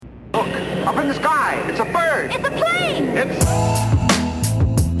Up in the sky. It's a bird. It's a plane.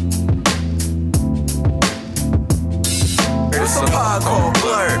 It's a pod called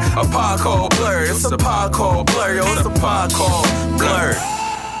Blur. A pod called Blur. It's a pod called Blur. Yo, it's a pod called Blur.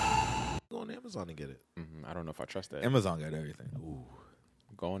 Go on Amazon and get it. I don't know if I trust that. Amazon got everything. Ooh.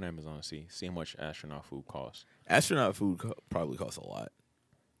 Go on Amazon and see how much astronaut food costs. Astronaut food probably costs a lot.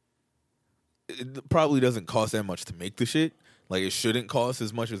 It probably doesn't cost that much to make the shit. Like, it shouldn't cost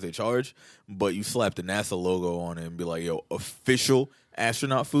as much as they charge. But you slap the NASA logo on it and be like, yo, official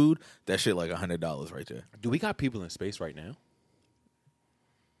astronaut food. That shit like $100 right there. Do we got people in space right now?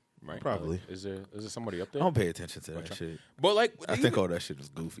 Right, Probably. Is there somebody up I there? don't pay attention to that shit. But like, I think all that shit is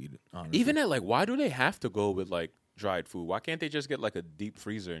goofy. Honestly. even at like, why do they have to go with like dried food? Why can't they just get like a deep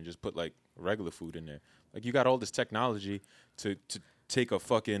freezer and just put like regular food in there? Like, you got all this technology to take a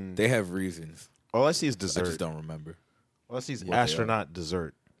fucking. They have reasons. All I see is I dessert. just don't remember. All I see is What they astronaut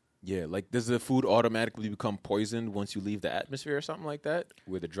dessert. Yeah, like, does the food automatically become poisoned once you leave the atmosphere or something like that,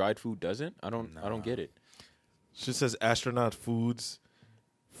 where the dried food doesn't? I don't get it. Just says astronaut foods,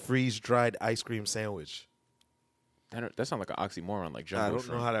 freeze-dried ice cream sandwich. That sounds like an oxymoron, like jumbo I don't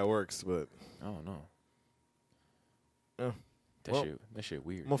shrimp. know how that works, but I don't know. well, That shit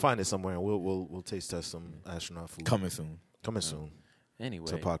weird. we'll find it somewhere and we'll taste test some astronaut food. Coming soon. Coming soon. Anyway,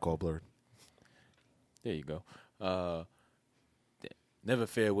 To a pod called Blurred. there you go. Never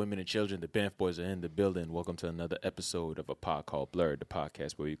fear, women and children. The Banff Boys are in the building. Welcome to another episode of a pod called Blurred, the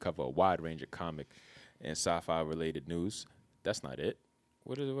podcast where we cover a wide range of comic and sci-fi related news. That's not it.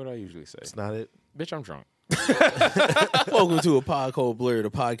 What do I usually say? It's not it. Bitch, I'm drunk. Welcome to a pod called Blur, the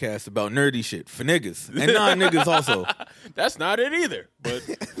podcast about nerdy shit for niggas and non-niggas also. That's not it either. But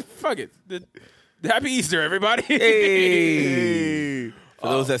fuck it. Happy Easter, everybody. Hey. For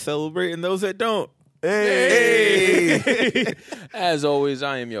those that celebrate and those that don't. Hey. As always,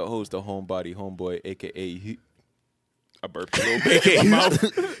 I am your host, the homebody homeboy, a.k.a. I burped a little bit in my mouth.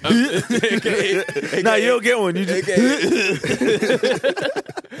 Nah, you don't get one. You just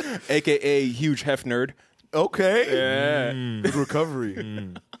a.k.a. huge hef nerd. Okay. Yeah. Good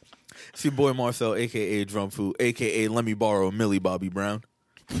recovery. It's your boy Marcel, a.k.a. Drum Food, a.k.a. Let Me Borrow Millie Bobby Brown.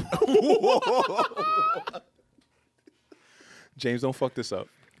 James, don't fuck this up.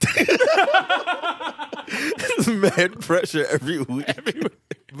 Mad pressure every week.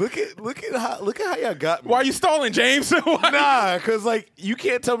 Look at how y'all got me. Why are you stalling, James? Nah, because like you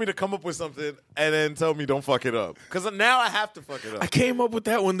can't tell me to come up with something and then tell me don't fuck it up. Because now I have to fuck it up. I came up with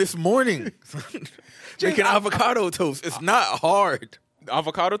that one this morning. Making avocado toast. It's not hard.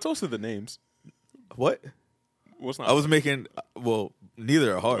 Avocado toast are the names. What? What's not? I was making, well,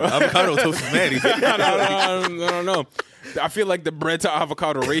 neither are hard. Avocado toast is mad easy. No. I feel like the bread to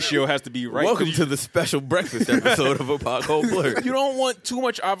avocado ratio has to be right. Welcome to the special breakfast episode of a pod called Blur. You don't want too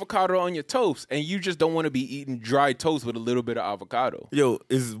much avocado on your toast, and you just don't want to be eating dry toast with a little bit of avocado. Yo,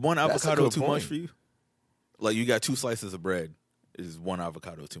 is one That's a avocado good too point. much for you? Like, you got 2 slices of bread. Is one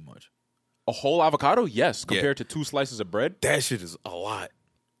avocado too much? A whole avocado, yes, compared to 2 slices of bread. That shit is a lot.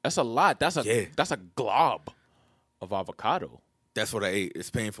 That's a lot. That's a glob of avocado. That's what I ate. It's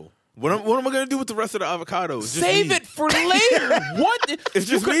painful. What am I going to do with the rest of the avocado? It's just Save me. it for later. What? It's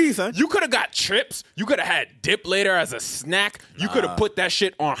just me, son. You could have got chips. You could have had dip later as a snack. You could have put that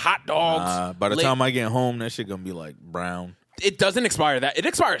shit on hot dogs. By the time I get home, that shit going to be like brown. It doesn't expire that. It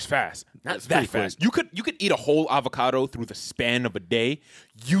expires fast. Not It's that pretty fast. quick. You could eat a whole avocado through the span of a day.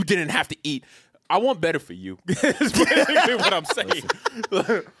 You didn't have to eat. I want better for you. That's basically what I'm saying.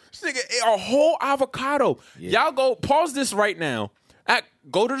 This nigga ate a whole avocado. Yeah. Y'all go pause this right now.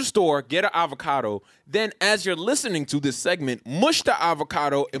 Go to the store, get an avocado. Then, as you're listening to this segment, mush the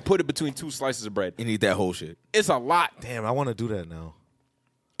avocado and put it between 2 slices of bread. And eat that whole shit. It's a lot. Damn, I want to do that now.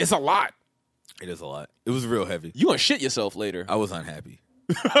 It's a lot. It is a lot. It was real heavy. You gonna shit yourself later. I was unhappy.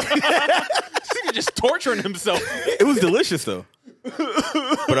 This nigga just torturing himself. It was delicious, though.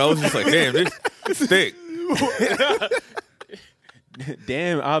 But I was just like, damn, this thick.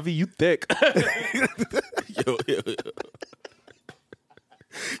 Damn, Avi, you thick. Yo.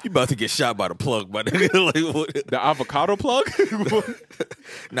 You about to get shot by the plug, by the like, what? The avocado plug?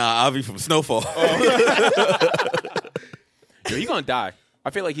 Nah, Avi from Snowfall. Yo, he gonna die. I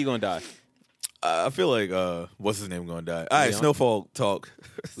feel like he gonna die. I feel like what's his name gonna die? All right, Leon? Snowfall talk.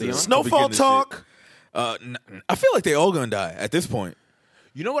 Leon? Snowfall talk. I feel like they all gonna die at this point.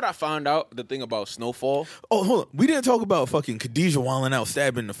 You know what I found out? The thing about Snowfall? Oh, hold on. We didn't talk about fucking Khadijah wilding out,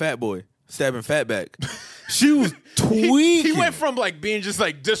 stabbing Fatback. She was tweaking. He went from like being just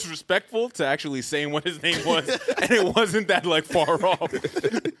like disrespectful to actually saying what his name was, and it wasn't that like far off.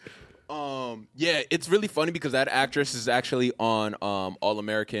 Yeah, it's really funny because that actress is actually on All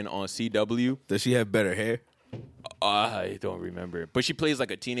American on CW. Does she have better hair? I don't remember, but she plays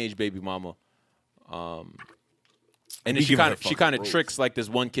like a teenage baby mama. And then Me she giving her kind fucking of tricks like this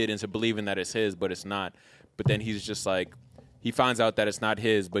one kid into believing that it's his, but it's not. But then he's just like, he finds out that it's not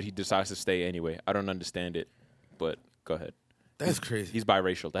his, but he decides to stay anyway. I don't understand it, but go ahead. That's crazy. He's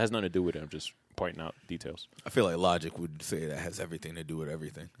biracial. That has nothing to do with it. I'm just pointing out details. I feel like Logic would say that has everything to do with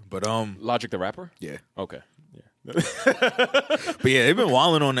everything. But Logic the rapper? yeah. Okay. Yeah. But yeah, they've been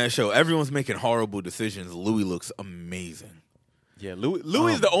wilding on that show. Everyone's making horrible decisions. Louis looks amazing. Yeah,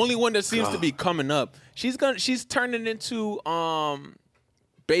 Louis is the only one that seems to be coming up. She's turning into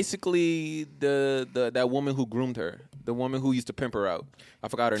basically that woman who groomed her, the woman who used to pimp her out. I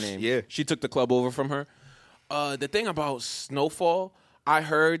forgot her name. Yeah. She took the club over from her. The thing about Snowfall, I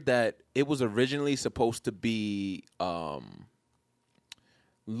heard that it was originally supposed to be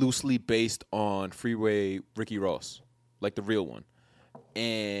loosely based on Freeway Ricky Ross, like the real one.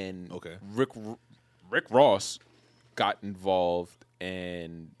 And Okay. Rick Ross got involved,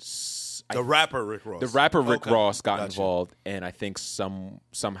 and The rapper Rick Ross. the rapper Rick Okay. Ross got Gotcha. involved, and I think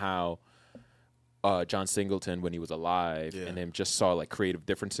somehow John Singleton, when he was alive, Yeah. and then just saw like creative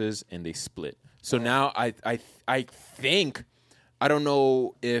differences, and they split. So now I think, I don't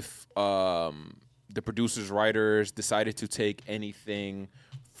know if the producers, writers decided to take anything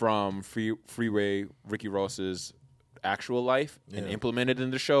from Freeway Ricky Ross's actual life and implement it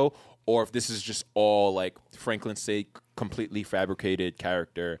in the show, or if this is just all like Franklin's sake, completely fabricated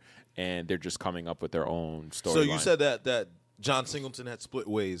character, and they're just coming up with their own story. So you said that John Singleton had split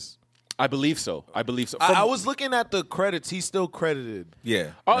ways. I believe so. I was looking at the credits. He's still credited.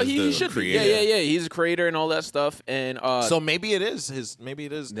 Yeah. Oh, as he the should be. creator. Yeah. He's a creator and all that stuff. And So maybe it is his. Maybe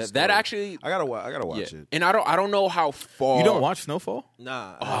it is the that story. actually, I gotta watch yeah. it. And I don't know how far You don't watch Snowfall?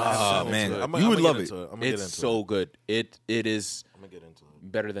 Nah. Oh, man. I'm You would love it. I'm gonna get into It's so good. It is I'm gonna get into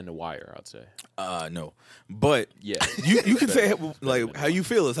it. better than The Wire, I'd say. No. But Yeah. you can say like how you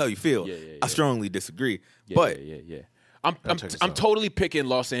feel is how you feel. Yeah. I strongly disagree. Yeah, but yeah. I'm check this out. totally picking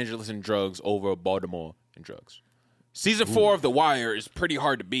Los Angeles and drugs over Baltimore and drugs. Season 4 of The Wire is pretty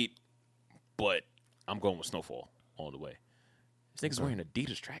hard to beat, but I'm going with Snowfall all the way. This nigga's wearing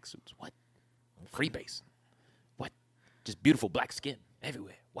Adidas tracksuits. What? Freebase. What? Just beautiful black skin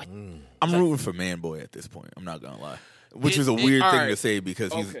everywhere. What? I'm rooting for Man Boy at this point. I'm not gonna lie, which is a It- weird all thing right. to say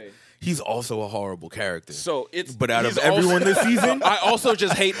because Okay. he's also a horrible character. So it's But out of he's everyone this season, I also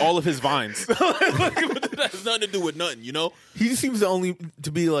just hate all of his vines. That has nothing to do with nothing, you know. he seems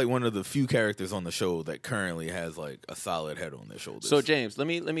to be like one of the few characters on the show that currently has like a solid head on their shoulders. So James, let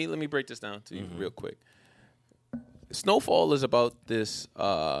me break this down to you real quick. Snowfall is about this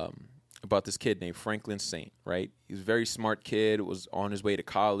kid named Franklin Saint, right? He's a very smart kid. Was on his way to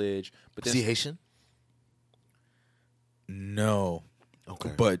college, but then Is he Haitian? no,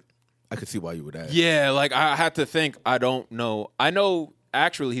 Okay. but I could see why you would ask. yeah, like I had to think. I don't know. I know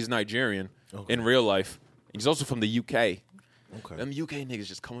actually he's Nigerian in real life. He's also from the UK. Okay. Them UK niggas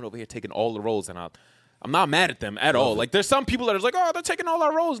just coming over here taking all the roles, and I'm not mad at them at all. Like there's some people that are like, oh, they're taking all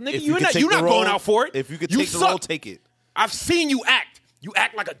our roles, nigga. If You're could not take the going role- out for it. If you could You take the suck. role, take it. I've seen you act. You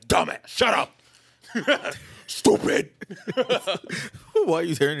act like a dumbass. Shut up. Stupid. Why are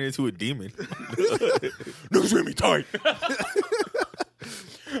you turning into a demon? Niggas made me tight.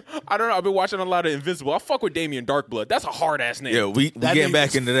 I don't know. I've been watching a lot of Invincible. I fuck with Damien Darkblood. That's a hard ass name. Yeah, we That getting back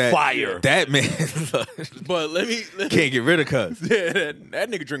nigga's into that. fire. That man But let me can't get rid of cuz. that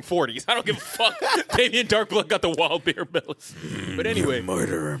nigga drink 40s. I don't give a fuck. Damien Darkblood got the wild beer bellies. But anyway,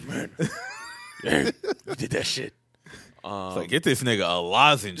 Murderer, man. you did that shit. It's like, get this nigga a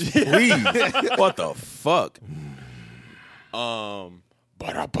lozenge, please. What the fuck? I don't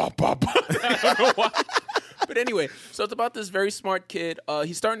know why. But anyway, so it's about this very smart kid.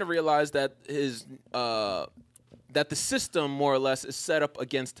 He's starting to realize that that the system, more or less, is set up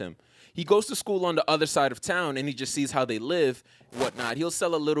against him. He goes to school on the other side of town, and he just sees how they live and whatnot. He'll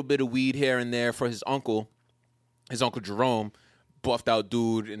sell a little bit of weed here and there for his uncle Jerome, buffed out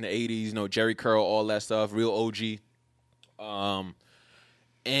dude in the 80s, you know, Jerry Curl, all that stuff, real OG.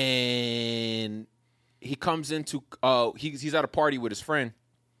 And he comes into he's at a party with his friend.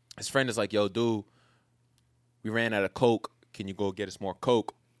 His friend is like, yo, dude, we ran out of Coke. Can you go get us more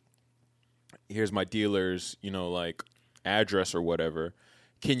Coke? Here's my dealer's, you know, like address or whatever.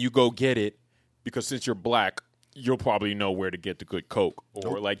 Can you go get it? Because since you're black, you'll probably know where to get the good Coke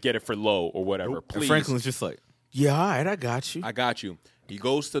or like get it for low or whatever. And Please. Franklin's just like, yeah, all right, I got you. I got you. He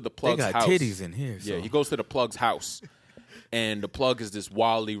goes to the They plug's got house. titties in here. So. Yeah, he goes to the plug's house. And the plug is this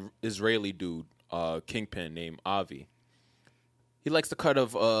wildly Israeli dude, kingpin named Avi. He likes the cut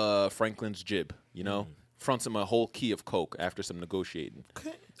of Franklin's jib, you know? Fronts him a whole key of coke after some negotiating.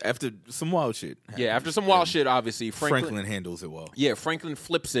 After some wild shit. Yeah, after some wild shit, obviously. Franklin handles it well. Yeah, Franklin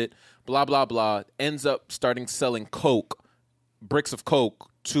flips it, blah, blah, blah, ends up starting selling coke, bricks of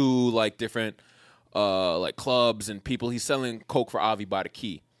coke, to, like, different, like, clubs and people. He's selling coke for Avi by the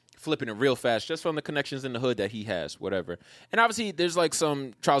key. Flipping it real fast just from the connections in the hood that he has, whatever. And obviously, there's, like,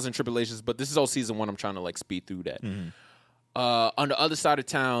 some trials and tribulations, but this is all season 1. I'm trying to, like, speed through that. On the other side of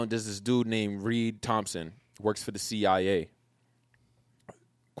town, there's this dude named Reed Thompson, works for the CIA,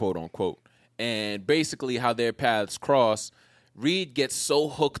 quote unquote. And basically, how their paths cross, Reed gets so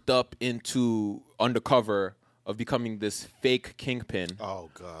hooked up into undercover of becoming this fake kingpin. Oh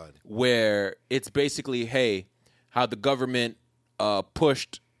God! Where it's basically, hey, how the government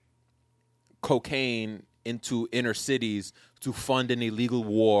pushed cocaine into inner cities to fund an illegal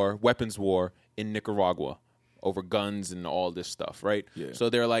war, weapons war in Nicaragua. Over guns and all this stuff, right? Yeah.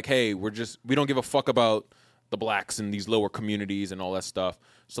 So they're like, hey, we don't give a fuck about the blacks in these lower communities and all that stuff.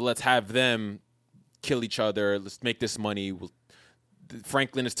 So let's have them kill each other. Let's make this money.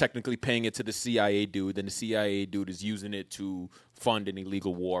 Franklin is technically paying it to the CIA dude, and the CIA dude is using it to fund an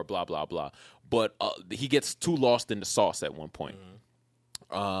illegal war, blah, blah, blah. But he gets too lost in the sauce at one point.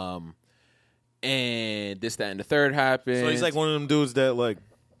 And this, that, and the third happens. So he's like one of them dudes that like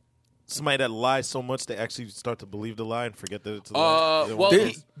somebody that lies so much they actually start to believe the lie and forget that it's a lie. Well,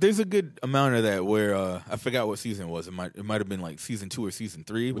 there's a good amount of that where I forgot what season it was. It might have been like season 2 or season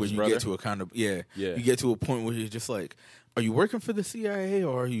 3 where his you brother? get to a kind of you get to a point where you're just like, are you working for the CIA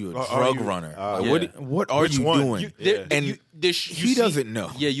or are you a Or drug are you- runner? Yeah. What are Which you one? doing? He doesn't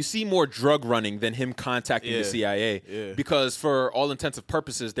know. Yeah, you see more drug running than him contacting the Yeah. CIA. Yeah. Because for all intents and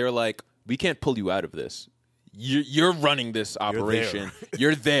purposes, they're like, we can't pull you out of this. You're running this operation.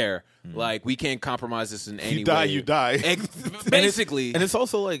 You're there. Like, we can't compromise this in any way. You die. Basically. And it's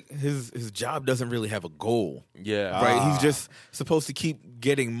also like his job doesn't really have a goal. Yeah. Right? He's just supposed to keep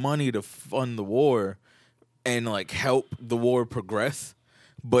getting money to fund the war and like help the war progress.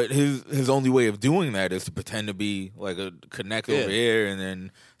 But his only way of doing that is to pretend to be like a connector over here and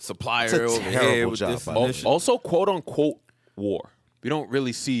then supplier It's a over here terrible with job, this by and the this shit. Also, quote unquote, war. We don't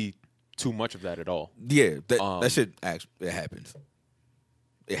really see too much of that at all. Yeah, that shit actually it happens.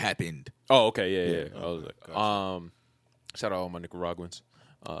 It happened. Oh, okay, yeah. I was like, shout out all my Nicaraguans.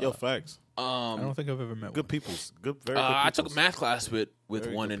 Yo, facts. I don't think I've ever met Good one. peoples. Good, very good. I took a peoples. math class with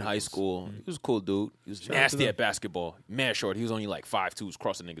Very one good in high peoples. school. He was a cool dude. He was out to nasty them. at basketball. Mad short. He was only like 5'2", was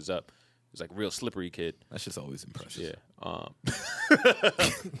crossing niggas up. He was like a real slippery kid. That's just always impressive. Yeah.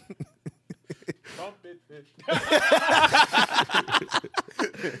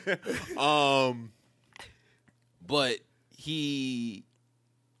 But he,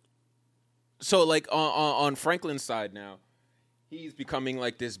 so like on Franklin's side now, he's becoming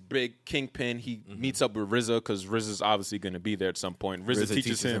like this big kingpin. He meets up with RZA because RZA's obviously going to be there at some point. RZA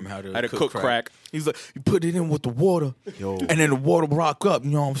teaches him how to cook crack. He's like, you put it in with the water, Yo. and then the water rock up.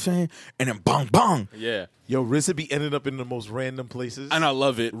 You know what I'm saying? And then bang bang. Yeah. Yo, RZA be ending up in the most random places. And I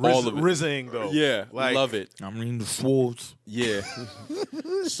love it. All of it. RZAing though. Yeah. Like, love it. I mean the swords. Yeah.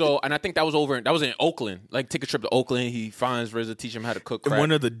 So, and I think that was in Oakland. Like, take a trip to Oakland. He finds RZA, teach him how to cook crack.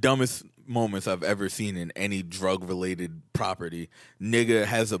 One of the dumbest moments I've ever seen in any drug-related property. Nigga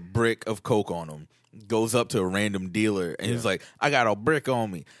has a brick of coke on him. Goes up to a random dealer, and he's like, I got a brick on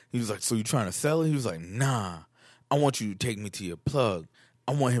me. He was like, so you trying to sell it? He was like, nah. I want you to take me to your plug.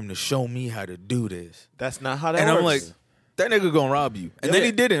 I want him to show me how to do this. That's not how that And works. I'm like, that nigga gonna rob you. And then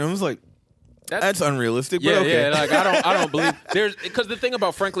he did it. And I was like, that's unrealistic, but okay. Yeah, like I don't believe because the thing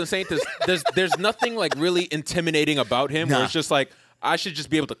about Franklin Saint is there's nothing like really intimidating about him. Where Nah. it's just like I should just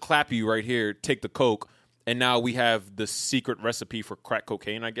be able to clap you right here, take the coke, and now we have the secret recipe for crack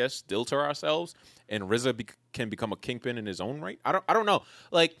cocaine, I guess, still to ourselves. And RZA can become a kingpin in his own right. I don't know.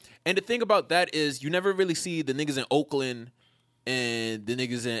 Like, and the thing about that is you never really see the niggas in Oakland and the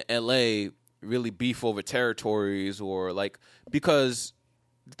niggas in LA really beef over territories or like because.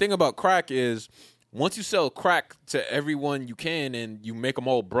 The thing about crack is once you sell crack to everyone you can and you make them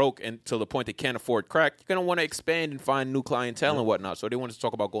all broke and to the point they can't afford crack, you're going to want to expand and find new clientele and whatnot. So they want to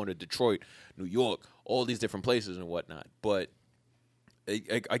talk about going to Detroit, New York, all these different places and whatnot. But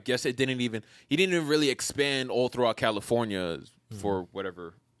I guess he didn't even really expand all throughout California for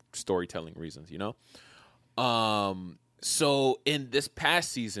whatever storytelling reasons, you know? So in this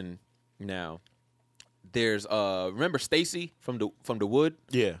past season now, there's remember Stacy from the Wood?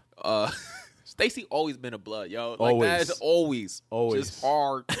 yeah. Stacy always been a blood, yo. Like Always. that is always just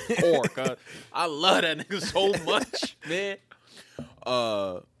hardcore. Cause I love that nigga so much, man.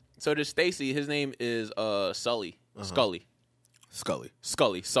 So there's Stacy. His name is Scully. Scully.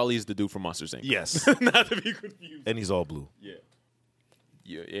 Sully is the dude from Monsters Inc. Yes. Not to be confused. And he's all blue. Yeah.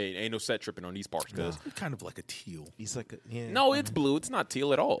 Yeah, ain't no set tripping on these parts, cuz. Kind of like a teal. He's like, yeah. No, it's blue. It's not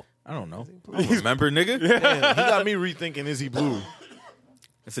teal at all. I don't know. I don't remember, nigga? Damn, he got me rethinking, is he blue?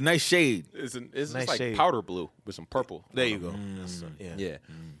 It's a nice shade. It's Nice like shade. powder blue with some purple. There you go. Yeah. Yeah.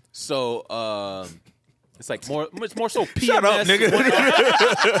 So it's like it's more so PMS. Shut up, nigga.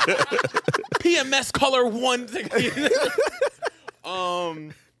 PMS color one thing.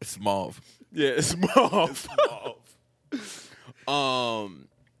 It's mauve. Yeah, it's mauve.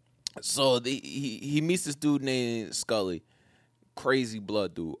 So he meets this dude named Scully, crazy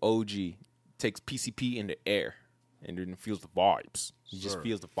blood dude, OG, takes PCP in the air and then feels the vibes. He just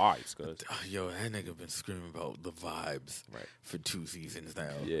feels the vibes, cuz. Yo, that nigga been screaming about the vibes for 2 seasons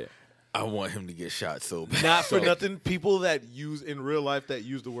now. Yeah. I want him to get shot so bad. Not for nothing. People that use in real life that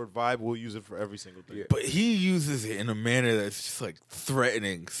use the word vibe will use it for every single thing. But he uses it in a manner that's just like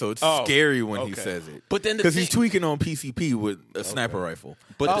threatening, so it's scary when he says it. But then because he's tweaking on PCP with a sniper rifle.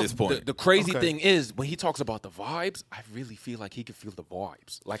 But at this point, the crazy thing is when he talks about the vibes, I really feel like he can feel the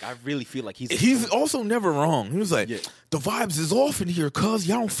vibes. Like I really feel like he's also never wrong. He was like, the vibes is off in here, cuz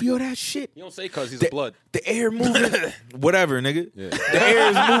y'all don't feel that shit. You don't say cuz he's a blood. The air moving, whatever, nigga. Yeah. The air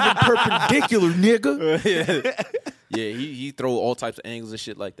is moving perpendicular, nigga. Yeah, he throw all types of angles and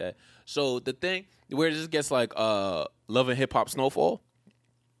shit like that. So the thing where it just gets like Love and Hip Hop Snowfall,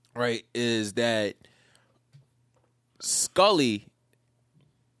 right, is that Scully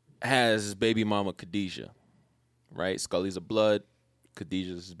has his baby mama Khadijah, right? Scully's a blood.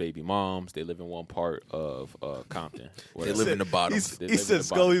 Khadijah's his baby moms. They live in one part of Compton. They live in the bottom. He said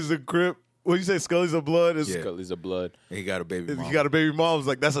Scully's a Crip. What you say? Scully's a blood. Scully's a blood. And he got a baby mom. He got a baby mom. It's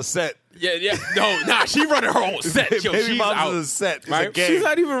like that's a set. Yeah. No, she running her own set. Yo, baby she's mom's out. is a set. It's Right? a gang. She's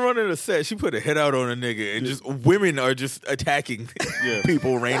not even running a set. She put a hit out on a nigga, and just women are just attacking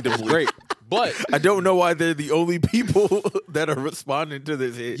people randomly. Great, but I don't know why they're the only people that are responding to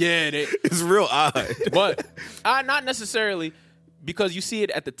this hit. yeah, It's real odd. but not necessarily. Because you see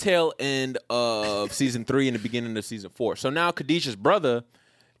it at the tail end of season 3 and the beginning of season 4. So now Khadijah's brother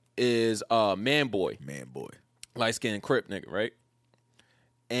is Man Boy, light skinned Crip nigga, right?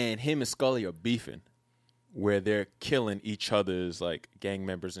 And him and Scully are beefing, where they're killing each other's like gang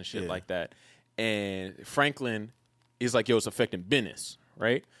members and shit like that. And Franklin is like, yo, it's affecting business,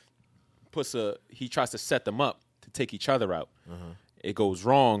 right? He tries to set them up to take each other out. It goes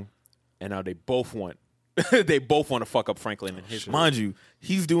wrong, and now they both want to fuck up Franklin and his. Mind you,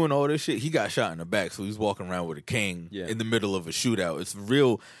 he's doing all this shit. He got shot in the back, so he's walking around with a cane in the middle of a shootout. It's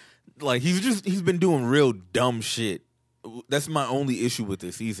real, like he's been doing real dumb shit. That's my only issue with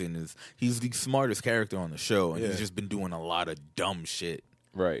this season is he's the smartest character on the show, and he's just been doing a lot of dumb shit.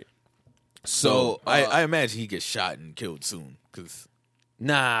 Right. So I imagine he gets shot and killed soon. Cause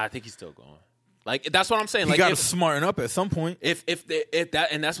I think he's still going. Like that's what I'm saying. He like got to smarten up at some point. If that,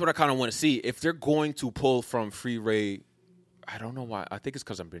 and that's what I kind of want to see. If they're going to pull from Free Ray, I don't know why. I think it's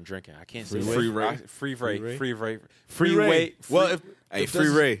because I've been drinking. I can't say Free Ray. Well, if Free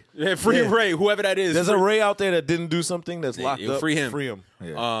Ray. Yeah, Free Ray, whoever that is. There's a Ray out there that didn't do something that's locked up. Free him.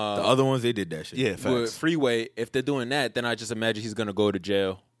 Yeah. The other ones, they did that shit. Yeah, With facts. Freeway, if they're doing that, then I just imagine he's gonna go to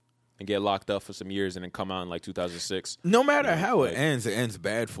jail and get locked up for some years and then come out in like 2006. No matter how it ends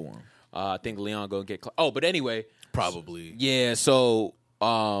bad for him. I think Leon gonna get. But anyway, Probably. yeah. So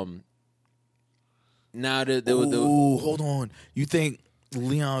now Ooh, hold on. You think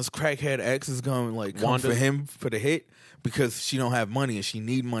Leon's crackhead ex is gonna like come for him for the hit because she don't have money and she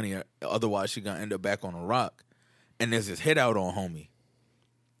need money, otherwise she gonna end up back on a rock. And there's this hit out on homie.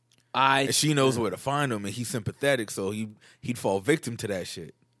 And she knows where to find him, and he's sympathetic, so he'd fall victim to that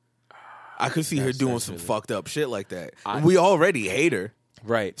shit. I could see her doing some fucked up shit like that. We already hate her.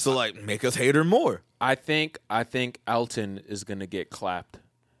 right. So like make us hate her more. I think Alton is gonna get clapped.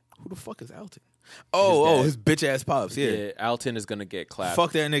 Who the fuck is Alton? Oh, his bitch ass pops. Yeah. Alton is gonna get clapped.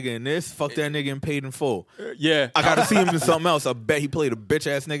 Fuck that nigga in this. Fuck that nigga in Paid in Full. Yeah, I gotta see him in something else. I bet he played a bitch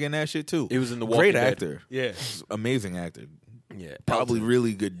ass nigga in that shit too. He was in The Walking Great Dead. actor. Yeah. Amazing actor. Yeah, Probably Alton.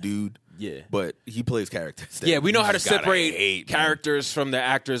 really good dude. Yeah, But he plays characters. that yeah. We know you how to just gotta separate hate, man. characters from the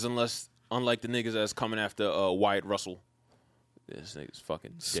actors, unlike the niggas that's coming after Wyatt Russell. This nigga's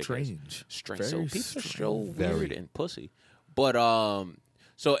fucking Strange. Strange. Very So people are strange. so weird and pussy. But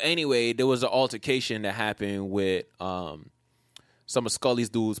so anyway, there was an altercation that happened with some of Scully's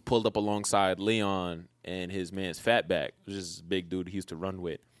dudes pulled up alongside Leon and his man's Fatback, which is this big dude he used to run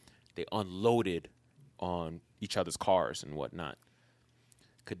with. They unloaded on each other's cars and whatnot.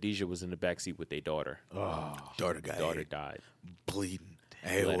 Khadijah was in the backseat with their daughter. Daughter Daughter died. bleeding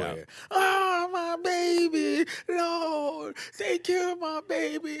Bled out. everywhere. Oh, my baby. Lord, they killed my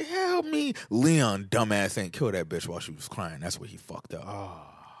baby. Help me. Leon, dumbass, ain't killed that bitch while she was crying. That's where he fucked up.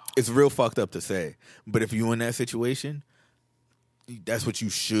 It's real fucked up to say. But if you in that situation, that's what you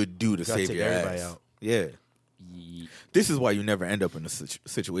should do to save your ass. Out. Yeah. This is why you never end up in a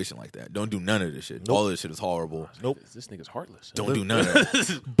situation like that. Don't do none of this shit. Nope. All of this shit is horrible. Nope. This nigga's heartless. Don't do none of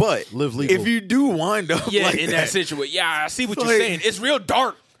that. But live legal. If you do wind up in that situation, I see what you're saying. It's real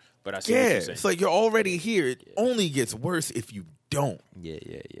dark, but I see what you're saying. It's like you're already here. It only gets worse if you don't. Yeah.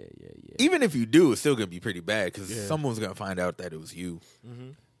 Even if you do, it's still going to be pretty bad because someone's going to find out that it was you. Mm-hmm.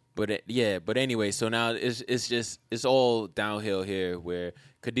 But anyway, so now it's all downhill here where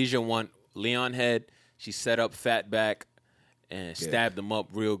Khadijah want Leon head. She set up Fatback and stabbed him up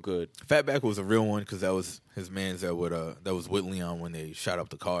real good. Fatback was a real one because that was his man's that was with Leon when they shot up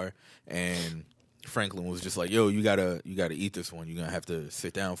the car, and Franklin was just like, "Yo, you gotta eat this one. You're gonna have to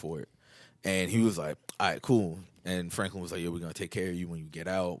sit down for it." And he was like, "All right, cool." And Franklin was like, "Yo, we're gonna take care of you when you get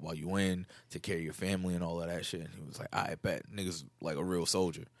out, while you in, take care of your family and all of that shit." And he was like, "I bet niggas like a real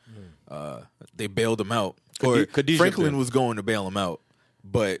soldier." They bailed him out, or Franklin was going to bail him out,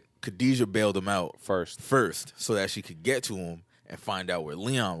 but Khadijah bailed him out first so that she could get to him and find out where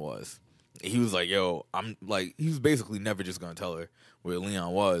Leon was. And he was like, "Yo, I'm like," he was basically never just gonna tell her where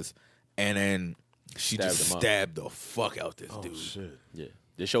Leon was, and then she stabbed the fuck out this dude. Shit. Yeah,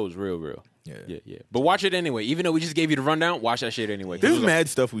 this show is real. Yeah. But watch it anyway. Even though we just gave you the rundown, watch that shit anyway. There's mad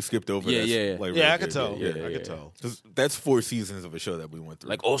stuff we skipped over. Yeah. Like, I could tell. I could tell. That's 4 seasons of a show that we went through.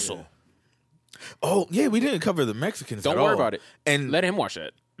 Like also. Yeah. Oh yeah, we didn't cover the Mexicans. Don't worry about it. And let him watch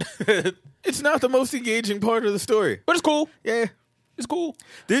that. It's not the most engaging part of the story, but it's cool. Yeah, it's cool.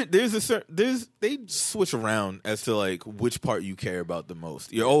 They switch around as to like which part you care about the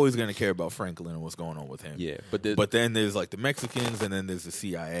most. You're always going to care about Franklin and what's going on with him. Yeah, but then there's like the Mexicans and then there's the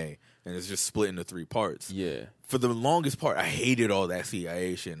CIA, and it's just split into 3 parts. Yeah. For the longest part, I hated all that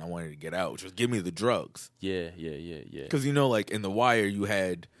CIA shit, and I wanted to get out. Just give me the drugs. Yeah. Because like in The Wire, you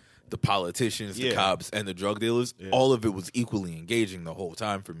had the politicians, the cops, and the drug dealers. Yeah. All of it was equally engaging the whole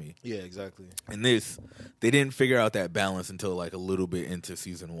time for me. Yeah, exactly. And this, they didn't figure out that balance until like a little bit into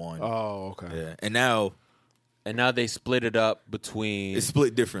season 1. Oh, okay. Yeah, and now they split it up between. It's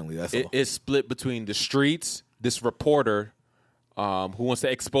split differently. That's all. It's split between the streets, this reporter, who wants to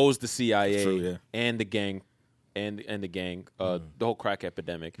expose the CIA and the gang. And the gang, the whole crack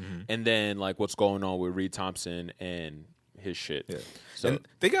epidemic, and then like what's going on with Reed Thompson and his shit. Yeah. So and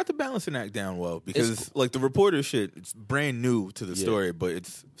they got the balancing act down well because like the reporter shit, it's brand new to the story, but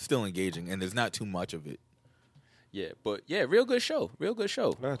it's still engaging and there's not too much of it. Yeah, but real good show. I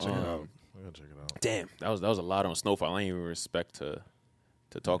gotta check it out. Damn, that was a lot on Snowfall. I ain't even respect to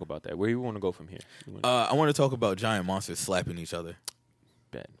talk about that. Where you want to go from here? I want to talk about giant monsters slapping each other.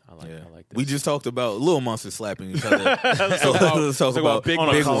 Bet. I like this. We just talked about little monsters slapping each other. Let's talk about big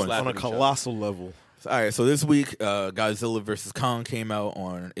ones on a colossal level. All right, so this week, Godzilla Vs Kong came out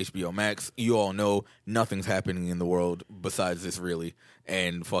on HBO Max. You all know nothing's happening in the world besides this, really,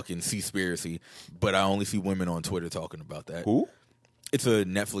 and fucking Seaspiracy. But I only see women on Twitter talking about that. Who? It's a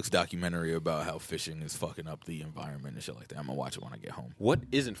Netflix documentary about how fishing is fucking up the environment and shit like that. I'm gonna watch it when I get home. What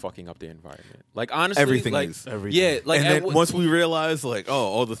isn't fucking up the environment? Like honestly, everything like, is. Everything. Yeah, like and then once we realize, like, oh,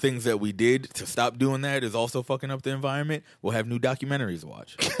 all the things that we did to stop doing that is also fucking up the environment, we'll have new documentaries to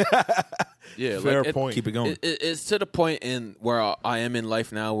watch. Yeah, fair like, point. Keep it going. It's to the point in where I am in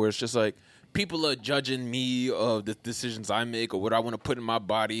life now, where it's just like people are judging me of the decisions I make or what I want to put in my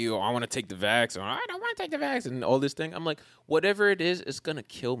body, or I want to take the vax, or I don't want to take the vax, and all this thing. I'm like, whatever it is, it's gonna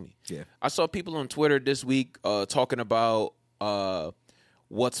kill me. Yeah. I saw people on Twitter this week talking about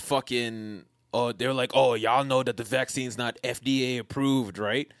what's fucking. They're like, oh, y'all know that the vaccine's not FDA approved,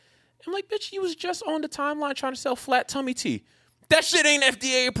 right? I'm like, bitch, you was just on the timeline trying to sell flat tummy tea. That shit ain't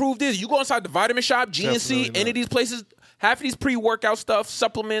FDA approved either. You go inside the vitamin shop, GNC, any of these places, half of these pre-workout stuff,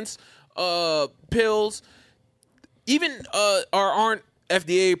 supplements, pills, even aren't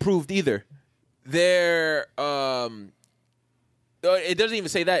FDA approved either. They're it doesn't even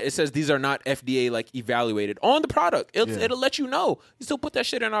say that. It says these are not FDA like evaluated on the product. It'll let you know. You still put that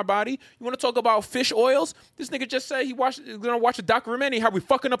shit in our body. You want to talk about fish oils? This nigga just said he's gonna watch a documentary how we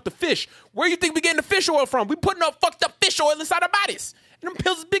fucking up the fish. Where you think we getting the fish oil from? We putting up fucked up fish oil inside our bodies. And them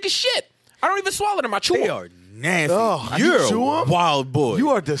pills is big as shit. I don't even swallow them. I chew them. They are nasty. Oh, you're a wild boy.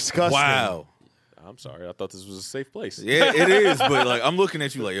 You are disgusting. Wow. I'm sorry. I thought this was a safe place. Yeah, it is. But like, I'm looking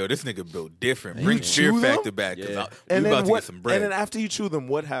at you like, yo, this nigga built different. Bring Fear Factor back because we about to get some bread. And then after you chew them,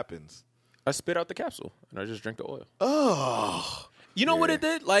 what happens? I spit out the capsule and I just drink the oil. Oh. You know what it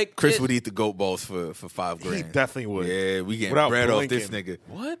did? Like Chris would eat the goat balls for $5,000. He definitely would. Yeah, we getting Without bread off blinking. this nigga.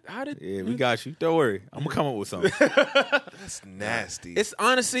 What? How did? Yeah, we got you. Don't worry. I'm gonna come up with something. That's nasty. It's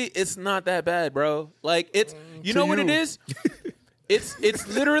honestly, it's not that bad, bro. Like it's, you know what it is? It's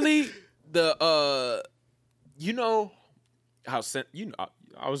literally the you know how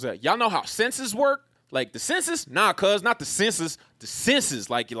I was at. Y'all know how senses work? Like the senses? Nah, cuz not the senses. The senses,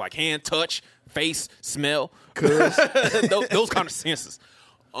 like hand touch, face, smell, those kind of senses.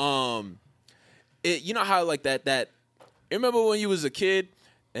 You know how like that. Remember when you was a kid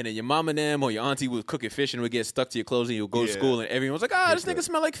and then your mom and them or your auntie was cooking fish and it would get stuck to your clothes and you'll go to school and everyone was like, this nigga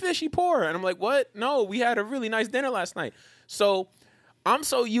smell like fish, he poor. And I'm like, what? No, we had a really nice dinner last night. So I'm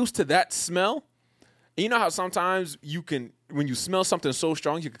so used to that smell. And you know how sometimes you can, when you smell something so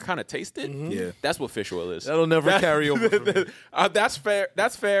strong, you can kind of taste it? Mm-hmm. Yeah. That's what fish oil is. That'll never carry over from me. That's fair.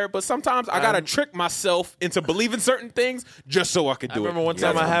 That's fair. But sometimes I got to trick myself into believing certain things just so I could do it. I remember one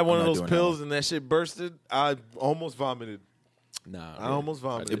time I had one of I'm not those doing pills and that shit bursted. I almost vomited. Nah. I almost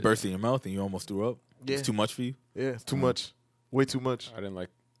vomited. It burst in your mouth and you almost threw up. Yeah. It's too much for you. Yeah, it's too much. Way too much. I didn't like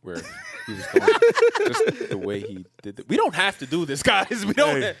where he was going. Just the way he did it. We don't have to do this, guys. We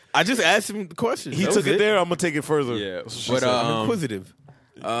don't. Hey. I just asked him the question. He That took was it there. I'm gonna take it further. Yeah, That's what she but said. I'm inquisitive.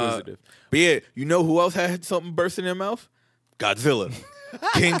 Inquisitive. But yeah, you know who else had something burst in their mouth? Godzilla.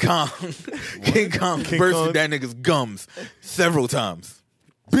 King Kong. King Kong bursted Kong. that nigga's gums several times.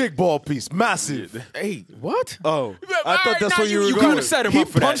 Big ball piece, massive. Hey, what? Oh, I thought that's what you were you going. could set him He up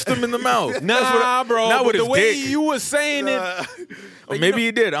for punched that. him in the mouth. Nah, bro. not but with the his way dick. you was saying it. Or maybe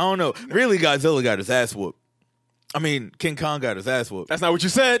he did. I don't know. Really, Godzilla got his ass whooped. I mean, King Kong got his ass whooped. That's not what you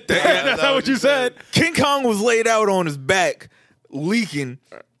said. That's not what you said. King Kong was laid out on his back, leaking.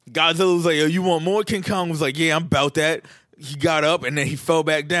 Godzilla was like, yo, you want more? King Kong was like, yeah, I'm about that. He got up, and then he fell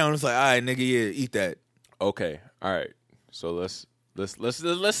back down. It's like, all right, nigga, yeah, eat that. Okay. All right. So let's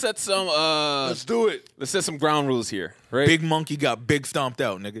set some Let's do it. let's set some ground rules here, right? Big monkey got big stomped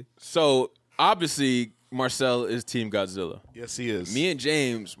out, nigga. So obviously Marcel is Team Godzilla. Yes, he is. Me and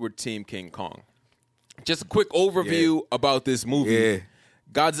James were Team King Kong. Just a quick overview about this movie. Yeah.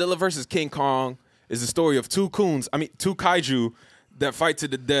 Godzilla versus King Kong is the story of two kaiju that fight to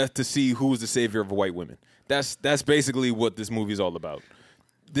the death to see who is the savior of white women. That's basically what this movie is all about.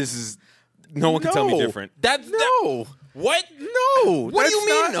 This is no one can tell me different. No. What? No. What do you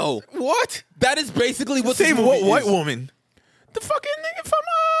mean, no? What? That is basically what this Save movie what is. white woman? The fucking nigga from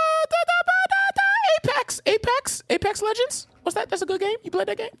Apex Legends. What's that? That's a good game. You played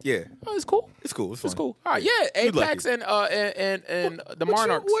that game? Yeah. Oh, it's cool. It's cool. It's fun. It's cool. All right, yeah. You'd like Apex it. and the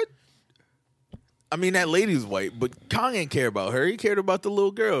Monarchs. What? I mean, that lady's white, but Kong ain't care about her. He cared about the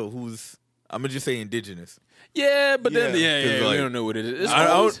little girl who's, I'm going to just say indigenous. Yeah, but then Yeah, 'cause, we like, don't know what it is. It's I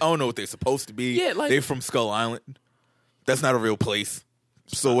always- don't know what they're supposed to be. Yeah, like- they're from Skull Island. That's not a real place.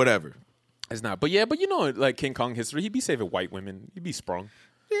 So whatever. It's not. But yeah, but you know, like King Kong history, he'd be saving white women. He'd be sprung.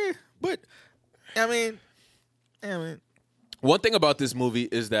 Yeah, but I mean, One thing about this movie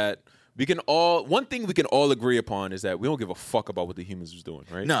is that one thing we can all agree upon is that we don't give a fuck about what the humans was doing,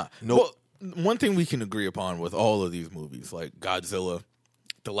 right? nah. Well, one thing we can agree upon with all of these movies, like Godzilla,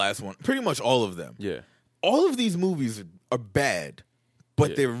 the last one, pretty much all of them. Yeah. All of these movies are bad,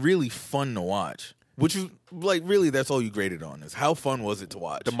 but Yeah. they're really fun to watch. Which is like really that's all you graded on is how fun was it to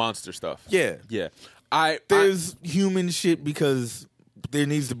watch? The monster stuff. Yeah. Yeah. There's human shit because there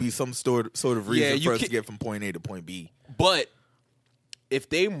needs to be some sort of reason Yeah, you for us to can't- get from point A to point B. But if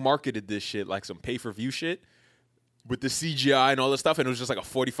they marketed this shit like some pay-per-view shit with the CGI and all this stuff, and it was just like a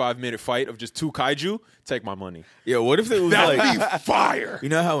 45-minute fight of just two kaiju, take my money. Yeah, what if it was That'd like be fire. You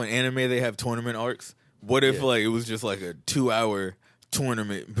know how in anime they have tournament arcs? What if like it was just like a 2-hour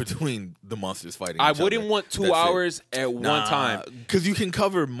tournament between the monsters fighting I each wouldn't other? want 2 That's it. hours at one time. Because you can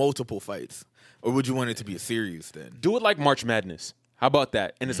cover multiple fights. Or would you want it to be a series then? Do it like March Madness. How about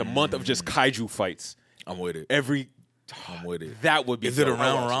that? And it's a month of just kaiju fights. I'm with it. I'm with it. That would be Is it a dope.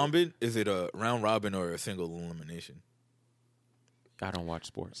 round robin? Is it a round robin or a single elimination? I don't watch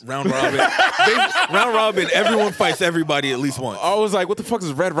sports. Round robin. Round robin, everyone fights everybody at least once. I was like, what the fuck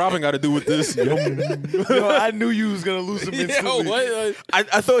does Red Robin got to do with this? Yo, I knew you was gonna lose him instantly. what?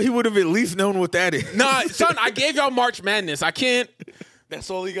 I thought he would have at least known what that is. Nah, son, I gave y'all March Madness. I can't. That's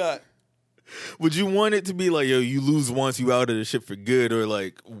all he got. Would you want it to be like, yo, you lose once, you out of the ship for good, or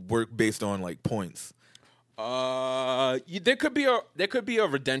like work based on like points? There could be a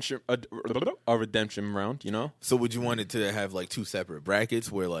redemption round, you know? So would you want it to have like two separate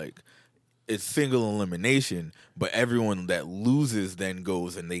brackets where like it's single elimination, but everyone that loses then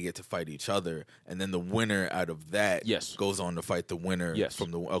goes and they get to fight each other, and then the winner out of that goes on to fight the winner Yes.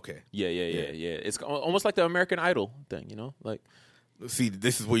 from the okay. Yeah. It's almost like the American Idol thing, you know? Like See,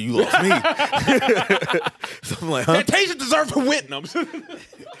 this is where you lost me. So I'm like, huh? Fantasia deserved to win. No,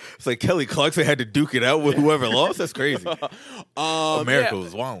 It's like Kelly Clarkson had to duke it out with whoever lost. That's crazy. America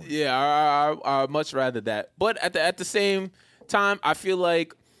was wild. Yeah, I much rather that. But at the same time, I feel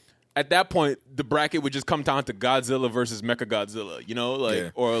like at that point the bracket would just come down to Godzilla versus Mechagodzilla. You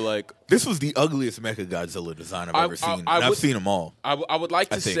know, or like this was the ugliest Mechagodzilla design I've ever seen. I've seen them all. I would like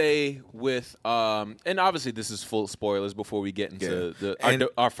to say with and obviously this is full spoilers before we get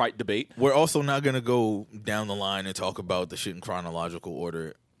into our fight debate. We're also not going to go down the line and talk about the shit in chronological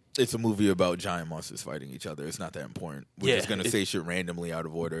order. It's a movie about giant monsters fighting each other. It's not that important. We're just going to say shit randomly out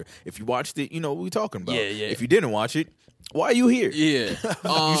of order. If you watched it, you know what we're talking about. Yeah. If you didn't watch it, why are you here? Yeah.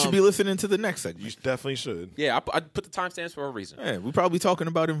 You should be listening to the next segment. You definitely should. Yeah, I put the timestamps for a reason. Yeah, we're probably talking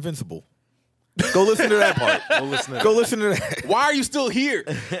about Invincible. Go listen to that part. Go listen to that. Why are you still here?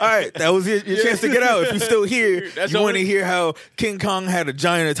 All right, that was your chance to get out. If you're still here, you want to hear how King Kong had a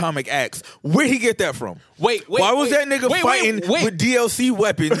giant atomic axe. Where'd he get that from? Wait. Why was that nigga fighting with DLC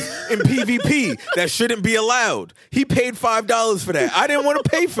weapons in PvP? That shouldn't be allowed. He paid $5 for that. I didn't want to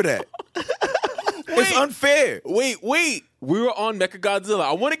pay for that. It's unfair. Wait. We were on Mechagodzilla.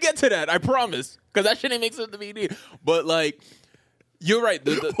 I want to get to that. I promise. Because that shit ain't make sense to me either. But like, you're right.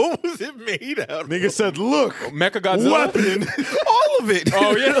 What was it made out of? Nigga said, look, Mechagodzilla. weapon. All of it.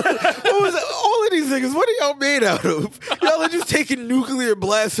 Oh, yeah. What was it? All of these niggas, what are y'all made out of? Y'all are just taking nuclear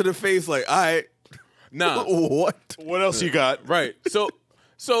blasts to the face like, all right. Nah. What? What else you got? Right. So,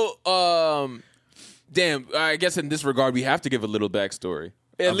 damn, I guess in this regard, we have to give a little backstory.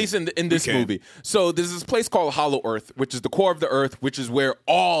 At least in this movie. So there's this place called Hollow Earth, which is the core of the Earth, which is where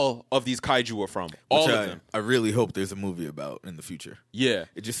all of these kaiju are from. All of them. I really hope there's a movie about in the future. Yeah.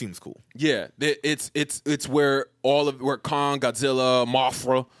 It just seems cool. Yeah. It's where where Kong, Godzilla,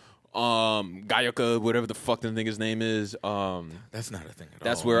 Mothra, Gaiaka, whatever the fuck the nigga's name is. That's not a thing at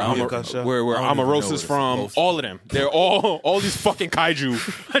That's all. where Amarosa's from. All of them. They're all these fucking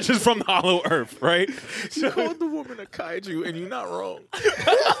kaiju are just from the Hollow Earth, right? You called the woman a kaiju, and you're not wrong.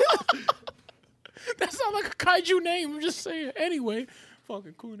 That sounds like a kaiju name. I'm just saying. Anyway,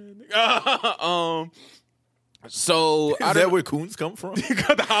 fucking cool nigga. So Is that where coons come from? You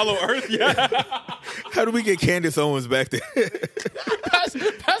got the Hollow Earth, yeah. How do we get Candace Owens back there? Pass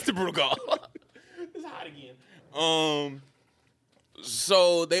the Brugal. It's hot again.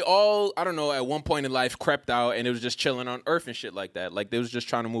 So they all, I don't know, at one point in life crept out and it was just chilling on Earth and shit like that. Like they was just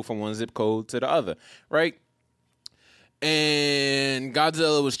trying to move from one zip code to the other, right? And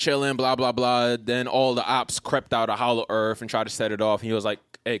Godzilla was chilling, blah, blah, blah. Then all the ops crept out of Hollow Earth and tried to set it off. And he was like,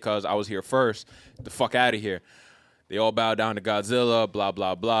 hey, cuz I was here first. Get the fuck out of here. They all bow down to Godzilla, blah,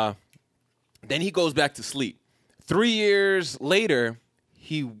 blah, blah. Then he goes back to sleep. 3 years later,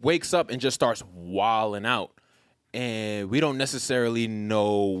 he wakes up and just starts wilding out. And we don't necessarily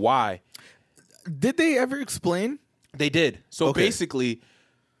know why. Did they ever explain? They did. So basically,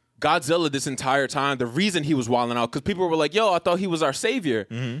 Godzilla this entire time, the reason he was wilding out, because people were like, yo, I thought he was our savior.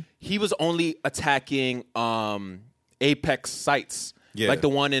 Mm-hmm. He was only attacking apex sites. Yeah. Like the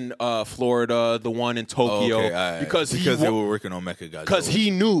one in Florida, the one in Tokyo. Oh, okay. Because they were working on Mechagodzilla. Because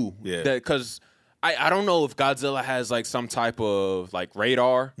he knew that, because I don't know if Godzilla has like some type of like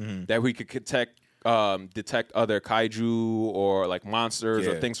radar that we could detect other kaiju or like monsters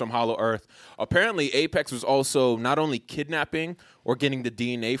or things from Hollow Earth. Apparently, Apex was also not only kidnapping or getting the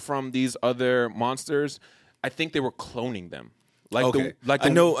DNA from these other monsters, I think they were cloning them. I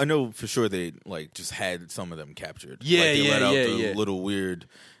know for sure they like just had some of them captured. Yeah, like, they let out the little weird,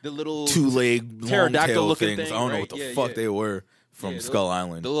 the little 2-leg pterodactyl looking thing. I don't know what the fuck they were from Skull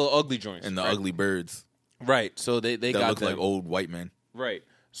Island. The little ugly joints and the ugly birds. Right. So they that got look them. like old white men. Right.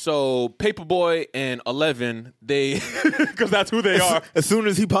 So Paperboy and 11, they because that's who they are. As soon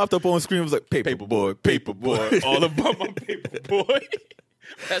as he popped up on screen, it was like Paperboy, all about my Paperboy.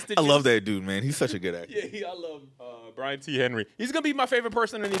 I love that dude, man. He's such a good actor. Yeah, I love Brian T. Henry. He's gonna be my favorite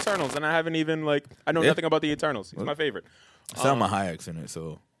person in Eternals, and I haven't even I know nothing about the Eternals. He's my favorite. Salma Hayek's in it,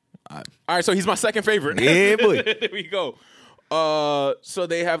 so. All right, so he's my second favorite. Yeah, boy. There we go. So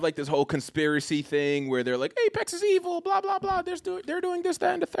they have like this whole conspiracy thing where they're like, Apex is evil, blah, blah, blah. They're doing this,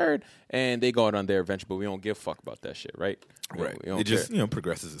 that, and the third. And they go on their adventure, but we don't give a fuck about that shit, right? Right. We don't it just,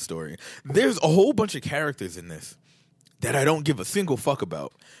 progresses the story. There's a whole bunch of characters in this that I don't give a single fuck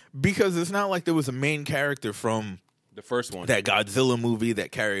about because it's not like there was a main character from the first one, that Godzilla movie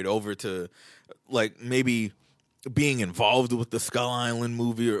that carried over to like maybe being involved with the Skull Island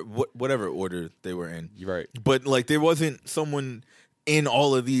movie or whatever order they were in. You're right. But like there wasn't someone in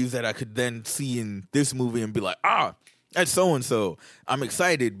all of these that I could then see in this movie and be like, That's so-and-so. I'm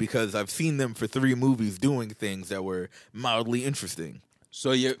excited because I've seen them for 3 movies doing things that were mildly interesting.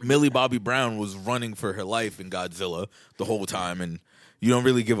 So Millie Bobby Brown was running for her life in Godzilla the whole time, and you don't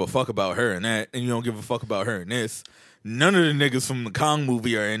really give a fuck about her in that, and you don't give a fuck about her in this. None of the niggas from the Kong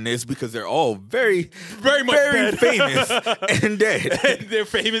movie are in this because they're all very much famous and dead. They're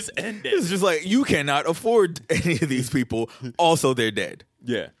famous and dead. It's just like, you cannot afford any of these people. Also, they're dead.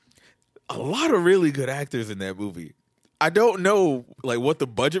 Yeah. A lot of really good actors in that movie. I don't know like what the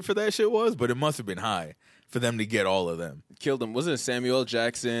budget for that shit was, but it must have been high for them to get all of them. Killed them. Wasn't it Samuel L.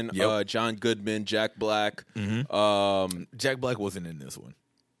 Jackson, Yep. John Goodman, Jack Black? Jack Black wasn't in this one.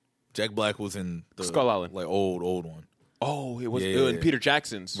 Jack Black was in the Skull Island. like old one. Oh, it was Yeah. in Peter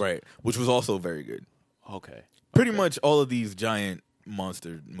Jackson's. Right, which was also very good. Okay. Pretty much all of these giant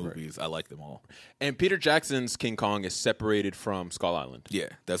monster movies, I like them all. And Peter Jackson's King Kong is separated from Skull Island. Yeah,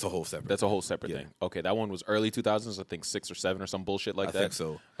 that's a whole separate. That's a whole separate Yeah. thing. Okay, that one was early 2000s, I think 6 or 7 or some bullshit like I that. think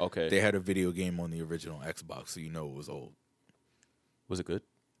so. Okay. They had a video game on the original Xbox, so you know it was old. Was it good?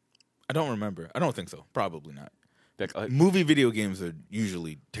 I don't remember. I don't think so. Probably not. That, Movie video games are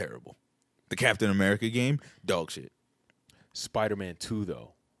usually terrible. The Captain America game, dog shit. Spider-Man 2,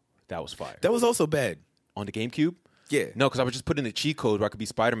 though, that was fire. That was also bad. On the GameCube? Yeah. No, because I would just put in the cheat code where I could be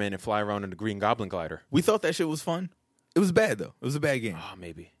Spider-Man and fly around in the Green Goblin glider. We thought that shit was fun. It was bad, though. It was a bad game. Oh,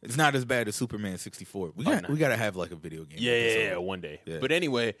 maybe. It's not as bad as Superman 64. We got to have like a video game. Yeah, one day. Yeah. But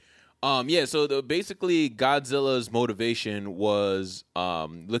anyway, so basically Godzilla's motivation was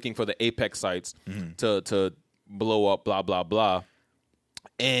looking for the apex sites to blow up, blah, blah, blah.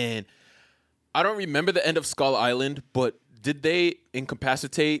 And I don't remember the end of Skull Island, but did they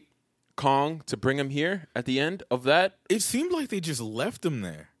incapacitate Kong to bring him here at the end of that? It seemed like they just left him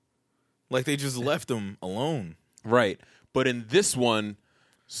there. Like they just left him alone. Right. But in this one,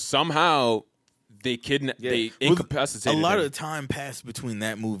 somehow they they incapacitated A lot him. of time passed between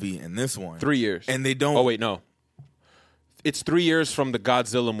that movie and this one. 3 years. And they don't. Oh, wait, no. It's 3 years from the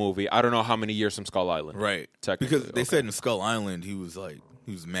Godzilla movie. I don't know how many years from Skull Island. Right. Technically. Because they said in Skull Island he was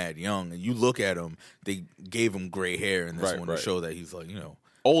mad young. And you look at him, they gave him gray hair in this one to show that he's like,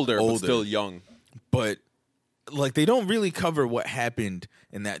 older, but still young. But like they don't really cover what happened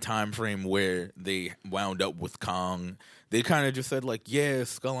in that time frame where they wound up with Kong. They kind of just said like, yeah,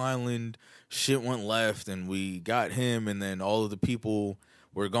 Skull Island shit went left and we got him and then all of the people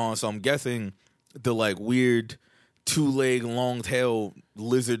were gone. So I'm guessing the like weird 2-leg long tail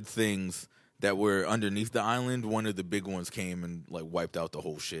lizard things that were underneath the island, one of the big ones came and like wiped out the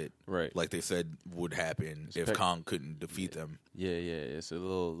whole shit. Right. Like they said would happen if Kong couldn't defeat them. Yeah. It's a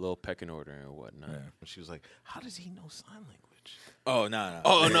little pecking order and whatnot. Yeah. She was like, "How does he know sign language?" Oh, no.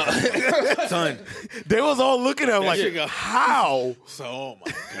 Oh, no. Son. They was all looking at him like, shit go- "How?" So, oh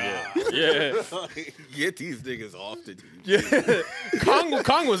my God. Yeah. Get these niggas off the TV. Yeah.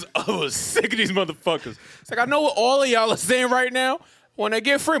 Kong was sick of these motherfuckers. It's like, I know what all of y'all are saying right now. When I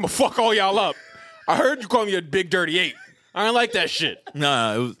get free, I'm going to fuck all y'all up. I heard you call me a big dirty ape. I don't like that shit.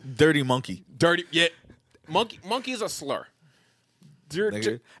 Nah, it was Dirty Monkey. Dirty, yeah. Monkey is a slur.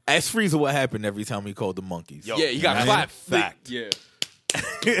 Nigga. Ask Frieza what happened every time he called the monkeys. Yeah, you got clapped. Fact. Yeah.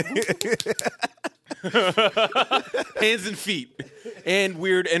 Hands and feet. And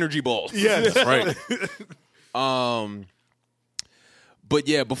weird energy balls. Yeah, that's right. But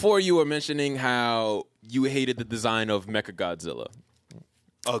yeah, before you were mentioning how you hated the design of Mechagodzilla.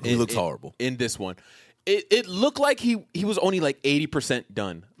 Ugly. He looks horrible. In this one. It looked like he was only like 80%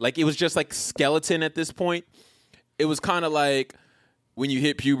 done. Like it was just like skeleton at this point. It was kind of like when you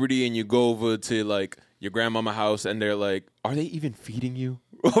hit puberty and you go over to like your grandmama house and they're like, "Are they even feeding you?"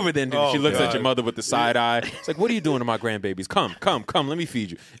 Over there, and she looks at your mother with the side eye. It's like, "What are you doing to my grandbabies? Come, let me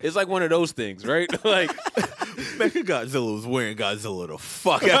feed you." It's like one of those things, right? Like Mechagodzilla was wearing Godzilla the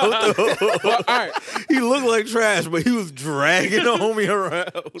fuck out, though. well, all right. He looked like trash, but he was dragging the homie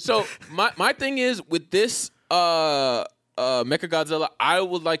around. So my thing is with this Mechagodzilla, I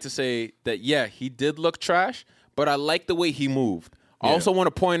would like to say that yeah, he did look trash, but I like the way he moved. I also want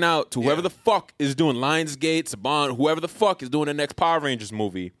to point out to whoever the fuck is doing Lionsgate, Saban, whoever the fuck is doing the next Power Rangers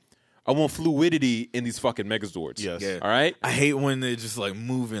movie, I want fluidity in these fucking Megazords. Yes. Yeah. All right? I hate when they're just like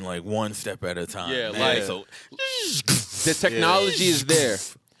moving like one step at a time. Yeah, man. like- So, The technology is there.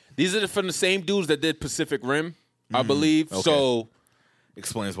 These are from the same dudes that did Pacific Rim, I believe. Okay. So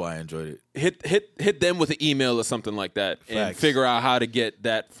explains why I enjoyed it. hit them with an email or something like that and Facts. figure out how to get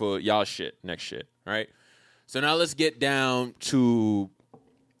that for y'all next shit. All right? So now let's get down to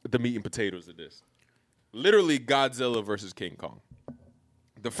the meat and potatoes of this. Literally Godzilla versus King Kong.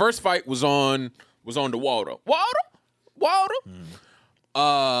 The first fight was on the water. Water?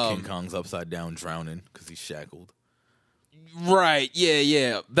 King Kong's upside down drowning because he's shackled. Right.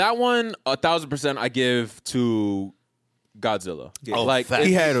 Yeah. That one, 1,000% I give to Godzilla. Oh, like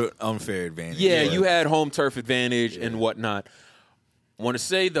he had an unfair advantage. Yeah, you had home turf advantage and whatnot. Want to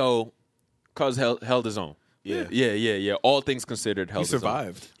say though, cuz held his own. Yeah. All things considered, held He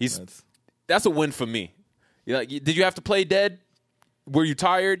survived. His own. That's a win for me. Like, did you have to play dead? Were you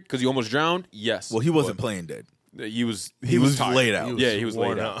tired because you almost drowned? Yes. Well, he wasn't playing dead. He was tired. Laid out. He was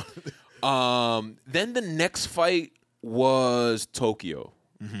laid out. Then the next fight was Tokyo,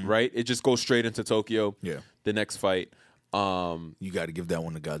 right? It just goes straight into Tokyo. Yeah. The next fight. You got to give that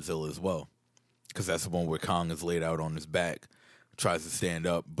one to Godzilla as well, because that's the one where Kong is laid out on his back, tries to stand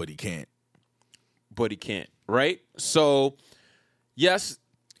up, but he can't. Right? So, yes,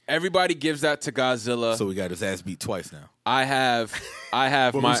 everybody gives that to Godzilla. So we got his ass beat twice now. I have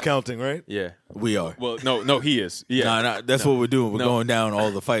Well, my who's counting, right? yeah. We are. Well, no, he is. Yeah, Nah, that's what we're doing. We're going down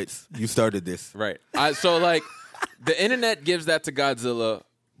all the fights. You started this. right. So like, the internet gives that to Godzilla,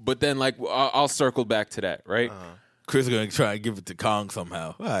 but then like I'll circle back to that, right? Chris is going to try and give it to Kong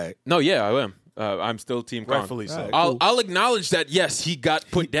somehow. All right. No, yeah, I am. I'm still Team Kong. Rightfully so. I'll acknowledge that. Yes, he got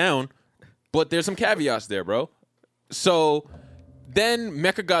put down, but there's some caveats there, bro. So then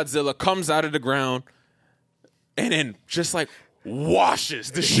Mechagodzilla comes out of the ground and then just like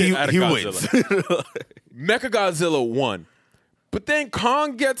washes the shit out of Godzilla. Mechagodzilla won, but then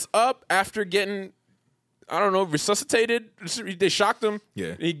Kong gets up after getting, I don't know, resuscitated. They shocked him.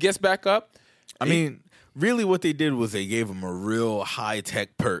 Yeah. He gets back up. I mean, really what they did was they gave him a real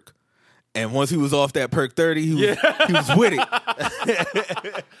high-tech perk. And once he was off that perk 30, he was with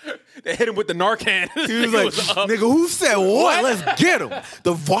it. They hit him with the Narcan. He was like, nigga, who said what? Let's get him.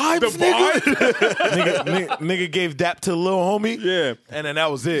 The vibes, nigga? nigga gave dap to the little homie. Yeah. And then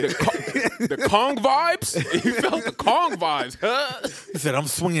that was it. The Kong vibes? He felt the Kong vibes. He said, I'm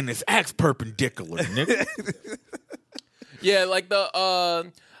swinging this axe perpendicular, nigga. Yeah, like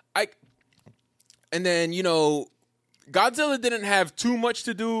and then, you know, Godzilla didn't have too much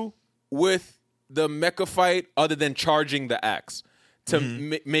to do with the mecha fight other than charging the axe to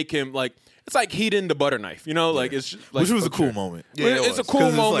make him like, it's like heating the butter knife, you know, like it's just, like, which was a cool moment. Yeah, it's a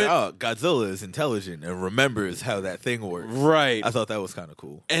cool moment. It's like, oh, Godzilla is intelligent and remembers how that thing works. Right. I thought that was kind of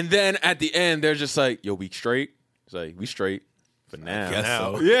cool. And then at the end, they're just like, yo, we straight? It's like, we straight for now. Guess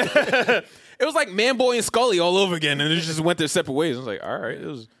so. Yeah. It was like Man-Boy and Scully all over again, and it just went their separate ways. I was like, all right, it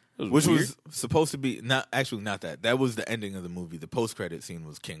was which weird. was supposed to be not that. That was the ending of the movie. The post-credit scene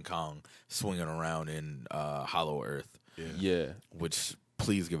was King Kong swinging around in Hollow Earth. Yeah. Which,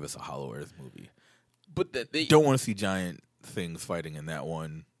 please give us a Hollow Earth movie. But they don't want to see giant things fighting in that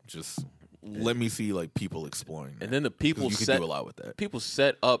one. Just let me see like people exploring that. And then the people you could do a lot with that. People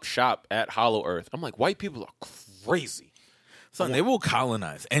set up shop at Hollow Earth. I'm like, white people are crazy. Son, they will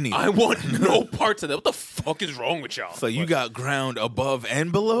colonize anything. I want no parts of that. What the fuck is wrong with y'all? So you got ground above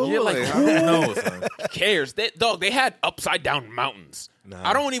and below? Yeah, like I don't know, son. Who cares? They had upside down mountains. Nah.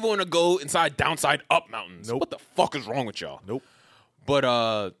 I don't even want to go inside downside up mountains. Nope. What the fuck is wrong with y'all? Nope.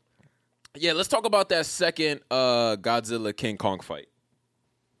 But yeah, let's talk about that second Godzilla King Kong fight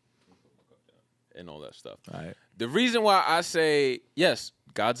and all that stuff. All right. The reason why I say yes,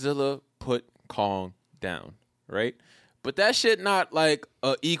 Godzilla put Kong down, right? But that shit not like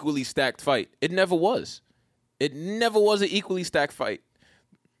a equally stacked fight. It never was. It never was an equally stacked fight.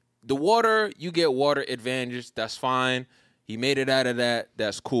 The water, you get water advantage. That's fine. He made it out of that.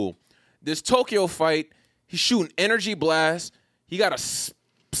 That's cool. This Tokyo fight, he's shooting energy blasts. He got a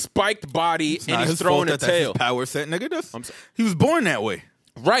spiked body and he's throwing a tail. That's his power set, nigga. He was born that way.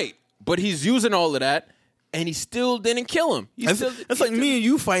 Right. But he's using all of that. And he still didn't kill him. That's like me and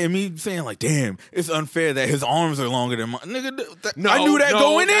you fighting me saying like, damn, it's unfair that his arms are longer than mine. Nigga, I knew that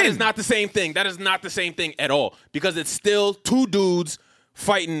going in. That is not the same thing. That is not the same thing at all. Because it's still two dudes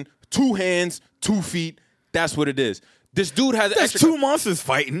fighting 2 hands, 2 feet. That's what it is. This dude has That's 2 monsters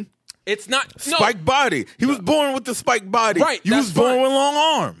fighting. It's not spiked body. He was born with the spiked body. Right. You was born with long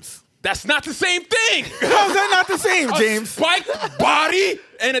arms. That's not the same thing. How's that not the same, James? A spiked body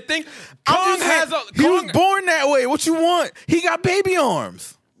and a thing. He was born that way. What you want? He got baby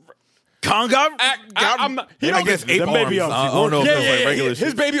arms. Kong got I guess ape arms. Baby arms. I don't know if that's like regular His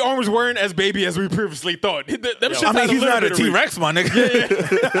shit. baby arms weren't as baby as we previously thought. I mean, he's not a T-Rex, my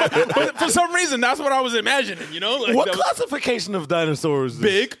nigga. But for some reason, that's what I was imagining, you know? Like, what classification of dinosaurs is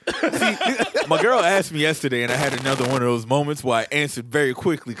big? My girl asked me yesterday, and I had another one of those moments where I answered very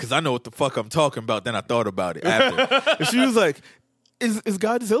quickly because I know what the fuck I'm talking about. Then I thought about it after. And she was like, Is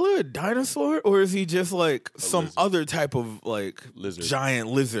Godzilla a dinosaur, or is he just like some lizard. Other type of like giant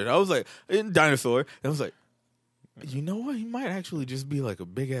lizard? I was like, dinosaur. And I was like, you know what? He might actually just be like a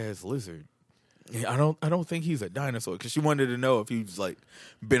big ass lizard. Yeah, I don't think he's a dinosaur because she wanted to know if he's like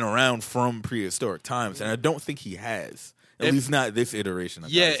been around from prehistoric times, and I don't think he has. At least not this iteration.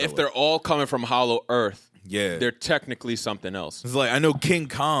 If they're all coming from Hollow Earth, they're technically something else. It's like I know King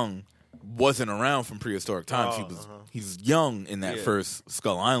Kong wasn't around from prehistoric times. He's young in that first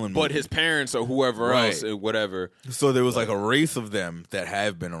Skull Island movie. But his parents or whoever else, whatever. So there was like a race of them that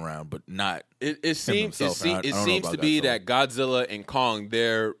have been around, but not. It seems to be that Godzilla and Kong,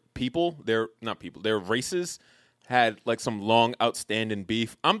 their races had like some long outstanding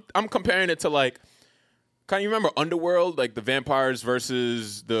beef. I'm comparing it to like. Can you remember Underworld, like the vampires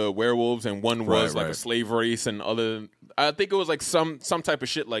versus the werewolves, and one was like a slave race, and other. I think it was like some type of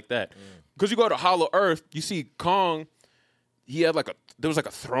shit like that. Because you go to Hollow Earth, you see Kong. He had there was like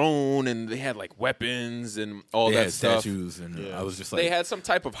a throne, and they had like weapons and all that stuff. Statues, and I was just like, they had some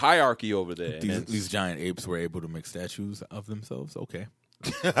type of hierarchy over there. These giant apes were able to make statues of themselves. Okay.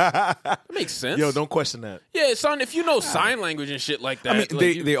 That makes sense. Yo, don't question that. Yeah, son, if you know sign language and shit like that. I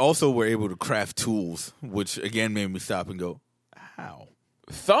mean, they also were able to craft tools, which again made me stop and go, how?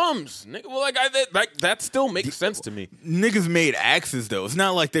 Thumbs. Well, that still makes sense to me. Niggas made axes, though. It's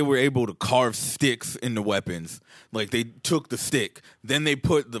not like they were able to carve sticks into weapons. Like, they took the stick, then they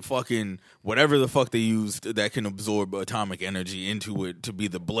put the fucking whatever the fuck they used that can absorb atomic energy into it to be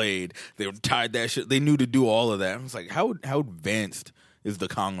the blade. They tied that shit. They knew to do all of that. I was like, how advanced is the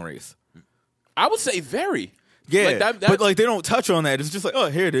Kong race? I would say very. Yeah, but like they don't touch on that. It's just like, oh,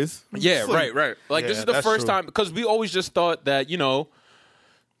 here it is. Yeah, right. Like this is the first time, because we always just thought that,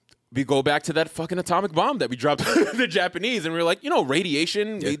 we go back to that fucking atomic bomb that we dropped on the Japanese, and we were like,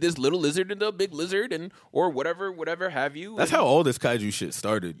 radiation made this little lizard into a big lizard, or whatever have you. That's how all this kaiju shit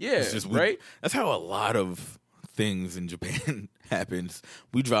started. Yeah, it's just right. That's how a lot of things in Japan happens.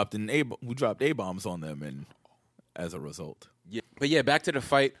 We dropped A bombs on them, and as a result, but back to the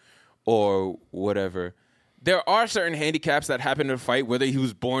fight or whatever. There are certain handicaps that happen in a fight, whether he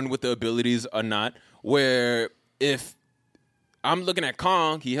was born with the abilities or not. Where if I'm looking at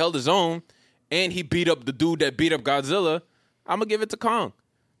Kong, he held his own, and he beat up the dude that beat up Godzilla, I'm gonna give it to Kong.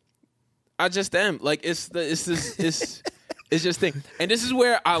 I just am. Like it's just thing. And this is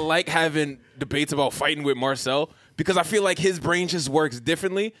where I like having debates about fighting with Marcel, because I feel like his brain just works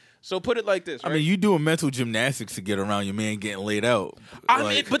differently. So put it like this, right? I mean, you doing mental gymnastics to get around your man getting laid out.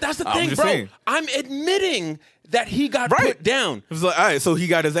 But that's the thing, bro. Saying. I'm admitting that he got put down. It was like, all right, so he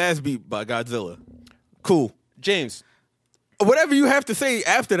got his ass beat by Godzilla. Cool. James. Whatever you have to say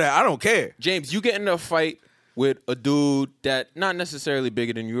after that, I don't care. James, you get in a fight with a dude that not necessarily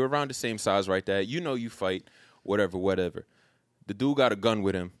bigger than you, around the same size right there. You fight, whatever. The dude got a gun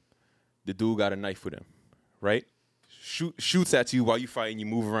with him. The dude got a knife with him, right? Shoots at you while you fighting, you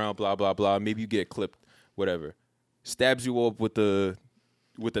move around, blah, blah, blah. Maybe you get clipped, whatever. Stabs you up with the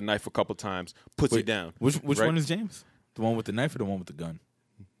knife a couple times, puts you down. Which one is James? The one with the knife or the one with the gun?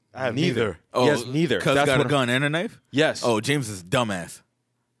 I have neither. Oh, yes, neither. Cuz got a gun and a knife? Yes. Oh, James is dumbass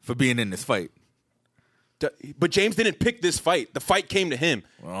for being in this fight. But James didn't pick this fight. The fight came to him.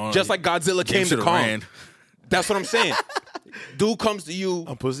 Just like Godzilla came to Kong. Ran. That's what I'm saying. Dude comes to you.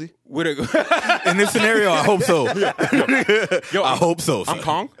 I'm pussy. With a in this scenario, I hope so. Yo, I hope so. Son. I'm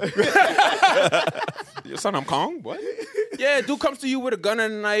Kong. Son, I'm Kong. What? Yeah, dude comes to you with a gun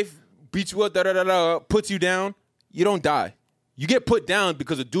and a knife, beats you up, puts you down. You don't die. You get put down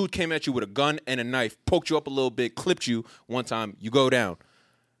because a dude came at you with a gun and a knife, poked you up a little bit, clipped you one time. You go down.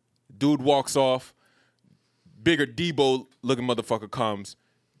 Dude walks off. Bigger Debo-looking motherfucker comes.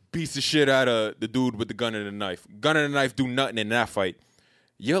 Beats the shit out of the dude with the gun and the knife. Gun and the knife do nothing in that fight.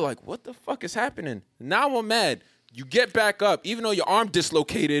 You're like, what the fuck is happening? Now I'm mad. You get back up, even though your arm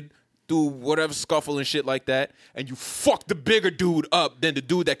dislocated through whatever scuffle and shit like that, and you fuck the bigger dude up than the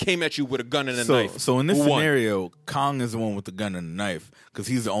dude that came at you with a gun and a knife. So in this scenario, Kong is the one with the gun and the knife because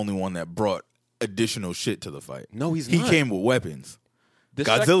he's the only one that brought additional shit to the fight. No, he's not. He came with weapons.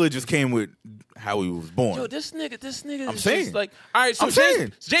 Godzilla just came with how he was born. Yo, this nigga I'm is saying. just like, all right, so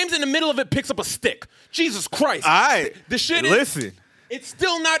James in the middle of it picks up a stick. Jesus Christ. All right. The shit Listen. It's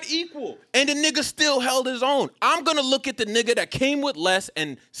still not equal. And the nigga still held his own. I'm going to look at the nigga that came with less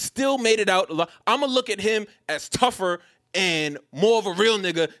and still made it out. I'm going to look at him as tougher and more of a real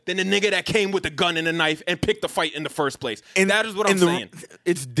nigga than the nigga that came with a gun and a knife and picked the fight in the first place. And that is what I'm saying.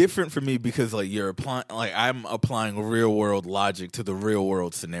 It's different for me because you're applying, I'm applying real world logic to the real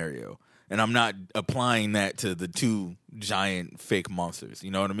world scenario. And I'm not applying that to the two giant fake monsters.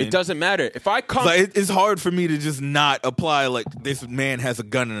 You know what I mean? It doesn't matter. If I come... it's hard for me to just not apply, this man has a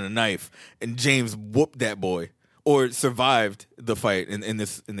gun and a knife, and James whooped that boy. Or survived the fight in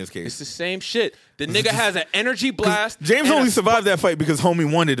this case. It's the same shit. The nigga has an energy blast. James only survived that fight because homie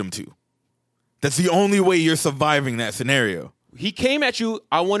wanted him to. That's the only way you're surviving that scenario. He came at you.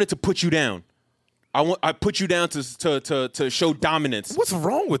 I wanted to put you down. I put you down to show dominance. What's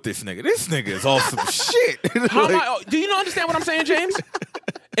wrong with this nigga? This nigga is all some shit. Do you not understand what I'm saying, James?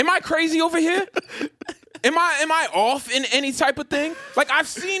 Am I crazy over here? Am I off in any type of thing? Like, I've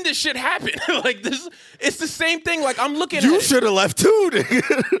seen this shit happen. Like, this, it's the same thing. Like, I'm looking at it. You should have left too,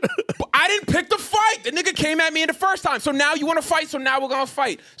 nigga. But I didn't pick the fight. The nigga came at me in the first time. So now you want to fight, so now we're going to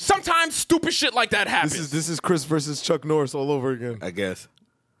fight. Sometimes stupid shit like that happens. This is Chris versus Chuck Norris all over again. I guess.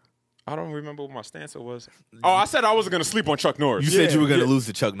 I don't remember what my stance was. Oh, I said I wasn't going to sleep on Chuck Norris. You said you were going to lose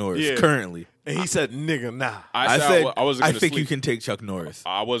to Chuck Norris currently. And he said, nigga, nah. I said I wasn't I gonna think sleep. you can take Chuck Norris.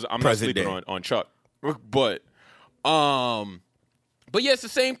 I'm not Present sleeping day. on Chuck. But yeah, it's the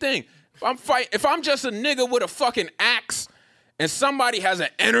same thing. If I'm just a nigga with a fucking axe and somebody has an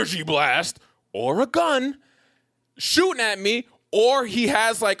energy blast or a gun shooting at me, or he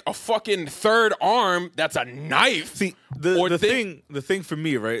has like a fucking third arm that's a knife. See, the thing for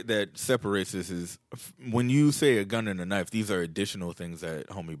me, right, that separates this is when you say a gun and a knife, these are additional things that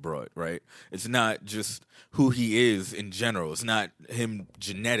homie brought, right? It's not just who he is in general. It's not him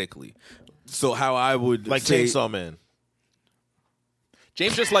genetically. So how I would Like say, Chainsaw Man.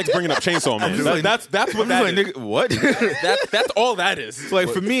 James just likes bringing up Chainsaw Man. just like- That's what I'm that just is. like, nigga, what? That's all that is. Like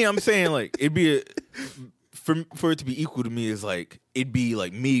for me, I'm saying like it'd be for it to be equal to me is like it'd be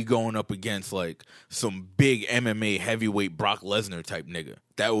like me going up against like some big MMA heavyweight Brock Lesnar type nigga.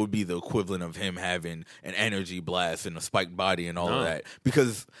 That would be the equivalent of him having an energy blast and a spiked body and all of that.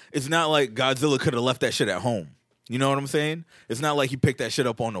 Because it's not like Godzilla could have left that shit at home. You know what I'm saying? It's not like he picked that shit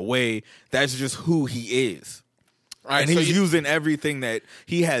up on the way. That's just who he is. Right, and he's using everything that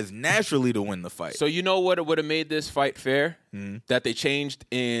he has naturally to win the fight. So you know what would have made this fight fair? That they changed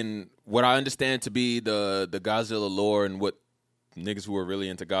in what I understand to be the Godzilla lore and what niggas who are really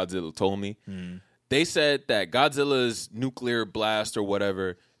into Godzilla told me. They said that Godzilla's nuclear blast or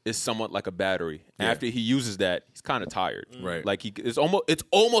whatever is somewhat like a battery. Yeah. After he uses that, he's kind of tired. Right. Like it's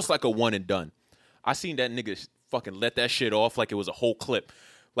almost like a one and done. I seen that nigga fucking let that shit off like it was a whole clip.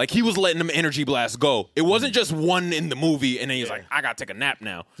 Like, he was letting them energy blasts go. It wasn't just one in the movie, and then he's like, I gotta take a nap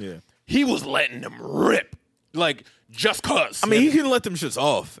now. Yeah. He was letting them rip. Like, just cuz. I mean, he can let them shits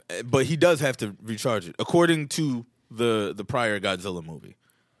off, but he does have to recharge it, according to the prior Godzilla movie.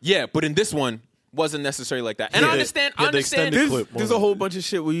 Yeah, but in this one, wasn't necessarily like that. And I understand. the extended clip There's a whole bunch of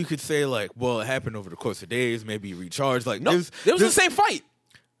shit where you could say, like, well, it happened over the course of days, maybe he recharged. Like, No, it was the same fight.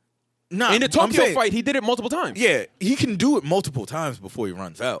 Nah, In the Tokyo fight, he did it multiple times. Yeah, he can do it multiple times before he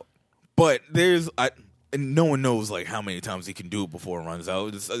runs out. But and no one knows like how many times he can do it before it runs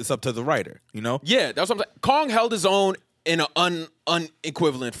out. It's up to the writer, you know? Yeah, that's what I'm saying. Kong held his own in an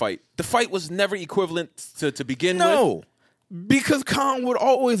unequivalent fight. The fight was never equivalent to begin with. No, because Kong would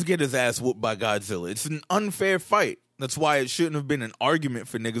always get his ass whooped by Godzilla. It's an unfair fight. That's why it shouldn't have been an argument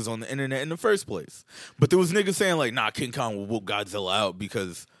for niggas on the internet in the first place. But there was niggas saying like, nah, King Kong will whoop Godzilla out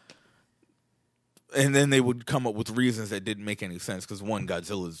because... And then they would come up with reasons that didn't make any sense because one,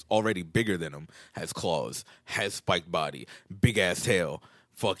 Godzilla's already bigger than him, has claws, has spiked body, big ass tail,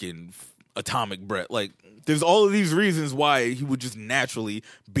 fucking atomic breath. Like, there's all of these reasons why he would just naturally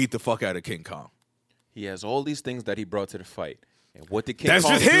beat the fuck out of King Kong. He has all these things that he brought to the fight. And what did King That's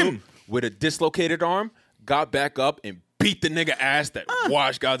Kong just do? him. With a dislocated arm, got back up and beat the nigga ass that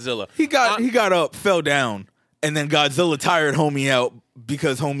washed Godzilla. He got up, fell down, and then Godzilla tired homie out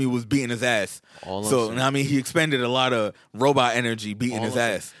because homie was beating his ass. I mean, he expended a lot of robot energy beating his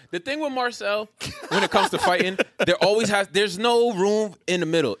ass. The thing with Marcel, when it comes to fighting, there's no room in the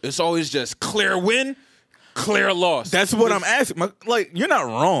middle. It's always just clear win, clear loss. That's what I'm asking. Like, you're not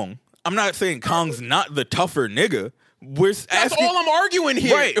wrong. I'm not saying Kong's not the tougher nigga. That's all I'm arguing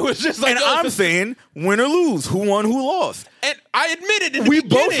here. Right. It was just like, and I'm saying win or lose, who won, who lost. And I admitted in the We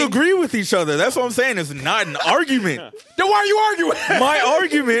beginning. both agree with each other. That's what I'm saying. It's not an argument. Then why are you arguing? My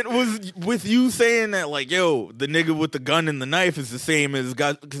argument was with you saying that, like, yo, the nigga with the gun and the knife is the same as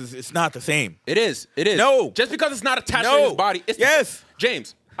God, because it's not the same. It is. It is. No. Just because it's not attached to his body. It's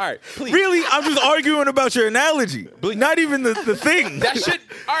James. All right, please. Really? I'm just arguing about your analogy. Not even the thing. That shit.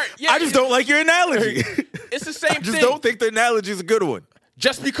 All right. Yeah. I just don't like your analogy. It's the same I just thing. don't think the analogy is a good one.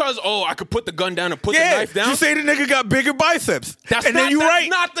 Just because, I could put the gun down and put the knife down. You say the nigga got bigger biceps. That's then you right.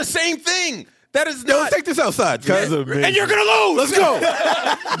 not the same thing. That is Yo, not. let's take this outside. And you're going to lose. Let's go.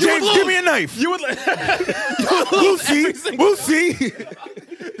 James, give me a knife. You would We'll see. We'll see.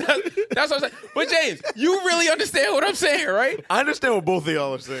 That's That's what I'm saying. But James, you really understand what I'm saying, right? I understand what both of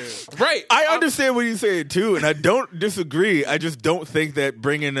y'all are saying. Right. I understand what you're saying too, and I don't disagree. I just don't think that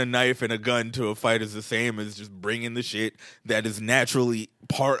bringing a knife and a gun to a fight is the same as just bringing the shit that is naturally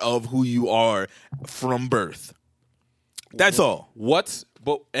part of who you are from birth. That's all.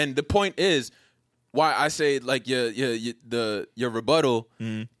 And the point is why I say like your rebuttal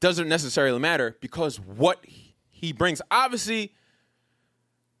doesn't necessarily matter because what he brings, obviously,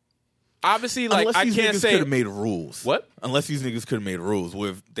 like Unless I these can't niggas say could have made rules. What? Unless these niggas could have made rules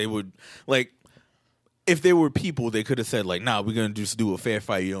where they would like. If there were people, they could have said like, "Nah, we're gonna just do a fair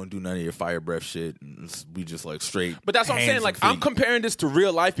fight. You don't do none of your fire breath shit. We just like straight." But that's what I'm saying. Like I'm comparing this to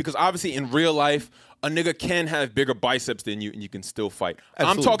real life because obviously in real life, a nigga can have bigger biceps than you and you can still fight.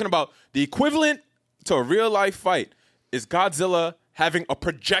 Absolutely. I'm talking about the equivalent to a real life fight is Godzilla having a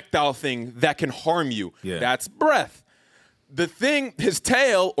projectile thing that can harm you. Yeah. That's breath. The thing, his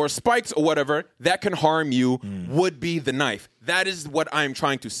tail or spikes or whatever, that can harm you would be the knife. That is what I'm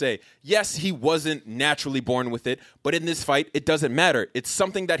trying to say. Yes, he wasn't naturally born with it, but in this fight, it doesn't matter. It's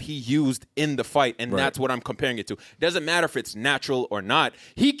something that he used in the fight, and that's what I'm comparing it to. It doesn't matter if it's natural or not.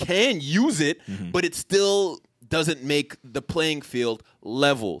 He can use it, but it still doesn't make the playing field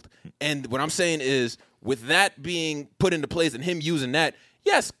leveled. And what I'm saying is, with that being put into place and him using that,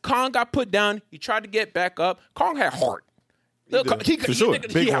 yes, Kong got put down. He tried to get back up. Kong had heart. For sure.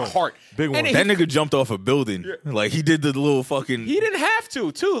 He had heart. Big one. And That nigga jumped off a building. Like he did the little fucking. he didn't have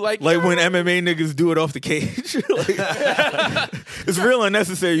to, too. Like When MMA niggas do it off the cage. Like, it's real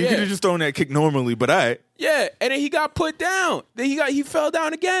unnecessary. You could have just thrown that kick normally, but yeah, and then he got put down. Then he fell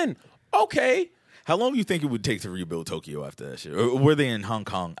down again. Okay. How long do you think it would take to rebuild Tokyo after that shit? Or were they in Hong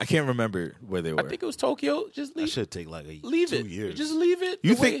Kong? I can't remember where they were. I think it was Tokyo. Just leave. That should take like leave 2 it. years. Just leave it.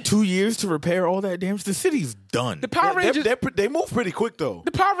 You the way- think 2 years to repair all that damage? The city's done. the Power Rangers? They move pretty quick though.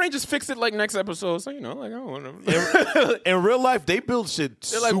 The Power Rangers fixed it like next episode. So like I don't want to. In real life, they build shit.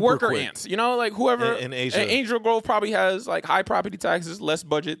 They're like super worker quick. ants, like whoever In Asia. And Angel Grove probably has like high property taxes, less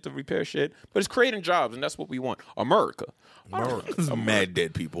budget to repair shit, but it's creating jobs, and that's what we want. America. There's mad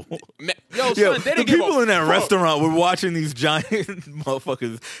dead people. Yo, son, Yo, they the didn't give people a in that fuck. restaurant were watching these giant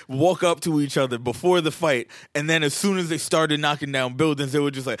motherfuckers walk up to each other before the fight, and then as soon as they started knocking down buildings, they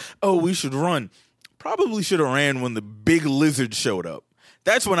were just like, "Oh, we should run." Probably should have ran when the big lizard showed up.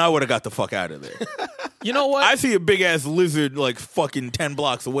 That's when I would have got the fuck out of there. You know what? I see a big ass lizard like fucking 10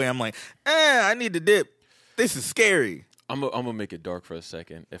 blocks away. I'm like, I need to dip. This is scary. I'm gonna make it dark for a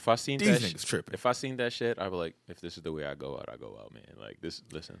second. If I seen These that niggas tripping. if I seen that shit, I'd be like, if this is the way I go out, man. Like this.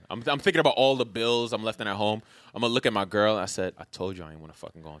 Listen, I'm thinking about all the bills I'm left in at home. I'm gonna look at my girl. I said, I told you I didn't want to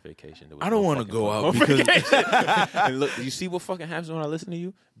fucking go on vacation. I don't want to go out because And look, you see what fucking happens when I listen to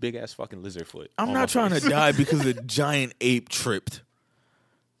you? Big ass fucking lizard foot. I'm on not my trying face. to die because a giant ape tripped.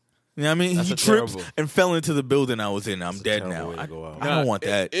 You know what I mean? That's He a tripped terrible- and fell into the building I was in. I'm dead terrible now. way to go out. I don't want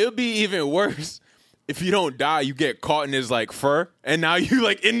that. It'll be even worse if you don't die. You get caught in his like fur, and now you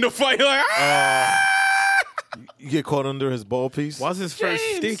like in the fight. Like, You get caught under his ball piece. Why's his first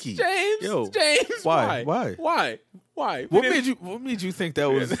stinky? James, Why? Why? What made you think that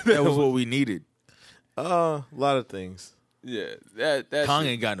was what we needed? A lot of things. Yeah, that Kong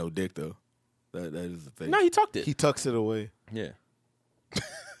shit. ain't got no dick though. That is the thing. No, he tucked it. He tucks it away Yeah,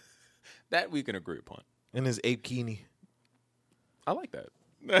 that we can agree upon. in his ape kini. I like that.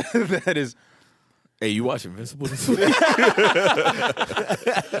 That is. Hey, you watch Invincible this week?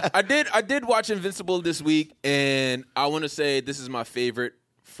 I did watch Invincible this week, and I want to say this is my favorite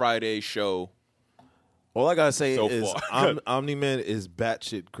Friday show. All I gotta say So is far. Omni-Man is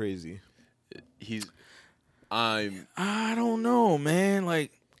batshit crazy. I don't know, man.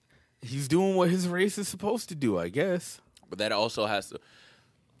 Like, he's doing what his race is supposed to do, I guess. But that also has to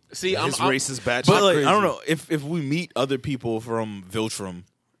see. His race is batshit But like, crazy. I don't know if we meet other people from Viltrum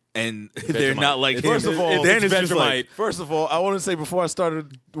and they're not like him, First of all, then it's just like, First of all, I want to say before I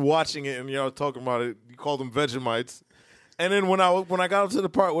started watching it and y'all talking about it, you called them Vegemites. And then when I got up to the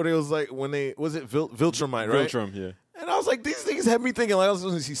part where it was like Viltrumite, right? Viltrum, yeah. And I was like, these things had me thinking like I was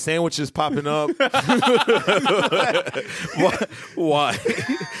going to see sandwiches popping up. why?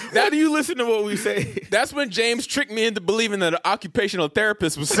 Why do you listen to what we say? That's when James tricked me into believing that an occupational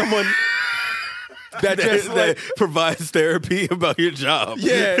therapist was someone that just that provides therapy about your job.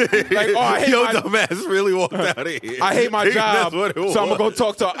 yeah, like I hate Yo, my, dumbass really walked out of here. I hate my job, That's what it was. so I'm gonna go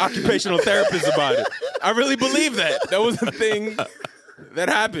talk to an occupational therapist about it. I really believe that. That was the thing that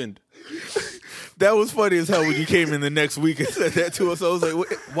happened. That was funny as hell when you came in the next week and said that to us. I was like,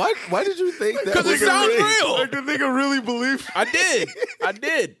 why? Why did you think that? Because it sounds real. Like the nigga really believed. I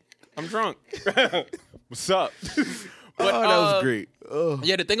did. I'm drunk. What's up? But that was great.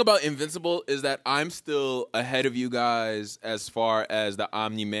 Yeah, the thing about Invincible is that I'm still ahead of you guys as far as the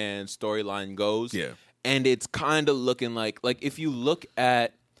Omni-Man storyline goes. Yeah. And it's kind of looking like if you look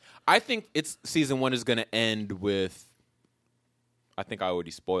at, I think it's season 1 is going to end with, I think I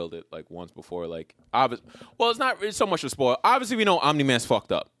already spoiled it like once before. Like, it's not really so much a spoil. Obviously, we know Omni-Man's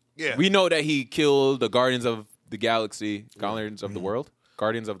fucked up. Yeah. We know that he killed the Guardians of the Galaxy, Guardians of the World,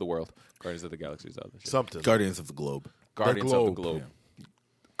 Guardians of the World, Guardians of the Galaxy is other shit. Something. Guardians of the Globe. Guardians of the Globe.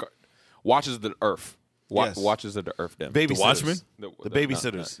 Watches the Earth. Yes. Watches of the Earth. Them. Babysitters. The Watchmen? The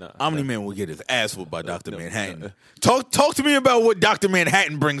babysitters. No. Omni-Man will get his ass whooped by Dr. Manhattan. Talk to me about what Dr.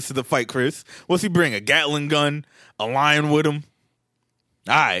 Manhattan brings to the fight, Chris. What's he bring? A Gatling gun? A lion with him?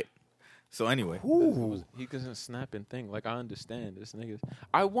 All right. So anyway. He doesn't snap and think. Like, I understand this nigga.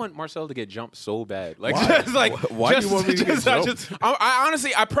 I want Marcel to get jumped so bad. Like, Why? just like, Why do you want me to get jumped? I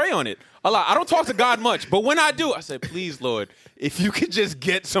honestly, I pray on it a lot. I don't talk to God much, but when I do, I say, please, Lord, if you could just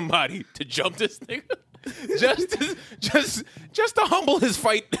get somebody to jump this nigga, just to humble his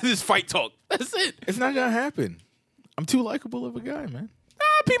fight talk. That's it. It's not going to happen. I'm too likable of a guy, man.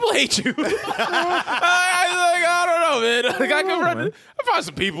 People hate you. I don't know, man. Like, I find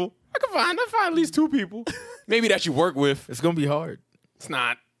some people. I find at least 2 people. Maybe that you work with. It's going to be hard. It's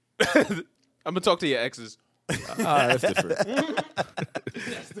not. I'm going to talk to your exes. That's different.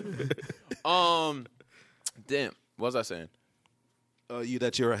 Damn. What was I saying?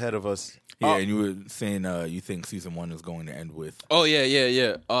 That you're ahead of us. Yeah, and you were saying you think season 1 is going to end with. Oh,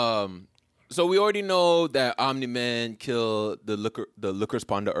 yeah. So we already know that Omni-Man killed the lookers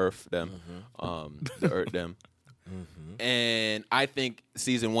upon the Earth, them. The Earth, them. And I think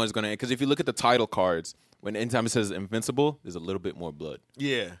season 1 is going to end. Because if you look at the title cards, anytime it says Invincible, there's a little bit more blood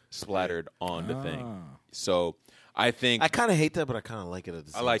splattered on the thing. So I think... I kind of hate that, but I kind of like it at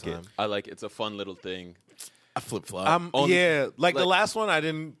the same time. I like it. It's a fun little thing. I flip-flop. Like the last one, I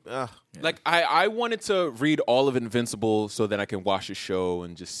didn't... Like, I wanted to read all of Invincible so that I can watch the show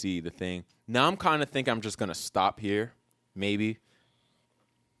and just see the thing. Now I'm kind of thinking I'm just going to stop here, maybe,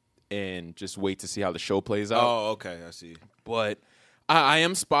 and just wait to see how the show plays out. Oh, okay. I see. But I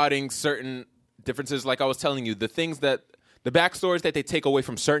am spotting certain differences. Like I was telling you, the backstories that they take away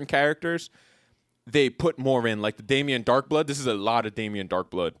from certain characters, they put more in. Like the Damien Darkblood. This is a lot of Damien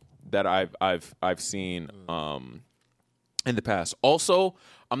Darkblood that I've seen in the past. Also,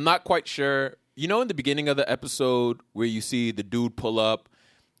 I'm not quite sure. You know, in the beginning of the episode where you see the dude pull up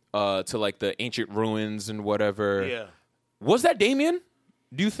to like the ancient ruins and whatever. Yeah. Was that Damien?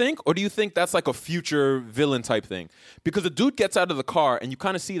 Do you think? Or do you think that's like a future villain type thing? Because the dude gets out of the car and you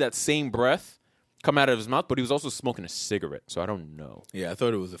kind of see that same breath come out of his mouth, but he was also smoking a cigarette. So I don't know. Yeah, I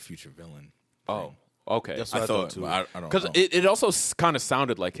thought it was a future villain. Oh, okay. That's what I thought too. I don't know. Because it also kind of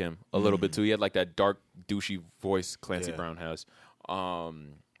sounded like him a little bit too. He had like that dark, douchey voice Clancy Brown has.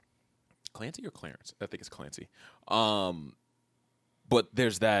 Clancy or Clarence? I think it's Clancy. But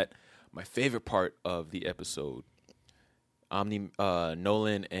there's that. My favorite part of the episode,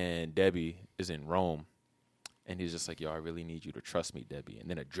 Nolan and Debbie is in Rome. And he's just like, yo, I really need you to trust me, Debbie. And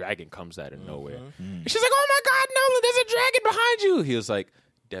then a dragon comes out of nowhere. And she's like, oh my God, Nolan, there's a dragon behind you. He was like,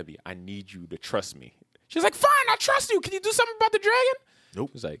 Debbie, I need you to trust me. She's like, fine, I trust you. Can you do something about the dragon?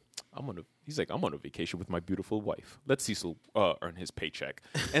 Nope. He's like, I'm on a vacation with my beautiful wife. Let Cecil earn his paycheck.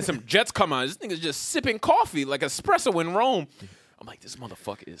 And some jets come out. This nigga's just sipping coffee like espresso in Rome. I'm like, this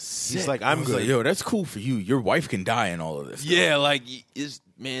motherfucker is sick. He's like, I'm good. Like, yo, that's cool for you. Your wife can die in all of this. Yeah, like his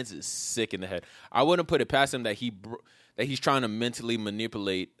man's is sick in the head. I wouldn't put it past him that he's trying to mentally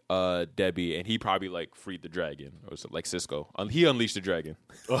manipulate Debbie, and he probably like freed the dragon or something, like Cisco. He unleashed the dragon.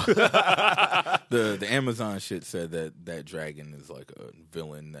 The Amazon shit said that dragon is like a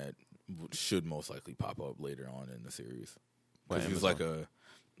villain that should most likely pop up later on in the series. Because he's like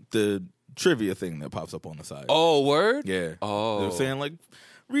the trivia thing that pops up on the side. Oh, word? Yeah. Oh. They're saying like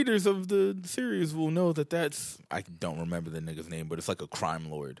readers of the series will know that's I don't remember the nigga's name, but it's like a crime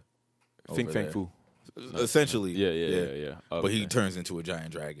lord. Fing Fang Fu. Essentially. Yeah. Okay. But he turns into a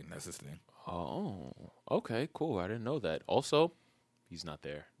giant dragon. That's his thing. Oh, okay, cool. I didn't know that. Also, he's not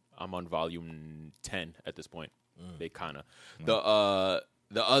there. I'm on volume 10 at this point. They kind of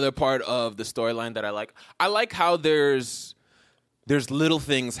the other part of the storyline that I like how there's little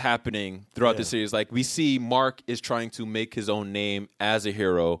things happening throughout the series. Like we see Mark is trying to make his own name as a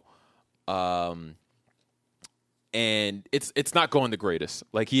hero, and it's not going the greatest.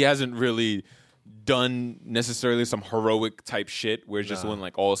 Like he hasn't really done necessarily some heroic type shit where it's just went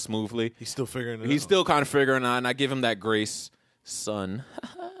like all smoothly. He's still figuring it out. He's still kind of figuring it out, and I give him that grace, son.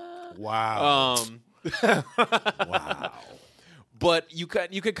 Wow. Wow. But you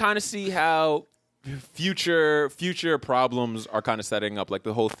could kind of see how future problems are kind of setting up, like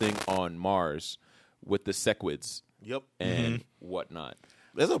the whole thing on Mars with the sequids Yep. and whatnot.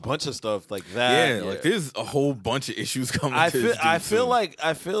 There's a bunch of stuff like that. Yeah, like there's a whole bunch of issues coming. I to feel this dude I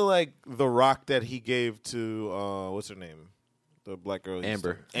soon. feel like the rock that he gave to what's her name, the black girl,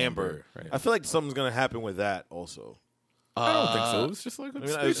 Amber. Amber. Right. I feel like something's gonna happen with that also. I don't think so. It's just like a mean,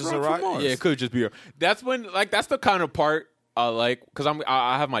 space it's just a rock rock? from Mars. Yeah, it could just be. That's when, like, that's the kind of part I like, because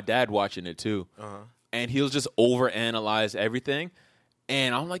I have my dad watching it too, and he'll just overanalyze everything,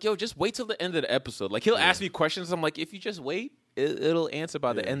 and I'm like, yo, just wait till the end of the episode. Like, he'll ask me questions. I'm like, if you just wait, it'll answer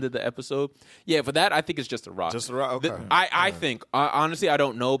by the end of the episode. Yeah, for that, I think it's just a rock. Just a rock. Okay. I think honestly, I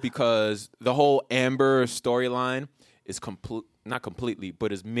don't know, because the whole Amber storyline is not completely,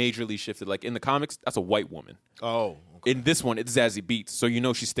 but is majorly shifted. Like in the comics, that's a white woman. Oh, In this one, it's Zazie Beetz, so you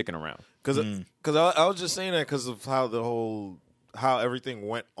know she's sticking around. because I was just saying that because of how everything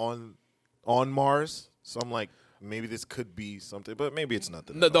went on Mars. So I'm like, maybe this could be something, but maybe it's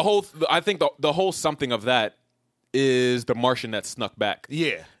nothing. I think the whole something of that is the Martian that snuck back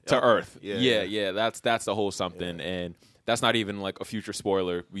to Earth. Yeah. That's the whole something, and that's not even like a future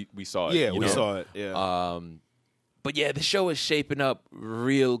spoiler. We saw it. Yeah, you we know? saw it. Yeah. But yeah, the show is shaping up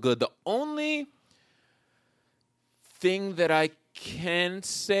real good. The only thing that I can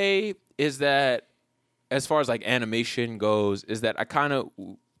say is that, as far as like animation goes, is that I kind of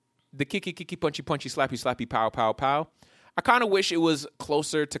the kicky punchy slappy slappy pow pow pow. I kind of wish it was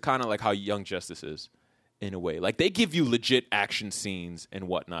closer to kind of like how Young Justice is, in a way. Like, they give you legit action scenes and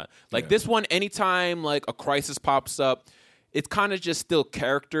whatnot. Like this one, anytime like a crisis pops up, it's kind of just still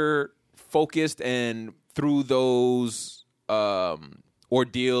character focused, and through those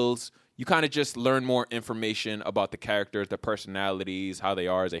ordeals, you kind of just learn more information about the characters, their personalities, how they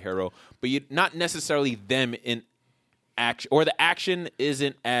are as a hero. But you're not necessarily them in action, or the action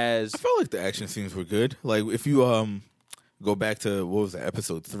isn't as. I felt like the action scenes were good. Like if you go back to what was it,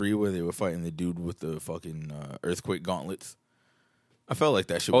 episode 3, where they were fighting the dude with the fucking earthquake gauntlets. I felt like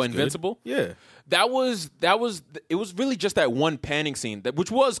that shit was Invincible? Good. That was it was really just that one panning scene,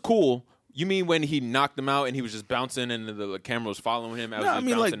 which was cool. You mean when he knocked him out and he was just bouncing and the camera was following him? No, I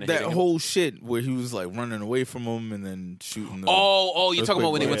mean like that whole shit where he was like running away from him and then shooting. You're talking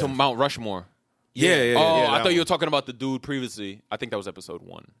about when they went to Mount Rushmore. Yeah. I thought you were talking about the dude previously. I think that was episode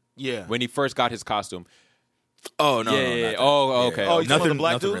 1. Yeah. When he first got his costume. Oh no! Yeah. Not that. Oh, okay. Oh, you talking about the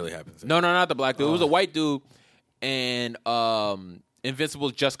black nothing dude? really happens. No, not the black dude. It was a white dude, and Invincible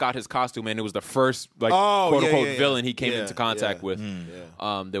just got his costume, and it was the first quote unquote villain he came into contact with.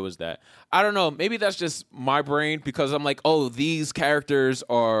 There was that. I don't know. Maybe that's just my brain, because I'm like, oh, these characters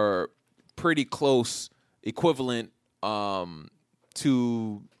are pretty close, equivalent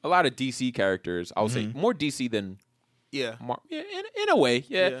to a lot of DC characters. I would say more DC than in a way,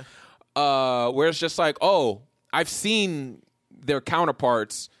 where it's just like, oh, I've seen their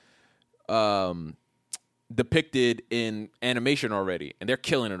counterparts depicted in animation already, and they're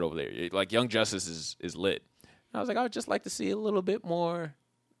killing it over there. Like, Young Justice is lit. And I was like, I would just like to see a little bit more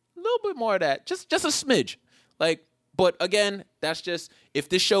of that, just a smidge. Like, but again, that's just, if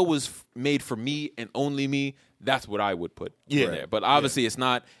this show was made for me and only me, that's what I would put in there. But obviously, it's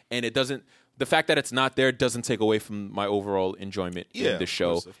not, and it doesn't. The fact that it's not there doesn't take away from my overall enjoyment in the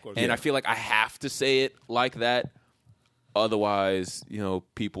show. Of course. And I feel like I have to say it like that. Otherwise,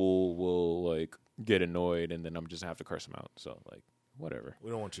 people will like get annoyed, and then I'm just gonna have to curse them out. So, like, whatever. We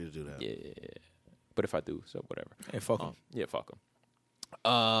don't want you to do that. Yeah. But if I do, so whatever. Hey, fuck them. Yeah, fuck them.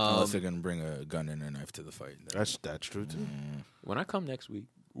 Unless they're gonna bring a gun and a knife to the fight. That's true too. When I come next week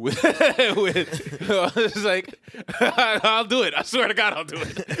with it's like, I'll do it. I swear to God, I'll do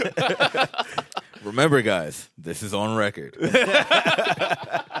it. Remember, guys, this is on record.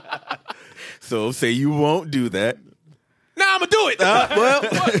 So say you won't do that. Nah, I'm gonna do it.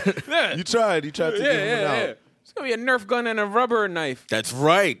 Well, You tried to give him an out. It's gonna be a Nerf gun and a rubber knife. that's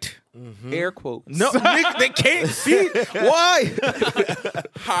right. Air quotes. No, Nick, they can't see. Why?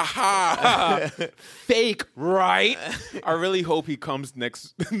 Ha ha. Fake, right? I really hope he comes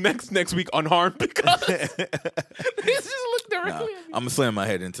next week unharmed, because he just looked directly at me. I'm gonna slam my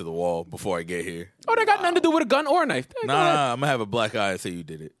head into the wall before I get here. Oh, that got nothing to do with a gun or a knife. Nah, I'm gonna have a black eye and say you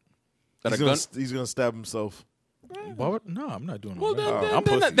did it. He's gonna stab himself. No, I'm not doing Well, that.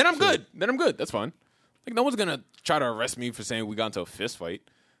 then I'm good. Then I'm good. That's fine. Like, no one's gonna try to arrest me for saying we got into a fist fight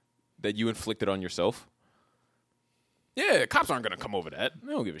that you inflicted on yourself. Yeah, cops aren't gonna come over that.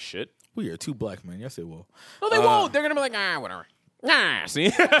 They don't give a shit. We are 2 black men. Yes, they will. No, they won't. They're gonna be like, whatever. Nah, see.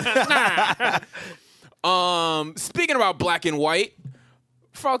 Speaking about black and white,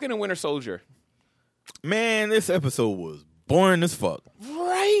 Falcon and Winter Soldier. Man, this episode was boring as fuck.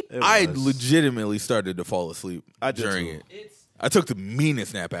 Right? right? I legitimately started to fall asleep during it. I took the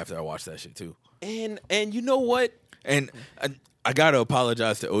meanest nap after I watched that shit too. And you know what? And I gotta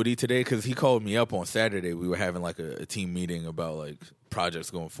apologize to Odie today because he called me up on Saturday. We were having like a team meeting about like projects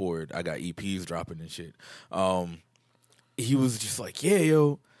going forward. I got EPs dropping and shit. He was just like, "Yeah,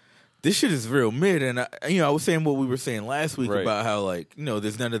 yo, this shit is real mid." And I was saying what we were saying last week about how like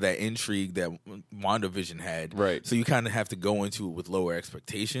there's none of that intrigue that WandaVision had. Right. So you kind of have to go into it with lower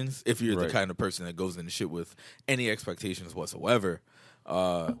expectations if you're the kind of person that goes into shit with any expectations whatsoever.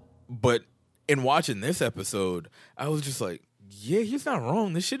 But in watching this episode, I was just like, yeah, he's not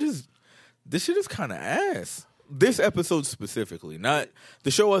wrong. This shit is kind of ass. This episode specifically, not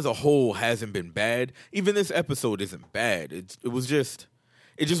the show as a whole, hasn't been bad. Even this episode isn't bad. It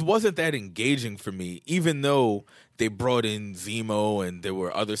just wasn't that engaging for me. Even though they brought in Zemo and there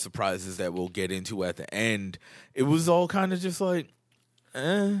were other surprises that we'll get into at the end, it was all kind of just like,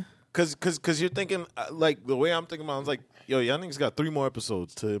 Because you're thinking like the way I'm thinking about it, I was like, yo, y'all niggas got 3 more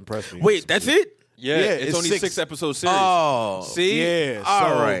episodes to impress me. Wait, that's it? Yeah, it's only 6 episode series. Oh, see, yeah,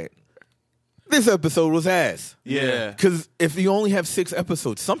 all right. This episode was ass. Yeah. Because if you only have 6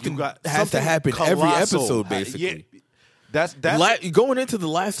 episodes, something has to happen every episode, basically. Yeah. That's going into the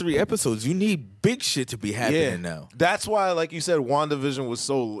last 3 episodes, you need big shit to be happening now. That's why, like you said, WandaVision was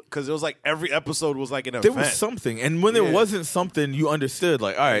so, because it was like every episode was like an event. There was something, and when there wasn't something, you understood.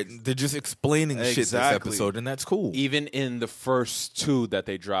 Like, all right, they're just explaining shit this episode, and that's cool. Even in the first 2 that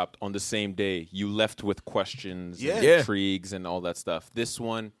they dropped on the same day, you left with questions, and Yeah. intrigues, and all that stuff. This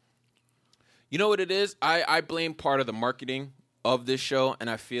one, you know what it is? I blame part of the marketing of this show, and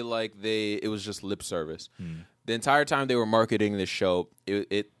I feel like it was just lip service. The entire time they were marketing this show,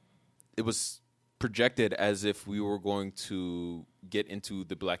 it was projected as if we were going to get into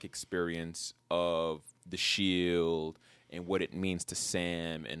the Black experience of the Shield and what it means to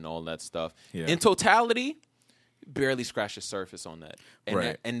Sam and all that stuff. Yeah. In totality, barely scratched the surface on that. And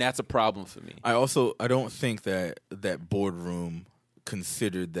Right. and that's a problem for me. I don't think that boardroom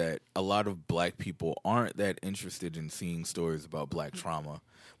considered that a lot of Black people aren't that interested in seeing stories about Black trauma.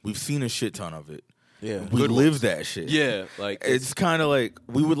 We've seen a shit ton of it. Yeah. We live that shit. Yeah, like It's kind of like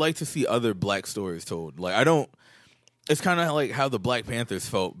we would like to see other Black stories told. Like it's kind of like how the Black Panthers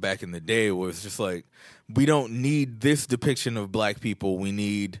felt back in the day, where it's just like, we don't need this depiction of Black people. We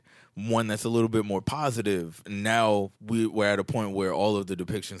need one that's a little bit more positive. And now we're at a point where all of the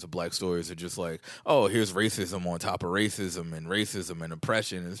depictions of Black stories are just like, oh, here's racism on top of racism and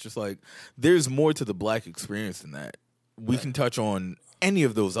oppression. It's just like, there's more to the Black experience than that. We can touch on any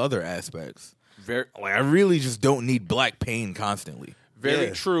of those other aspects. I really just don't need Black pain constantly.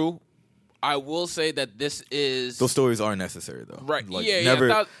 Very true. I will say that this is... Those stories are necessary, though. Right. Like, Yeah, never,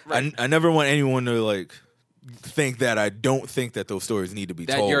 yeah. Right. I never want anyone to, like, think that I don't think that those stories need to be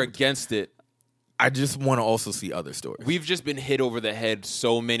that told. you're against it. I just want to also see other stories. We've just been hit over the head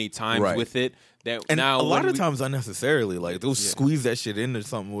so many times Right. with it that and now a lot of times unnecessarily. Like, they'll squeeze that shit into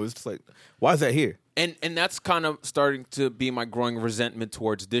something where it's just like, why is that here? And that's kind of starting to be my growing resentment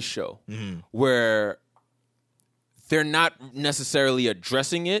towards this show, where they're not necessarily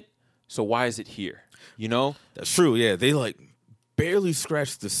addressing it. So why is it here? You know, That's true, yeah. They, like, barely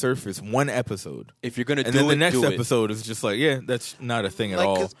scratched the surface one episode. if you're gonna And do then the it, next do it. episode is just like, yeah, that's not a thing at Like,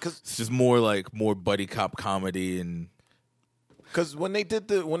 all. 'cause- It's just more buddy cop comedy and... Because when they did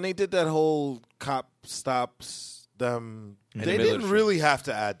that whole cop stops them, the they didn't military. really have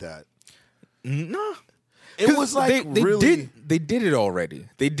to add that. Nah. It was like they did it already.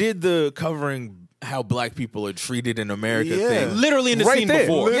 They did the covering how Black people are treated in America Yeah. thing. Literally in the right scene there.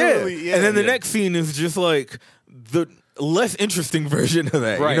 before. Literally, yeah. And then the Yeah. next scene is just like the less interesting version of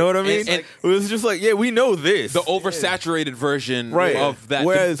that. Right. You know what I mean? And- it was just like, yeah, we know this. The oversaturated version Right. of that,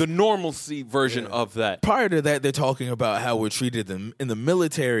 Whereas- the normalcy version of that. Prior to that, they're talking about how we're treated in the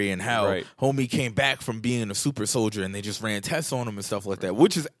military and how Right. homie came back from being a super soldier and they just ran tests on him and stuff like that,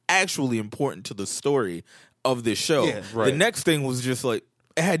 which is actually important to the story of this show. Yeah. Right. The next thing was just like,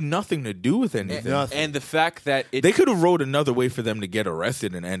 it had nothing to do with anything. Nothing. And the fact that it They could have wrote another way for them to get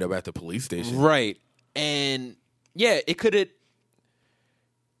arrested and end up at the police station. right, and yeah, it could have.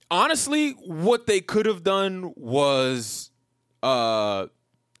 Honestly, what they could have done was,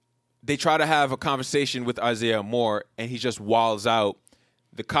 they try to have a conversation with Isaiah Moore, and he just walls out.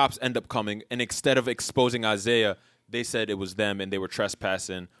 The cops end up coming, and instead of exposing Isaiah, they said it was them and they were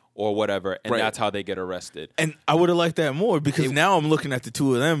trespassing or whatever, and Right. that's how they get arrested. And I would have liked that more because now I'm looking at the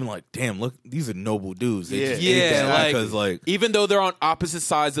two of them and like, damn, look, these are noble dudes. They just ate that guy because like even though they're on opposite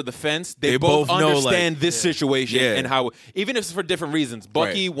sides of the fence, they both both know, understand like, this situation Yeah. and how, even if it's for different reasons.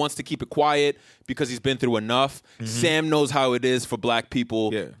 Bucky wants to keep it quiet because he's been through enough. Sam knows how it is for black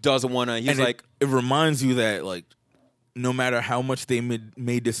people. Yeah. Doesn't want to. He's and like, it reminds you that like no matter how much they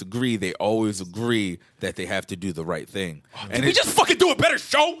may disagree, they always agree that they have to do the right thing. And we just fucking do a better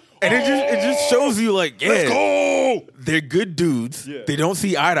show. And it just shows you like, yeah, Let's go. they're good dudes. Yeah. They don't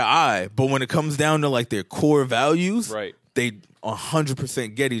see eye to eye, but when it comes down to like their core values, Right. they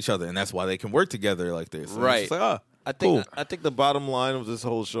 100% get each other, and that's why they can work together like this. So it's Right. just like, I think the bottom line of this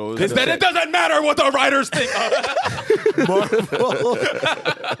whole show Is that it doesn't matter what the writers think. Marvel,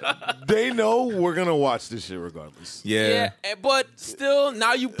 they know we're gonna watch this shit regardless. yeah. But still,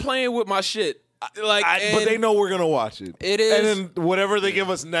 now you playing with my shit. Like, But they know we're gonna watch it. It is. and then whatever they give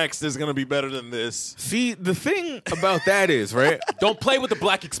us next is gonna be better than this. See, the thing about that is, right? Don't play with the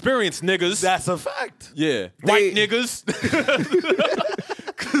black experience, niggas. That's a fact. Yeah, white niggas.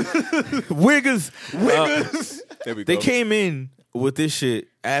 Wiggers. There we go. They came in with this shit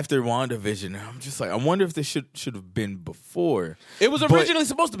after WandaVision, and I'm just like, I wonder if this should have been before. It was originally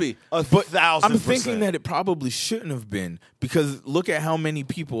supposed to be. But 1,000%. I'm thinking that it probably shouldn't have been, because look at how many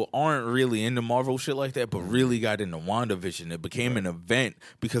people aren't really into Marvel shit like that, but really got into WandaVision. It became an event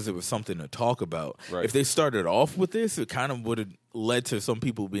because it was something to talk about. Right. If they started off with this, it kind of would have led to some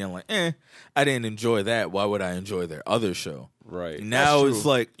people being like, I didn't enjoy that. Why would I enjoy their other show? Right. Now That's it's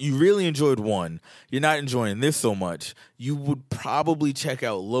true. like, you really enjoyed one. You're not enjoying this so much. You would probably check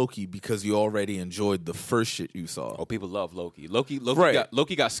out Loki because you already enjoyed the first shit you saw. Oh, people love Loki. Loki Right.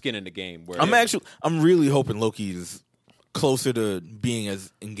 Loki got skin in the game. Where I'm really hoping Loki is closer to being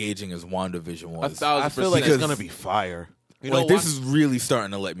as engaging as WandaVision was. 1,000%. I feel like it's Because- gonna be fire. You Like, know this is really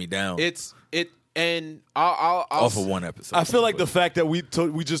starting to let me down I'll off of one episode. I feel like the fact that we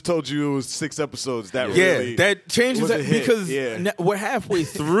just told you it was 6 episodes. That yeah, really that changes was a that hit. because Yeah. we're halfway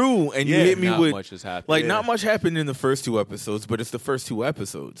through and you Yeah, hit me not with much has happened. like Yeah. not much happened in the first 2 episodes, but it's the first 2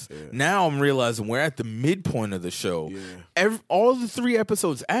 episodes. Now I'm realizing we're at the midpoint of the show. All the 3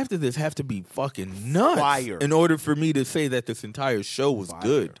 episodes after this have to be fucking nuts Fire. in order for me to say that this entire show was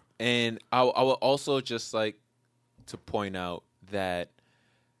good. And I will also just like to point out that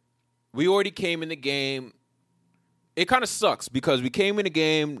we already came in the game. It kind of sucks because we came in the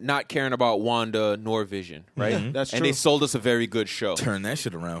game not caring about Wanda nor Vision, right? That's And true. they sold us a very good show, Turn that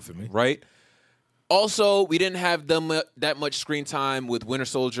shit around for me. right? Also, we didn't have that much screen time with Winter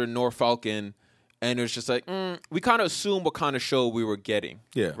Soldier nor Falcon, and it was just like, we kind of assumed what kind of show we were getting,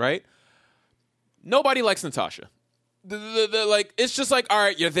 Yeah. right? Nobody likes Natasha. Like, it's just like, all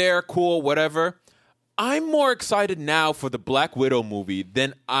right, you're there, cool, whatever. I'm more excited now for the Black Widow movie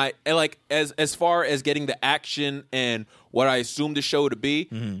than I like as far as getting the action and what I assumed the show to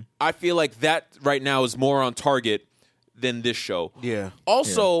be. I feel like that right now is more on target than this show. Yeah.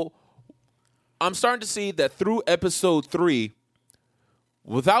 Also, I'm starting to see that through episode 3,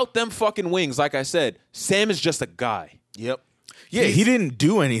 without them fucking wings, like I said, Sam is just a guy. Yep. Yeah, he didn't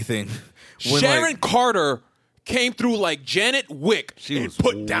do anything. When, Sharon like, Carter came through like Janet Wick and was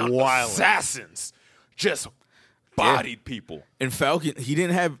put down wildin'. assassins. Just bodied people. and Falcon, he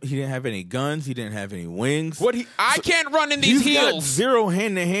didn't have any guns. He didn't have any wings. I can't run in these He's got heels. 0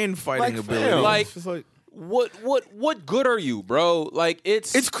 hand-to-hand fighting Like, ability. fam. Like- It's just like What good are you, bro? Like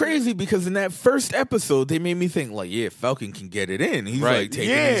it's crazy because in that first episode they made me think like, yeah, Falcon can get it in. He's Right. like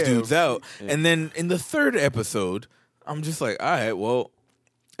taking Yeah. these dudes out. And then in the third episode, I'm just like, all right, well,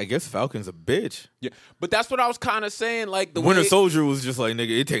 I guess Falcon's a bitch. yeah, but that's what I was kind of saying. Like the Winter way, Soldier was just like,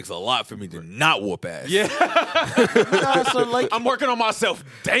 nigga, it takes a lot for me to not whoop ass. Yeah, So like, I'm working on myself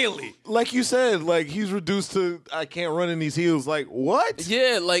daily. like you said, like he's reduced to I can't run in these heels. Like what?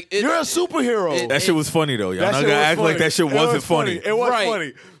 Yeah, like it, You're a superhero. That shit was funny though. Y'all That not shit gonna was act funny. like that shit It wasn't was funny. It was Right.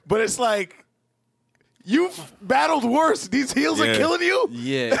 funny, but it's like you've battled worse. These heels are Yeah. killing you.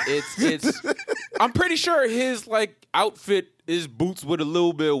 Yeah, it's. I'm pretty sure his like outfit is boots with a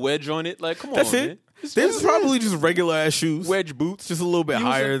little bit of wedge on it. Like, come That's on, it. man. It's This is probably just regular ass shoes. wedge boots, Just a little bit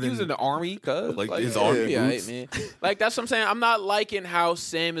higher he was in than the army, cuz like his army yeah, boots. man. Like that's what I'm saying. I'm not liking how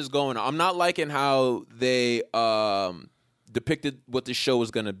Sam is going. I'm not liking how they depicted what the show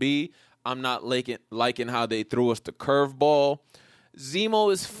is gonna be. I'm not liking how they threw us the curveball.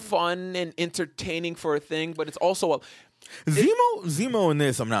 Zemo is fun and entertaining for a thing, but it's also Zemo in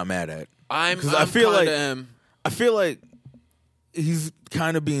this I'm not mad at. I I feel like he's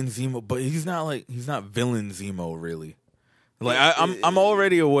kind of being Zemo, but he's not villain Zemo really. Like I'm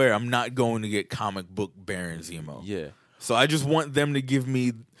already aware I'm not going to get comic book Baron Zemo. yeah. So I just want them to give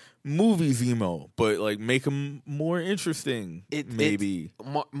me movie Zemo, but like make them more interesting. Maybe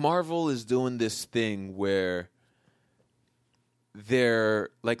Marvel is doing this thing where they're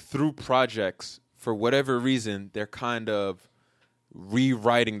like through projects, for whatever reason, they're kind of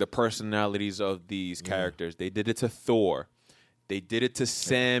rewriting the personalities of these characters. They did it to Thor. They did it to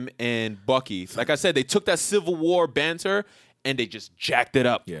Sam and Bucky. Like I said, they took that Civil War banter and they just jacked it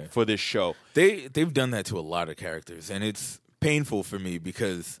up for this show. They've done that to a lot of characters, and it's painful for me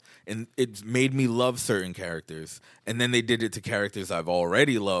because it's made me love certain characters, and then they did it to characters I've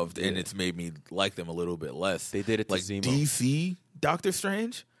already loved, and it's made me like them a little bit less. They did it to like Zemo. DC Doctor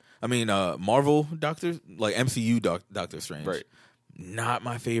Strange. I mean, Marvel MCU Doctor Strange. Right. Not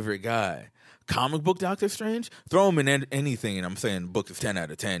my favorite guy. Comic book Doctor Strange, throw him in anything, and I'm saying book is 10 out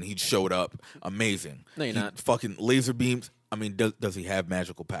of 10. He showed up amazing. No, you're not. Fucking laser beams. I mean, does he have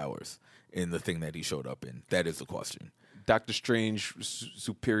magical powers in the thing that he showed up in? That is the question. Doctor Strange,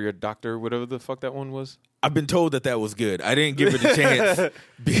 Superior Doctor, whatever the fuck that one was. I've been told that was good. I didn't give it a chance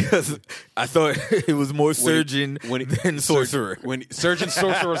because I thought it was more surgeon than sorcerer. Surgeon,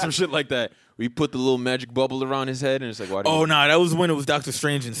 sorcerer, or some shit like that. We put the little magic bubble around his head, and it's like, why? That was when it was Doctor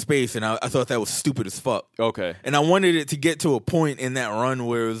Strange in space, and I thought that was stupid as fuck. Okay. And I wanted it to get to a point in that run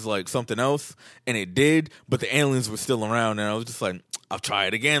where it was like something else, and it did, but the aliens were still around, and I was just like, I'll try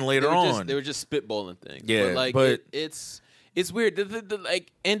it again later on. They were just spitballing things. Yeah, but it's weird.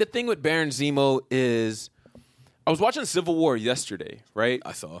 And the thing with Baron Zemo is, I was watching Civil War yesterday, right?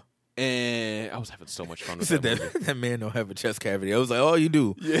 I saw. And I was having so much fun with said that. That man don't have a chest cavity. I was like, oh, you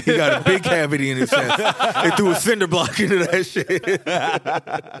do. Yeah. He got a big cavity in his chest. They threw a cinder block into that shit.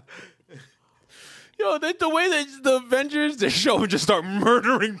 Yo, the way that the Avengers, they show him just start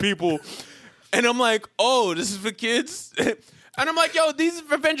murdering people. And I'm like, oh, this is for kids? And I'm like, yo, these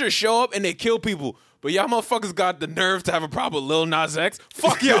Avengers show up and they kill people. But y'all motherfuckers got the nerve to have a problem with Lil Nas X?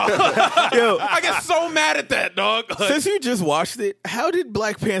 Fuck y'all. Yo, I get so mad at that, dog. Since you just watched it, how did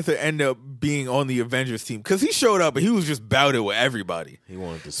Black Panther end up being on the Avengers team? Because he showed up and he was just about it with everybody. He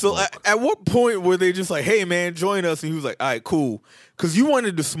wanted to smoke. So at what point were they just like, hey, man, join us? And he was like, all right, cool. Because you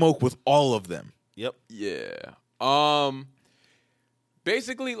wanted to smoke with all of them. Yep. Yeah.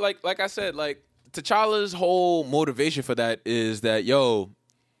 Basically, like I said, like T'Challa's whole motivation for that is that, yo,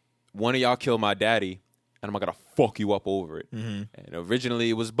 one of y'all killed my daddy, and I'm gonna fuck you up over it. Mm-hmm. And originally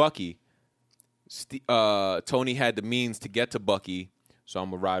it was Bucky. Tony had the means to get to Bucky, so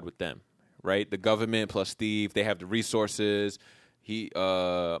I'm gonna ride with them. Right? The government plus Steve, they have the resources.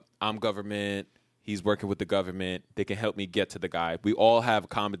 I'm government. He's working with the government. They can help me get to the guy. We all have a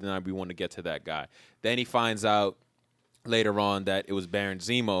common denominator. We want to get to that guy. Then he finds out later on that it was Baron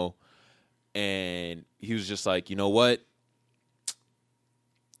Zemo, and he was just like, you know what?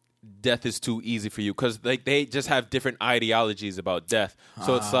 Death is too easy for you, because like they just have different ideologies about death.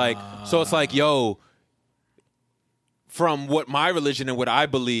 So it's like, yo, from what my religion and what I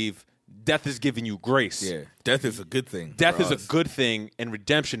believe, death is giving you grace. Yeah, death is a good thing. Death is a good thing and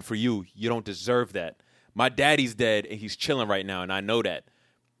redemption for you. You don't deserve that. My daddy's dead and he's chilling right now, and I know that.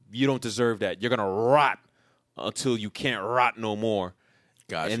 You don't deserve that. You're gonna rot until you can't rot no more.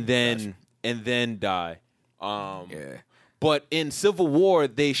 Gotcha. And then die. Yeah. But in Civil War,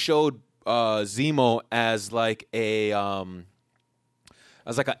 they showed Zemo as like an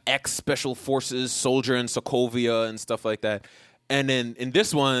ex Special Forces soldier in Sokovia and stuff like that. And then in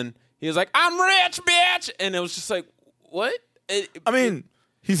this one, he was like, "I'm rich, bitch," and it was just like, what?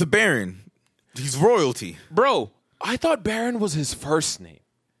 He's a Baron. He's royalty, bro. I thought Baron was his first name.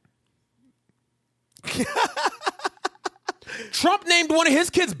 Trump named one of his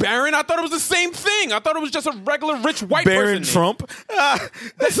kids Baron. I thought it was the same thing. I thought it was just a regular rich white Baron person. Trump.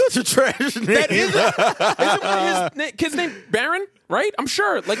 That's such a trash name. That isn't one of his kids named Baron, right? I'm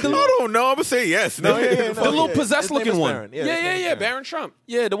sure. Like I don't know. I'm gonna say yes. The little possessed looking one. Baron. Yeah. Baron Trump.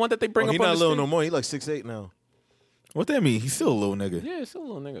 Yeah, the one that they bring up. He's not little no more. He's like 6'8" now. What that mean? He's still a little nigga. Yeah, he's still a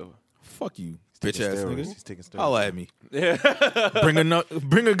little nigga. Fuck you, bitch ass nigga. He's taking steroids. Holla at me. Yeah. Bring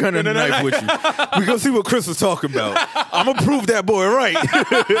a gun and a knife with you. We gonna see what Chris was talking about. I'm gonna prove that boy right.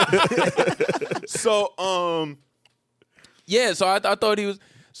 So, so I thought he was.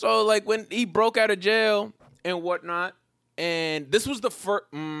 So, like, when he broke out of jail and whatnot, and this was the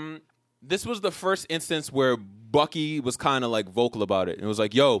first instance where Bucky was kind of like vocal about it, and it was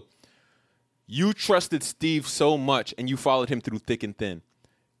like, "Yo, you trusted Steve so much, and you followed him through thick and thin.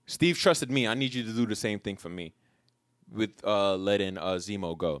 Steve trusted me. I need you to do the same thing for me with letting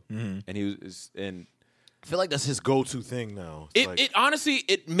Zemo go." Mm-hmm. And he was, and I feel like that's his go-to thing now. It honestly,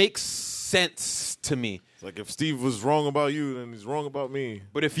 it makes sense to me. It's like if Steve was wrong about you, then he's wrong about me.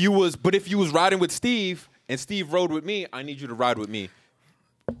 But if you was riding with Steve and Steve rode with me. I need you to ride with me.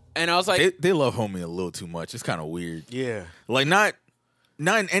 And I was like, They love homie a little too much. It's kind of weird. Yeah. Like not in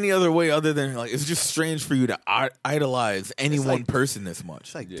any other way other than like it's just strange for you to idolize any one person this much.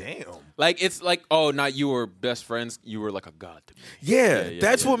 It's like, damn. like it's like, oh, not you were best friends. You were like a god to me. Yeah,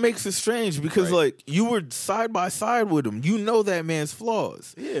 that's what makes it strange because like you were side by side with him. You know that man's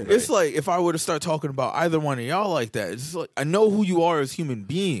flaws. Yeah, it's like if I were to start talking about either one of y'all like that, it's just like I know who you are as human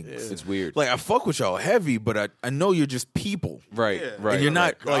beings. Yeah. It's weird. Like I fuck with y'all heavy, but I know you're just people. Right, Yeah. right. And you're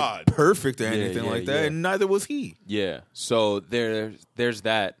not God. like perfect or anything yeah, like that, yeah. and neither was he. Yeah. So there's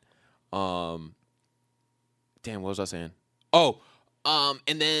that. Damn, what was I saying? Oh,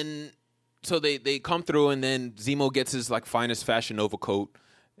 and then so they come through, and then Zemo gets his like finest fashion overcoat,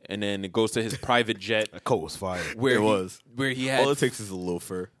 and then it goes to his private jet. That coat was fire. Where It was. where he had All it takes is a little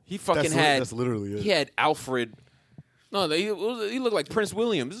fur. he fucking had That's literally it. he had Alfred. No, he looked like Prince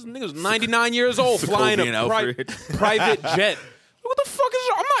William. This nigga was 99 years old flying a Sokovian Alfred. private jet. What the fuck is?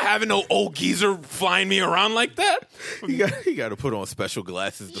 I'm not having no old geezer flying me around like that. He got to put on special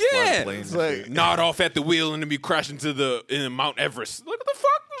glasses to fly Yeah, the plane. It's like nod off at the wheel and then be crashing to in Mount Everest. Look, what the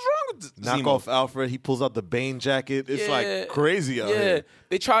fuck is wrong with this? knock Zemo? off Alfred. He pulls out the Bane jacket. It's Yeah. like crazy out Yeah, here.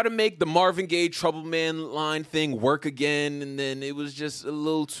 they try to make the Marvin Gaye Trouble Man line thing work again, and then it was just a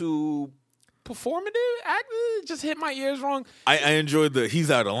little too performative. It just hit my ears wrong. I enjoyed the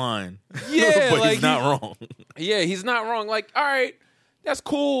he's out of line. Yeah, but like he's not wrong. Yeah, he's not wrong. Like, all right, that's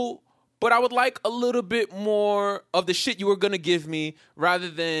cool, but I would like a little bit more of the shit you were gonna give me rather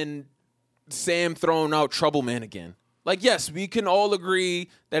than Sam throwing out Trouble Man again. Like, yes, we can all agree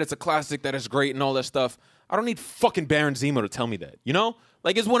that it's a classic, that it's great, and all that stuff. I don't need fucking Baron Zemo to tell me that, you know?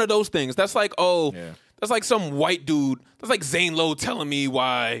 Like, it's one of those things. That's like, that's like some white dude. That's like Zane Lowe telling me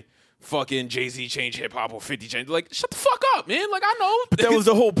why fucking Jay-Z changed hip-hop or 50 changed. Like, shut the fuck up, man. Like, I know. But that was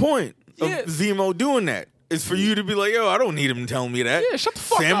the whole point of Yeah. Zemo doing that. Is for you to be like, yo, I don't need him telling me that. Yeah, shut the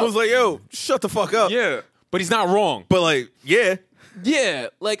fuck Sam up. was like, yo, shut the fuck up. Yeah, but he's not wrong. But like, yeah, Yeah,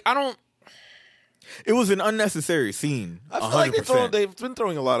 like, I don't... it was an unnecessary scene. I feel 100%. like they've been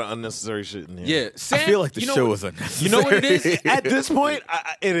throwing a lot of unnecessary shit in here. Yeah, Sam, I feel like the you know show what- was unnecessary. You know what it is? At this point,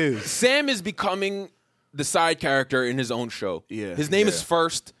 it is. Sam is becoming the side character in his own show. Yeah. His name Yeah. is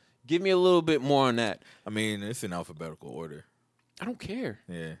First. Give me a little bit more on that. I mean, it's in alphabetical order. I don't care.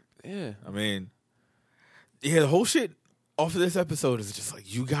 Yeah. Yeah. I mean, yeah, the whole shit off of this episode is just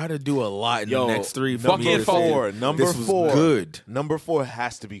like, you got to do a lot in Yo, the next 3 fucking years. four. Number This was 4. good. Number 4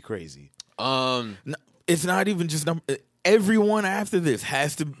 has to be crazy. It's not even just everyone after this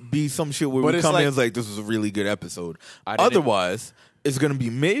has to be some shit where But we it's come like- in as like, this was a really good episode. I didn't- Otherwise, it's going to be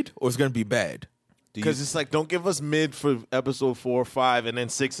mid or it's going to be bad. Because it's like, don't give us mid for episode 4 or 5, and then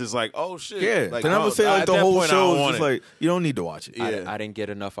 6 is like, oh shit. Yeah. Like, then I'm going to say like at the that whole point, I show don't is want just it. like, you don't need to watch it. Yeah. I didn't get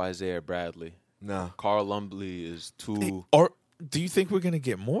enough Isaiah Bradley. No. Carl Lumbly is too... Or do you think we're going to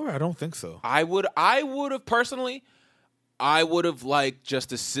get more? I don't think so. I would have personally, I would have liked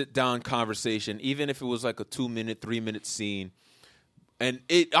just a sit-down conversation, even if it was like a 2-minute, 3-minute scene. And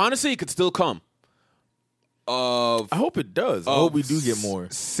it honestly, it could still come. I hope it does. I hope we do get more.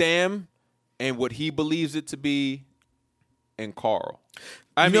 Sam and what he believes it to be, and Carl.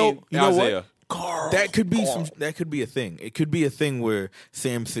 You know Isaiah. what? That could be that could be a thing. It could be a thing where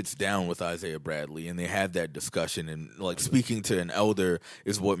Sam sits down with Isaiah Bradley and they have that discussion, and like speaking to an elder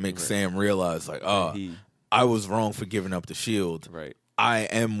is what makes Sam realize like, I was wrong for giving up the shield. Right. I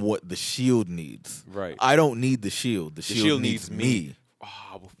am what the shield needs. Right. I don't need the shield. The shield needs me.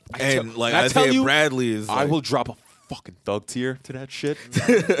 Oh, And like I tell Isaiah you, Bradley is I like, will drop a fucking thug tier to that shit.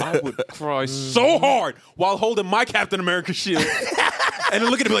 I would cry so hard while holding my Captain America shield. And then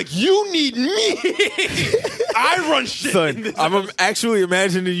look at him like, you need me. I run shit. in son, this I'm actually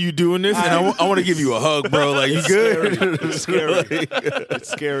imagining you doing this, and I want to give you a hug, bro. Like, you good? It's scary. It's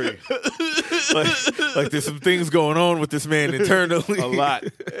scary. like there's some things going on with this man internally. A lot.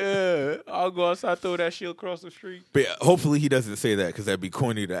 Yeah, I'll go outside, throw that shield across the street. But yeah, hopefully he doesn't say that because that'd be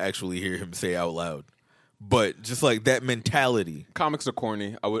corny to actually hear him say out loud. But just like that mentality. Comics are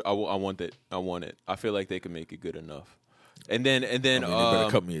corny. I want it. I want it. I feel like they can make it good enough. And then I mean, they better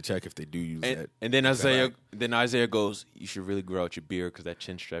cut me a check if they do use that. And then Isaiah goes, you should really grow out your beard because that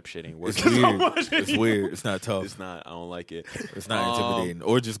chin strap shit ain't It's working. weird. It's weird. It's not tough. It's not. I don't like it. It's not intimidating.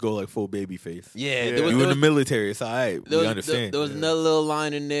 Or just go like full baby face. Yeah, You in the military, it's all right. We understand. There was another little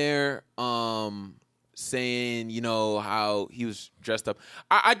line in there saying, you know, how he was dressed up.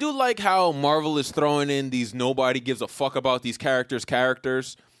 I do like how Marvel is throwing in these nobody gives a fuck about these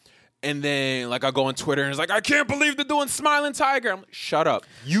characters. And then, like, I go on Twitter and it's like, I can't believe they're doing Smiling Tiger. I'm like, shut up.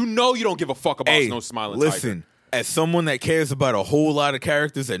 You know you don't give a fuck about no Smiling Tiger. Listen, as someone that cares about a whole lot of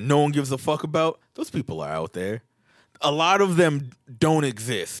characters that no one gives a fuck about, those people are out there. A lot of them don't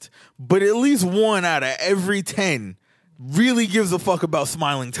exist, but at least 1 out of every 10 really gives a fuck about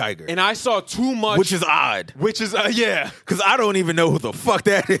Smiling Tiger. And I saw too much. Which is odd. Yeah. Because I don't even know who the fuck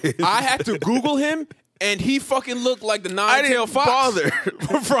that is. I had to Google him, and he fucking looked like the nine-tailed fox bother.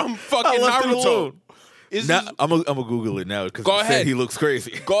 from fucking left it Naruto. alone. I'm gonna Google it now because you said he looks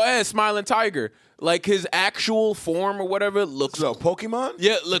crazy. Go ahead, Smiling Tiger. Like his actual form or whatever looks. So Pokemon?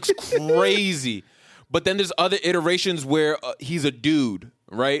 Yeah, it looks crazy. But then there's other iterations where he's a dude,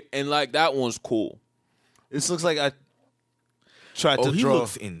 right? And like that one's cool. This looks like I tried to he draw.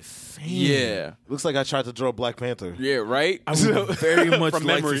 looks insane. Yeah. Looks like I tried to draw Black Panther. Yeah, right? I would very much From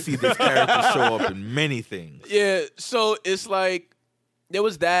like memory. to see this character show up in many things. Yeah, so it's like there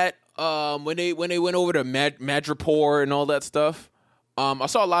was that when they went over to Madripoor and all that stuff. I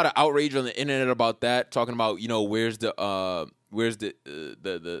saw a lot of outrage on the internet about that, talking about where's the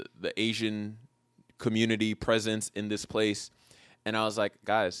Asian community presence in this place, and I was like,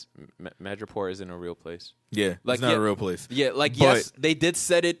 guys, Madripoor isn't a real place. Yeah, Like, it's not yeah, a real place. Yeah, like But- yes, they did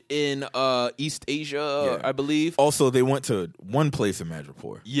set it in East Asia, Yeah. I believe. Also, they went to one place in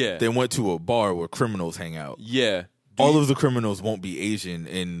Madripoor. Yeah. They went to a bar where criminals hang out. Yeah. All of the criminals won't be Asian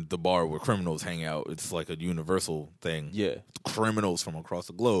in the bar where criminals hang out. It's like a universal thing. Yeah. Criminals from across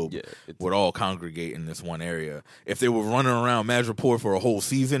the globe Yeah, would all congregate in this one area. If they were running around Madripoor for a whole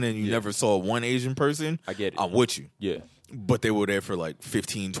season and you never saw one Asian person, I get it. I'm with you. Yeah. But they were there for like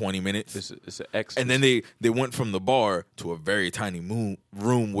 15, 20 minutes. It's an X. And then they went from the bar to a very tiny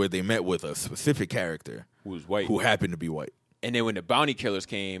room where they met with a specific character who was white. who happened to be white. And then when the bounty killers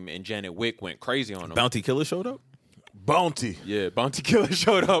came and Janet Wick went crazy on them. Bounty Killer showed up? Bounty. Yeah, bounty killer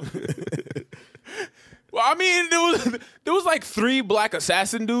showed up. Well, I mean, there was like 3 black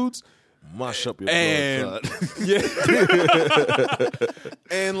assassin dudes. Mush up your And blood clot. yeah,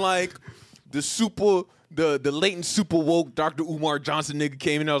 and like the latent super woke Dr. Umar Johnson nigga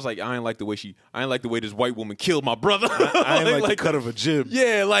came in. I was like, I ain't like the way this white woman killed my brother. I ain't like the cut of a jib.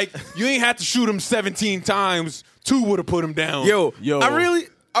 Yeah, like you ain't had to shoot him 17 times. 2 would have put him down. Yo,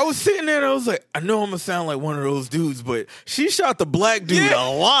 I was sitting there and I was like, I know I'm going to sound like one of those dudes, but she shot the black dude a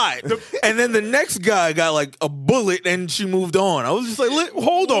lot. And then the next guy got like a bullet and she moved on. I was just like,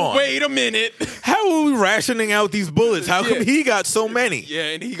 hold on. Wait a minute. How are we rationing out these bullets? How come he got so many? Yeah,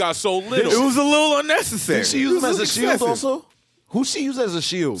 and he got so little. It was a little unnecessary. Did she use him It as was a shield excessive. also? Who she used as a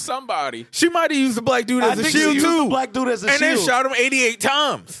shield? Somebody. She might have used the black dude as a think she shield used too. the black dude as a and shield. then shot him 88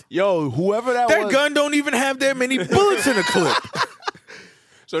 times. Yo, whoever that That was. gun don't even have that many bullets in a clip.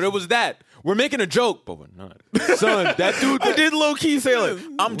 So there was that. We're making a joke, but we're not. Son, that dude. I did low key say like,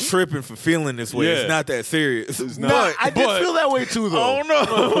 I'm tripping for feeling this way. Yeah. It's not that serious. It's Nah, I did feel that way too, though. Oh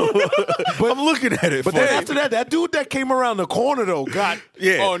no! But I'm looking at it. But then after that dude that came around the corner though got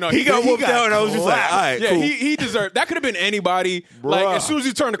yeah. Oh, no, he got he whooped got out, and I was just like, clapped. all right, Yeah, cool. he deserved. That could have been anybody. Like Bruh. as soon as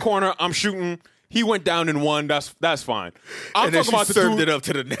he turned the corner, I'm shooting. He went down in 1. That's fine. I'm and then talking she about the served dude. it up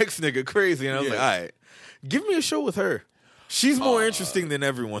to the next nigga crazy, and I was Yeah. like, all right, give me a show with her. She's more interesting than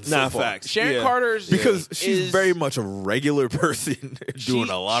everyone. Nah, so far. facts. Sharon Yeah. Carter's Because she's is- very much a regular person doing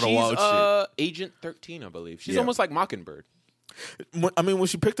a lot of wild she's Agent 13, I believe. She's Yeah. almost like Mockingbird. shit. I mean, when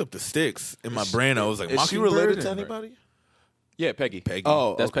she picked up the sticks in my brain, I was like, Is she Mockingbird related to and- anybody? Yeah, Peggy. Peggy.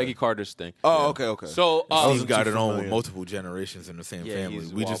 Oh, That's okay. Peggy Carter's thing. Oh, okay. So Steve got too it on with familiar. multiple generations in the same Yeah, family.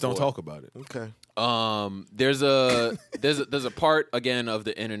 he's a We just wild don't boy. talk about it. Okay. there's a part again of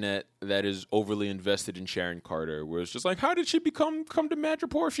the internet that is overly invested in Sharon Carter, where it's just like, how did she come to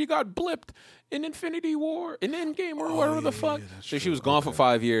Madripoor if she got blipped in Infinity War, in Endgame, or whatever the fuck? So she was gone for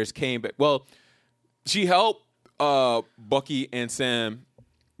 5 years, came back. Well, she helped Bucky and Sam,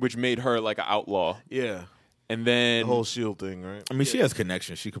 which made her like an outlaw, Yeah. and then The whole shield thing, right? I mean, she has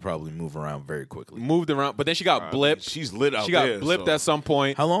connections. She could probably move around very quickly. moved around. But then she got blipped. She's lit out She got there. blipped so. at some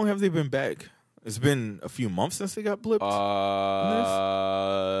point. How long have they been back? It's been a few months since they got blipped.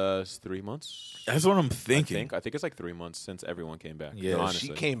 It's 3 months. That's what I'm thinking. I think it's like 3 months since everyone came back. Yeah. honestly.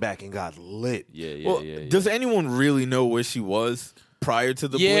 She came back and got lit. Yeah. Well, does anyone really know where she was prior to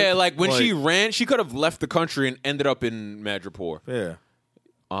the blip? Like when she ran, she could have left the country and ended up in Madripoor. Yeah.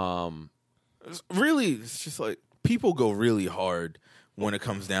 Really, it's just like people go really hard when it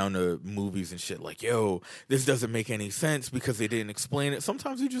comes down to movies and shit. Like, yo, this doesn't make any sense because they didn't explain it.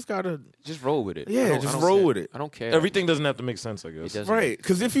 Sometimes you just gotta, Just roll with it. Yeah, I don't- just I don't roll care. with it. I don't care. Everything doesn't have to make sense, I It guess. doesn't. right?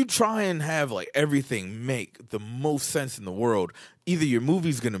 Because if you try and have like everything make the most sense in the world, either your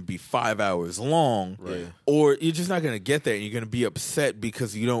movie's gonna be 5 hours long, Right. or you're just not gonna get that. And you're gonna be upset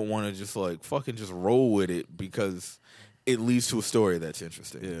because you don't want to just like fucking just roll with it because it leads to a story that's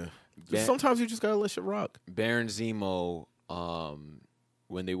interesting. Yeah. Sometimes you just gotta let shit rock. Baron Zemo,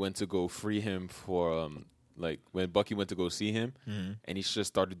 when they went to go free him for like when Bucky went to go see him, and he just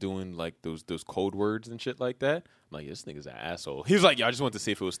started doing like those code words and shit like that. I'm like, this nigga's an asshole. He was like, I just wanted to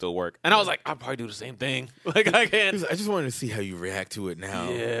see if it would still work, and I was like, I'll probably do the same thing. Like I can't. I just wanted to see how you react to it now.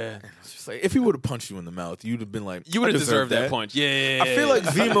 Yeah, it's just like if he would have punched you in the mouth, you'd have been like, you would have deserved that punch. Yeah, I feel like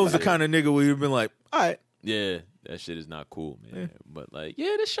Zemo's the kind of nigga where you'd have been like, all right. Yeah, that shit is not cool, man. Yeah. But like,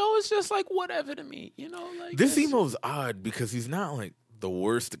 yeah, the show is just like whatever to me, you know. Like this Zemo's odd because he's not like the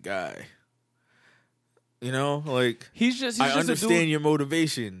worst guy. You know, like he's just I understand your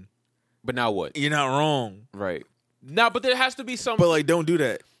motivation, but now what? You're not wrong, right? Now, but there has to be some. But like, don't do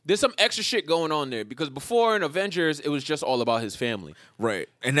that. There's some extra shit going on there because before in Avengers, it was just all about his family, right?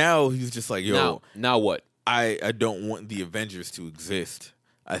 And now he's just like, yo, now what? I don't want the Avengers to exist.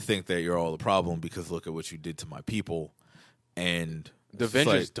 I think that you're all the problem because look at what you did to my people, and the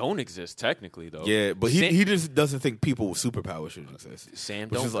Avengers don't exist technically, though. Yeah, but he just doesn't think people with superpowers should exist. Sam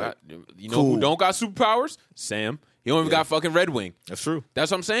don't got, you know who don't got superpowers? Sam. He don't even got fucking Red Wing. That's true.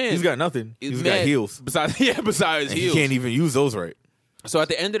 That's what I'm saying. He's got nothing. He's got heals. Besides heals. He can't even use those right. So at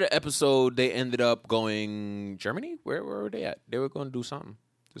the end of the episode, they ended up going Germany. Where were they at? They were going to do something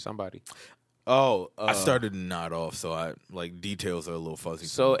to somebody. Oh, I started to nod off, so I like details are a little fuzzy.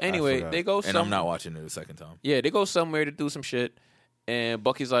 So anyway, they go, and I'm not watching it a second time. Yeah, they go somewhere to do some shit, and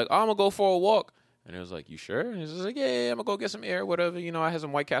Bucky's like, "Oh, I'm gonna go for a walk," and it was like, "You sure?" And he's like, "Yeah, I'm gonna go get some air, whatever. You know, I had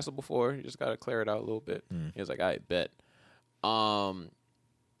some White Castle before. You just gotta clear it out a little bit." He was like, "I bet."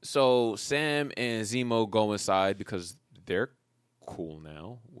 So Sam and Zemo go inside because they're cool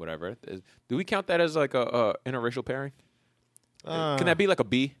now. Whatever. Do we count that as like a interracial pairing? Can that be like a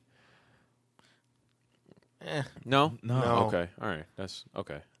B? No. Okay. All right. That's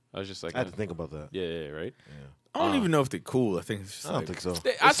okay. I was just like, I had to think about that. Yeah. Right. Yeah. I don't even know if they're cool. I think it's just I don't think so.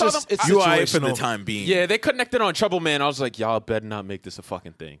 I saw them. It's UI for the time being. Yeah, they connected on Trouble Man. I was like, y'all better not make this a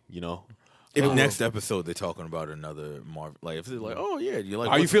fucking thing. You know. If next episode they're talking about another Marvel, like if they're like, oh yeah, you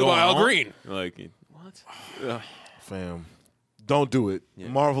like how you feel about Al Green? Like what? Fam, don't do it. Yeah.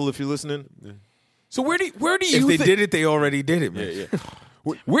 Marvel, if you're listening. Yeah. So where do you? If they did it, they already did it, man. Yeah.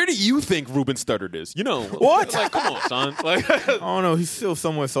 Where do you think Ruben Studdard is? You know what? Like, come on, son. Like, I don't know. He's still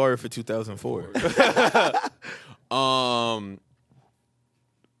somewhat sorry for 2004.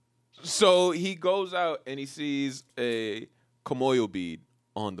 So he goes out and he sees a Komoyo bead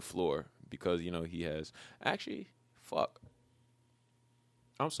on the floor because you know he has actually. Fuck.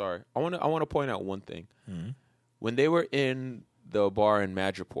 I'm sorry. I want to point out one thing. Mm-hmm. When they were in the bar in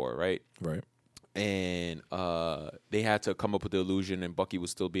Madripoor, right? Right. And they had to come up with the illusion, and Bucky was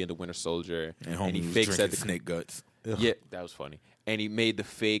still being the Winter Soldier, and he faked the snake guts. Yeah, that was funny. And he made the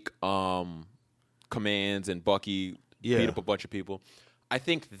fake commands, and Bucky beat up a bunch of people. I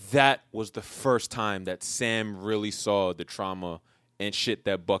think that was the first time that Sam really saw the trauma and shit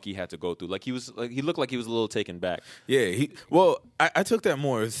that Bucky had to go through. Like he looked like he was a little taken back. Yeah. I took that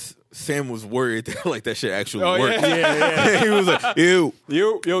more as Sam was worried that like that shit actually worked. Yeah. He was like, you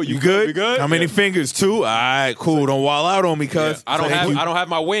good? You good? How many fingers? 2? All right, cool. Don't wall out on me, cuz. I don't have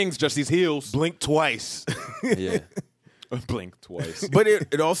my wings, just these heels. Blink twice. Yeah. Blink twice. But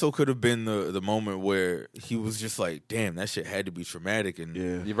it also could have been the moment where he was just like, damn, that shit had to be traumatic. And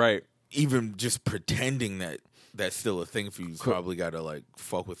you're right. Even just pretending that that's still a thing for you. Probably got to like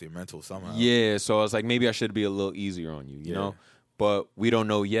fuck with your mental somehow. Yeah, so I was like, maybe I should be a little easier on you, you know? But we don't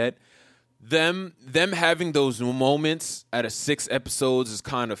know yet. Them having those moments out of 6 episodes is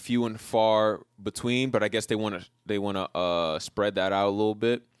kind of few and far between, but I guess they want to spread that out a little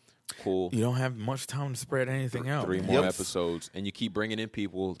bit. Cool. You don't have much time to spread anything out. 3 more episodes, and you keep bringing in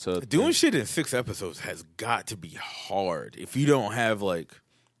people to doing shit in 6 episodes has got to be hard if you don't have like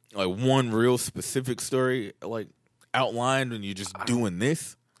one real specific story like outlined and you're just doing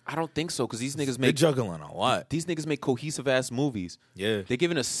this. I don't think so because these niggas they're juggling a lot. These niggas make cohesive ass movies. Yeah, they're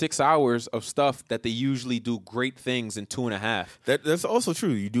giving us 6 hours of stuff that they usually do great things in 2.5. That's also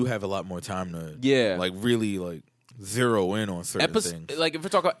true. You do have a lot more time to like really like zero in on certain things. Like if we're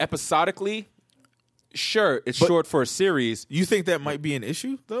talking episodically, sure, it's short for a series. You think that might be an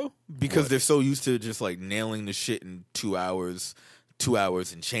issue though, because they're so used to just like nailing the shit in 2 hours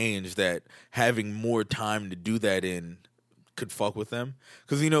and change that having more time to do that in could fuck with them.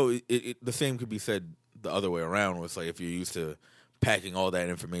 Because, you know, the same could be said the other way around, where it's like if you're used to packing all that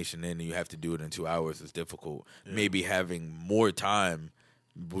information in and you have to do it in 2 hours, it's difficult. Yeah. Maybe having more time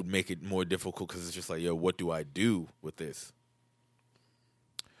would make it more difficult because it's just like, yo, what do I do with this?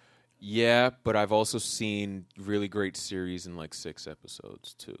 Yeah, but I've also seen really great series in like 6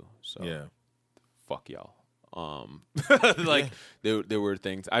 episodes too. So yeah, fuck y'all. Like there were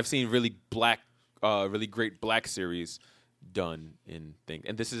things I've seen really great black series done in things,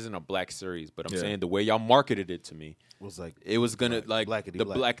 and this isn't a black series, but I'm saying the way y'all marketed it to me was like it was gonna like the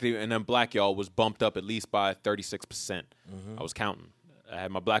black and then black y'all was bumped up at least by 36%. I was counting. I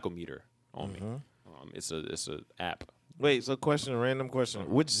had my blackometer on me. It's a app. Wait, so random question.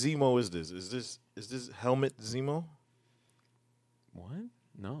 Which Zemo is this? Is this Helmet Zemo? What?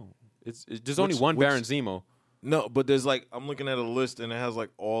 No. There's only one Baron Zemo. No, but there's like I'm looking at a list and it has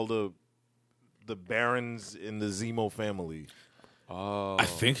like all the Barons in the Zemo family. Oh. I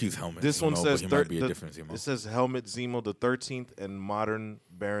think he's Helmet. This one says might be a different Zemo. It says Helmet Zemo, the 13th and modern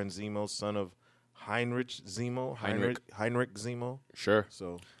Baron Zemo, son of Heinrich Zemo. Heinrich Zemo. Sure.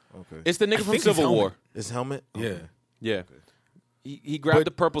 So okay. It's the nigga from Civil War. It's Helmet? Yeah. Okay. Yeah. Okay. He grabbed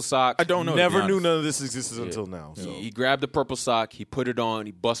the purple sock. I don't know. Never knew none of this existed until now. So. He grabbed the purple sock. He put it on.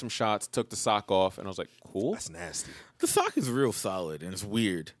 He bust some shots. Took the sock off, and I was like, "Cool." That's nasty. The sock is real solid, and it's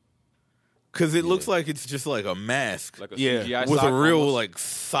weird because it looks like it's just like a mask, like a CGI with sock a real almost. like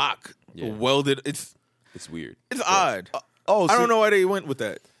sock welded. It's weird. It's odd. I don't know why they went with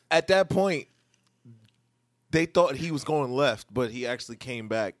that. At that point, they thought he was going left, but he actually came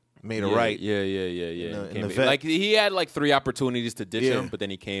back. Made a right. Yeah. In the vet. Like he had like 3 opportunities to ditch him, but then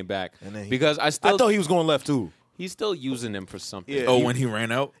he came back. And then because I thought he was going left too. He's still using them for something. Yeah. When he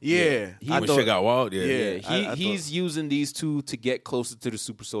ran out? Yeah. When shit got wild? Yeah. He's using these two to get closer to the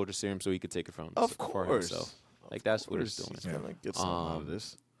super soldier serum so he could take it for himself. Like that's what he's doing. He's gonna get something out of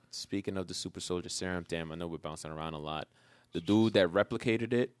this. Speaking of the super soldier serum, damn, I know we're bouncing around a lot. The dude that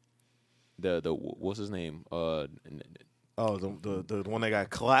replicated it, the what's his name? The one that got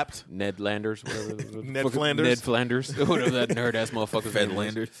clapped? Ned Landers, whatever. Ned Flanders? Ned Flanders. Whatever that nerd-ass motherfucker's name was.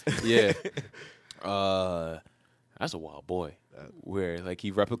 Landers. Yeah. That's a wild boy. Where, like,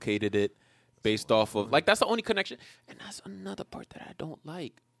 he replicated it based off of... Like, that's the only connection. And that's another part that I don't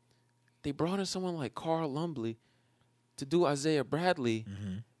like. They brought in someone like Carl Lumbly to do Isaiah Bradley.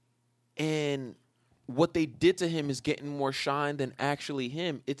 And what they did to him is getting more shine than actually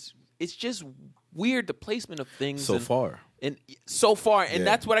him. It's just weird, the placement of things. So far. And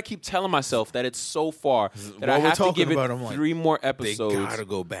that's what I keep telling myself, that it's so far that While I we're have to talking give it about, I'm like, 3 more They episodes. gotta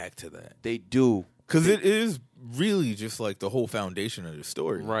go back to that. They do. Because it is really just like the whole foundation of the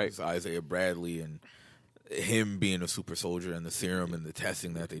story. Right. It's Isaiah Bradley and him being a super soldier and the serum and the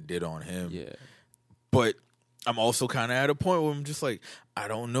testing that they did on him. Yeah. But I'm also kind of at a point where I'm just like, I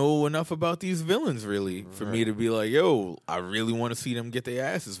don't know enough about these villains really for me to be like, yo, I really want to see them get their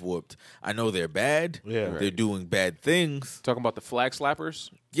asses whooped. I know they're bad. Yeah. They're doing bad things. Talking about the flag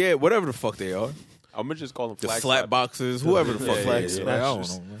slappers? Yeah, whatever the fuck they are. I'm going to just call them The flag slap slappers. boxes, whoever the fuck Flag they is. smashers. Like, I don't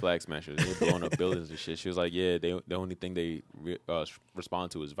know, man. Flag smashers. They're blowing up buildings and shit. She was like, yeah, the only thing they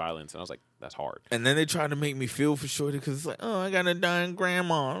respond to is violence. And I was like, that's hard. And then they try to make me feel for Shorty because it's like, oh, I got a dying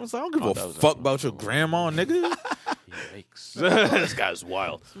grandma. I was like, I don't give that a was fuck about your grandma, nigga. Yikes. This guy's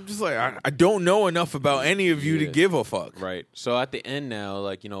wild. I'm just like, I don't know enough about any of you to give a fuck. Right. So at the end now,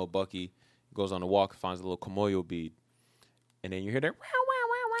 like, Bucky goes on a walk, finds a little Komoyo bead. And then you hear that.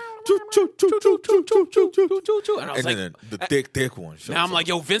 Choo, choo, choo, choo, choo, choo, choo, choo, choo, choo. And I was And like, then the thick one. shows now I'm up. like,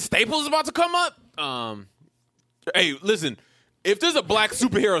 yo, Vince Staples is about to come up. Hey, listen, if there's a black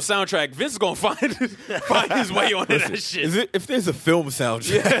superhero soundtrack, Vince is gonna find his way onto that shit. If there's a film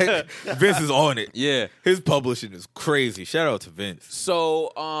soundtrack, Vince is on it. Yeah. His publishing is crazy. Shout out to Vince.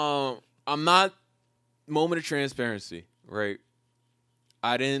 So I'm not moment of transparency, right?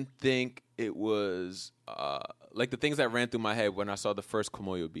 I didn't think it was like the things that ran through my head when I saw the first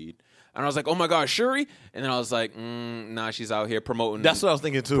Komoyo bead. And I was like, oh my God, Shuri? And then I was like, nah, she's out here promoting. That's what I was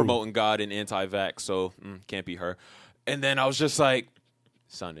thinking too. Promoting God and anti-vax, so can't be her. And then I was just like,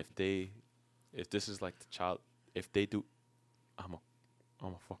 son, if this is like the child, if they do, I'm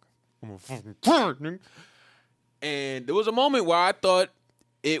a fucking. And there was a moment where I thought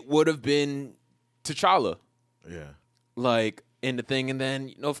it would have been T'Challa. Yeah. Like, in the thing, and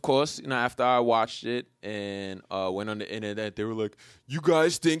then of course, after I watched it and went on the internet, they were like, "You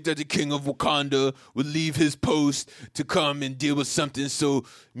guys think that the King of Wakanda would leave his post to come and deal with something so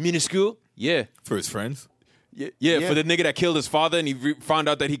minuscule?" Yeah, For his friends. yeah. For the nigga that killed his father and he found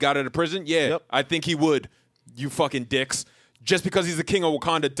out that he got out of prison. Yeah, Yep. I think he would. You fucking dicks. Just because he's the King of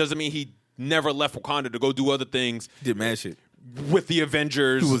Wakanda doesn't mean he never left Wakanda to go do other things. Did mad shit. with the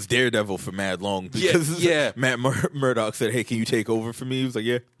Avengers. He was Daredevil for mad long because Matt Murdock said, "Hey, can you take over for me?" He was like,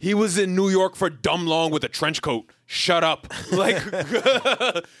 "Yeah." He was in New York for dumb long with a trench coat. Shut up. Like,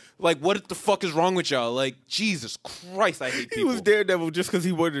 like what the fuck is wrong with y'all? Like, Jesus Christ, I hate people. He was Daredevil just because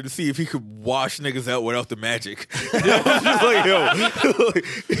he wanted to see if he could wash niggas out without the magic. I was just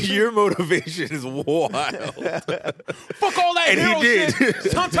like, yo, your motivation is wild. Fuck all that And he hero did.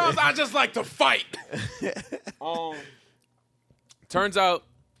 shit. Sometimes I just like to fight. Turns out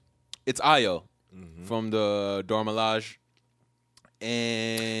it's Io from the Dormelage.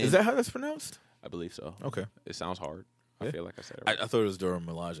 And Is that how that's pronounced? I believe so. Okay. It sounds hard. I feel like I said it right. I thought it was Dora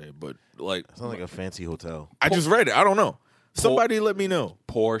Milaje, but like, Sounds like a fancy hotel. I just read it. I don't know. Somebody let me know.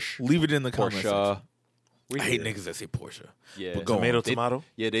 Porsche. Leave it in the comments Porsche. section. I hate niggas that say Porsche. Yeah. But go Tomato, on. tomato,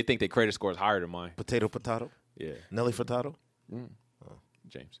 Yeah, they think their credit score is higher than mine. potato, potato, Yeah. Nelly Furtado.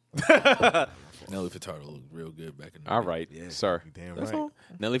 James. Nelly Furtado looked real good back in the All day. right, Yeah, sir. you damn That's right. all.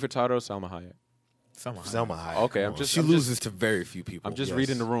 Nelly Furtado, Salma Hayek. Selma Hayek. Okay, come on. She loses to very few people. I'm just Yes.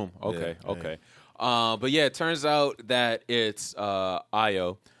 reading the room. Okay, Yeah. okay. But yeah, it turns out that it's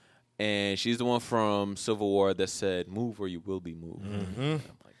Io, and she's the one from Civil War that said, "Move or you will be moved." Mm-hmm.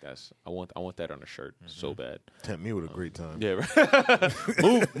 I'm like, I want that on a shirt so bad. Tempt me with a great time. Yeah,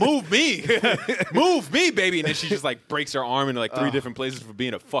 right. move me, move me, baby. And then she just like breaks her arm in like 3 different places for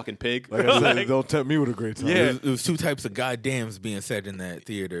being a fucking pig. Like I said, don't tempt me with a great time. Yeah. It was 2 types of goddams being said in that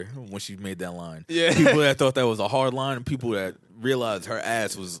theater when she made that line. Yeah. People that thought that was a hard line and people that realized her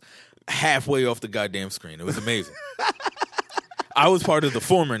ass was halfway off the goddamn screen. It was amazing. I was part of the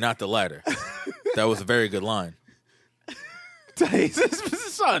former, not the latter. That was a very good line.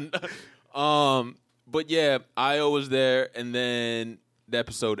 Son. But yeah, Io was there, and then the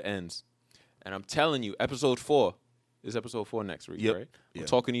episode ends. And I'm telling you, episode 4 is episode 4 next week, Yep. right? I'm Yep.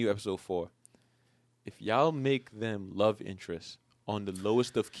 talking to you, episode 4. If y'all make them love interests on the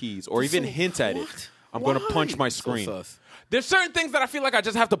lowest of keys, or even hint at it, I'm gonna punch my screen. So sus. There's certain things that I feel like I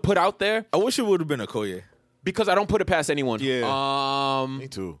just have to put out there I wish it would have been Okoye. because I don't put it past anyone. Me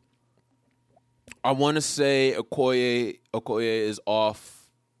too. I want to say Okoye is off.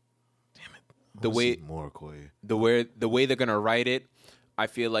 The way more Okoye. the way they're gonna write it, I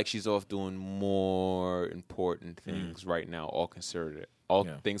feel like she's off doing more important things right now. All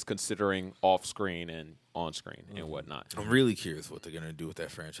Yeah. things considering off screen and on screen and whatnot. I'm really curious what they're going to do with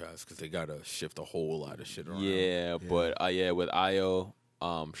that franchise because they got to shift a whole lot of shit around. Yeah, but with Io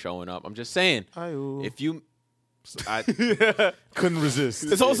showing up, I'm just saying, Io. if you, Couldn't resist.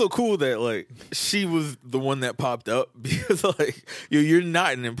 It's also cool that like she was the one that popped up because like you're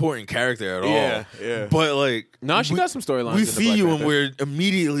not an important character at all. Yeah. But like, no, she got some storylines. we in the see Black you Panther. and we're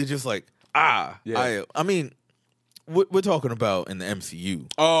immediately just like, Yeah. I mean, we're talking about in the MCU.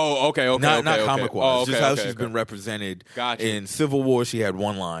 Oh, okay, Not okay. comic wise, Oh, just okay, how okay, she's okay. been represented. Gotcha. In Civil War, she had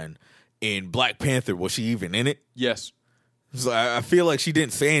one line. In Black Panther, was she even in it? Yes. So I feel like she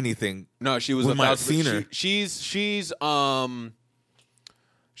didn't say anything. No, she was. We might have seen her. She's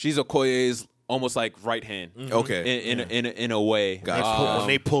Okoye's almost like right hand. Okay, In a way. Gotcha. When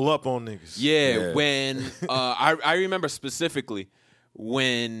they pull up on niggas. Yeah, when I remember specifically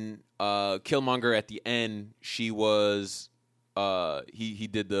when Killmonger at the end, she was he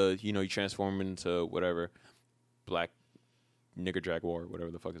did the he transformed into whatever Black Nigger Jaguar,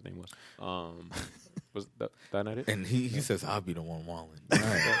 whatever the fuck his name was. Was that not it? and he says, "I'll be the one walling."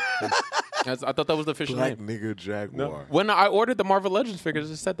 I thought that was the official Black name. nigga Jaguar. When I ordered the Marvel Legends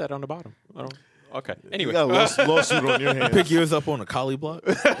figures, it said that on the bottom. I don't. Okay. Anyway, You got a lawsuit on your hands. Pick yours up on a collie block.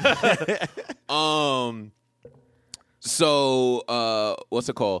 So what's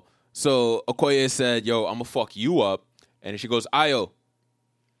it called? So Okoye said, "Yo, I'm gonna fuck you up," and she goes, "Io,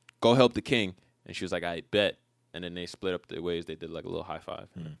 go help the king." And she was like, "I bet." And then they split up their ways. They did like a little high five.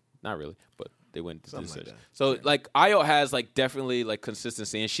 Not really, but they went to Something this. like that. So like Io has like definitely like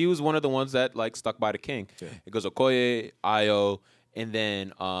consistency, and she was one of the ones that like stuck by the king. It goes Okoye, Io, and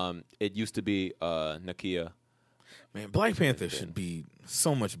then it used to be Nakia. Man, Black Panther should be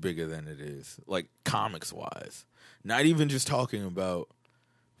so much bigger than it is, like comics wise. Not even just talking about,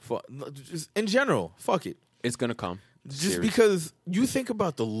 just in general. Fuck it. It's gonna come. Just Series. because you think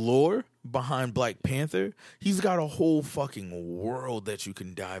about the lore behind Black Panther, he's got a whole fucking world that you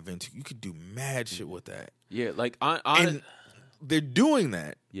can dive into. You could do mad shit with that. Yeah, like And they're doing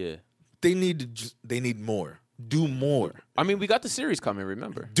that. yeah. They need to. They need more. Do more. I mean, we got the series coming.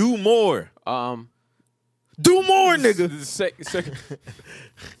 Remember? Do more. Do more, nigga.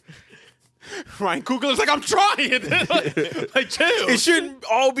 Ryan Coogler's like, I'm trying. like, chill. It shouldn't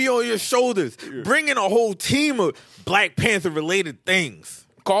all be on your shoulders. Bring in a whole team of Black Panther related things.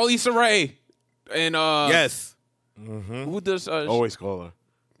 Call Issa Rae. And Yes. Who does? Always call her.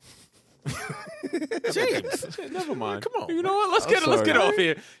 James. Never mind. Come on. You know what? Let's get off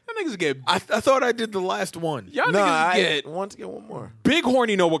here. Y'all niggas get. I thought I did the last one. Y'all niggas get. Want to get one more. Big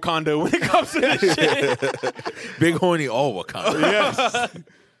horny no Wakanda when it comes to this shit. Big horny all Wakanda. Yes.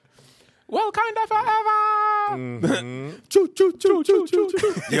 Wakanda forever. Choo, choo, choo, choo, choo,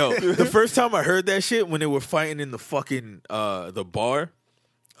 choo. Yo, the first time I heard that shit when they were fighting in the fucking the bar.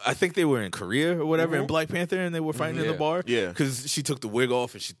 I think they were in Korea or whatever in Black Panther, and they were fighting in the bar. Yeah. Because she took the wig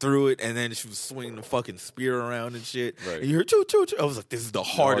off and she threw it, and then she was swinging the fucking spear around and shit. Right. And you heard choo choo choo. I was like, this is the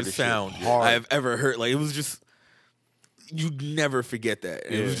hardest sound Hard. I have ever heard. Like, it was just, you'd never forget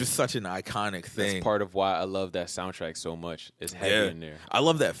that. It was just such an iconic thing. That's part of why I love that soundtrack so much. It's heavy in there. I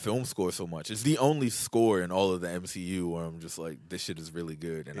love that film score so much. It's the only score in all of the MCU where I'm just like, this shit is really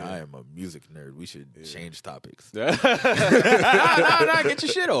good, and I am a music nerd. We should change topics. Nah, get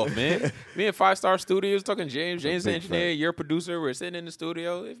your shit off, man. Me and 5 Star Studios talking James the engineer, your producer. We're sitting in the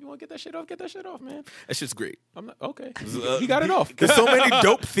studio. If you want to get that shit off, man. That shit's great. I'm not okay. He got it off. There's so many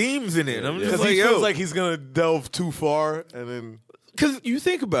dope themes in it. I'm just Because like, he feels yo. like he's gonna delve too far, and then Because you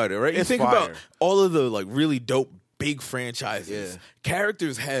think about it, right? You It's think fire. about all of the like really dope big franchises. Yeah.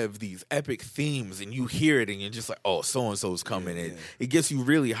 Characters have these epic themes, and you hear it, and you're just like, "Oh, so and so's coming in." It gets you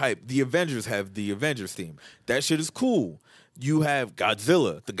really hyped. The Avengers have the Avengers theme. That shit is cool. You have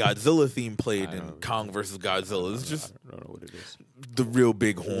Godzilla. The Godzilla theme played in Kong versus Godzilla. It's just I don't know what it is. the real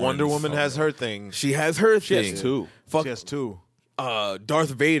big horns. Wonder Woman has her thing. She has her She thing. has 2. Fuck She has 2.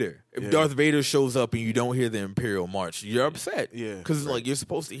 Darth Vader. If Darth Vader shows up and you don't hear the Imperial March, you're upset. Yeah. Because like you're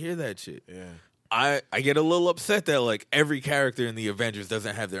supposed to hear that shit. Yeah. I get a little upset that like every character in the Avengers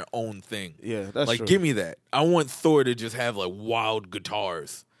doesn't have their own thing. Yeah, that's like true. give me that. I want Thor to just have like wild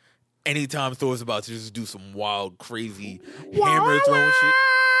guitars. Anytime Thor's about to just do some wild, crazy hammer throwing shit.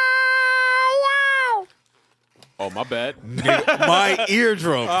 Oh, my bad. Nigga, my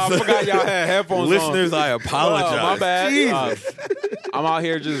eardrums. I forgot y'all had headphones on. Listeners, I apologize. Oh, my bad. Jesus. I'm out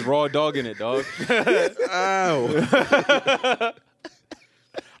here just raw dogging it, dog. Ow.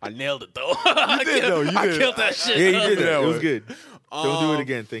 I nailed it, though. You did, though. You I did. killed that shit. Yeah, you did that. Yeah, It was well. good. Don't do it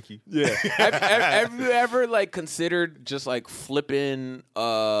again. Thank you. Yeah. have you ever like considered just like flipping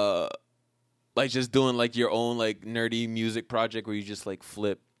like just doing like your own like nerdy music project where you just like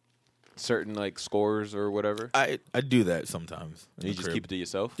flip certain like scores or whatever? I do that sometimes. in You the just crib. keep it to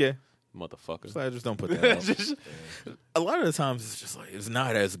yourself? Yeah. Motherfucker. So I just don't put that out. A lot of the times it's just like it's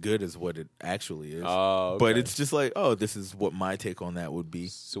not as good as what it actually is. Oh, But okay. it's just like, oh, this is what my take on that would be.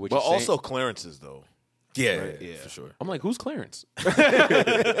 So what But you're saying- also Clarence's though. Yeah, Right, yeah, yeah. for sure. I'm like, who's Clarence?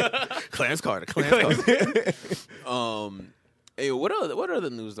 Clarence Carter. Clarence Carter. Hey, what other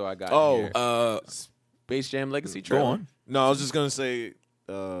news though I got? Oh, here? Space Jam Legacy Go trailer. on. No, I was just gonna say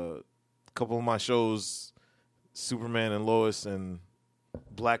a couple of my shows, Superman and Lois and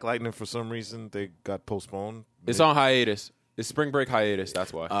Black Lightning, for some reason they got postponed. It's on hiatus. It's spring break hiatus.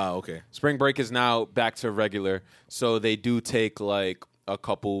 That's why. Okay. Spring break is now back to regular, so they do take like a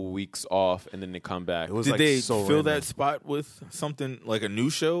couple weeks off and then they come back. It was Did like they so fill random. that spot with something like a new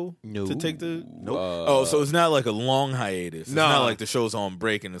show No. to take the? Nope. Oh, so it's not like a long hiatus. It's Nah. not like the show's on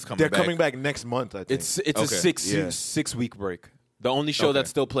break and it's coming They're back. coming back next month. I think It's Okay. a Yeah. 6 week break. The only show Okay. that's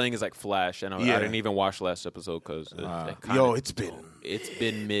still playing is like Flash, and I Yeah. didn't even watch last episode because it's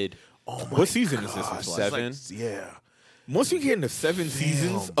been mid. oh my What season is this? gosh, Like? Seven? it's like- yeah. Once you get into 7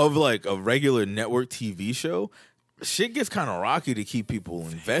 seasons of like a regular network TV show, shit gets kind of rocky to keep people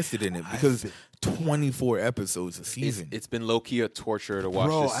invested in it because 24 episodes a season. It's been low key a torture to watch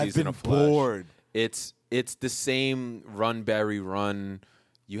Bro, this I've season been of Flash. bored. It's the same run Barry run.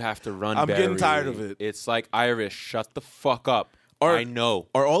 You have to run. I'm Barry. getting tired of it. It's like Irish. Shut the fuck up. I know.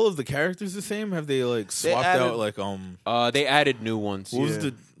 Are all of the characters the same? Have they like swapped added- out like They added new ones. what was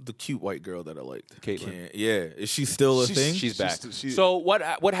Yeah. the cute white girl that I liked? Caitlin. Yeah, is she still a thing? She's back. she- So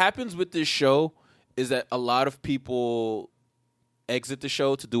what happens with this show is that a lot of people exit the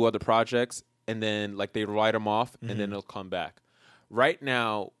show to do other projects, and then like they write them off, and then they'll come back. Right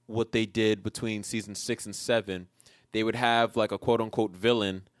now, what they did between season 6 and 7, they would have like a quote unquote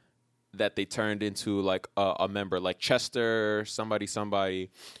villain that they turned into like a member, like Chester. Somebody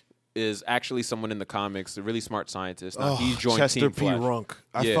is actually someone in the comics, a really smart scientist. Now he's joined Chester Team P. Flash. Runk.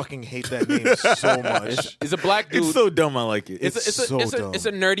 I Yeah. fucking hate that name so much. It's a black dude. It's so dumb. I like it. It's so dumb. It's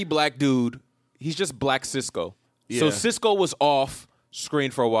a nerdy black dude. He's just black Cisco. So Yeah. Cisco was off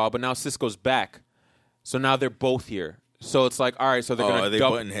screen for a while, but now Cisco's back. So now they're both here. So it's like, all right, so they're are gonna they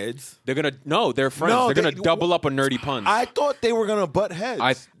butting heads? They're gonna no, they're friends. No, they're gonna they- double up on nerdy puns. I thought they were gonna butt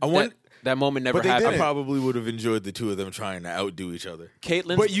heads. I want. That moment never But they happened. I didn't. probably would have enjoyed the two of them trying to outdo each other.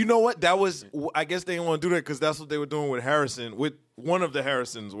 Caitlyn's But you know what? That was. I guess they didn't want to do that because that's what they were doing with Harrison, with one of the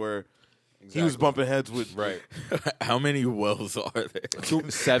Harrisons, where he was bumping heads with. right. How many wells are there?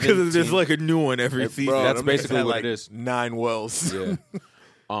 17. Because there's like a new one every season. Bro, That's them niggas basically had what like it is. 9 wells. Yeah.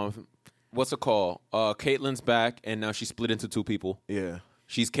 What's it called? Caitlyn's back, and now she's split into 2 people. Yeah.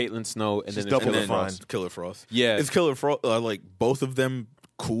 She's Caitlyn Snow, and She's then there's double Killer the Frost. fine. Killer Frost. Yeah. Is Killer Frost like both of them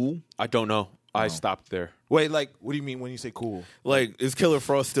cool? I don't know. I stopped there. Wait, like, what do you mean when you say cool? Like, is Killer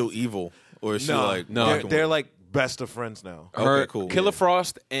Frost still evil, or is she like no. rocking They're with- like best of friends now. Her, cool. Killer Yeah.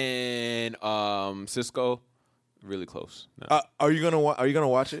 Frost and Cisco, really close. No. Are you gonna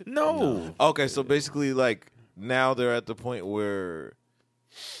watch it? No. Okay, so basically, like now they're at the point where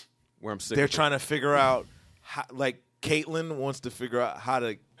Where I'm sick. they're of it. trying to figure out, how, like Caitlyn wants to figure out how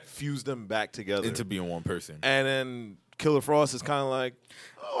to fuse them back together, into being one person. and then Killer Frost is kind of like,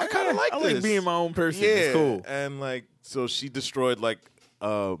 oh, I kind of like I this. like being my own person. Yeah, It's cool. and like so she destroyed like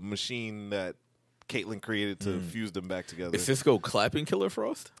a machine that Caitlyn created to fuse them back together. Is Cisco clapping Killer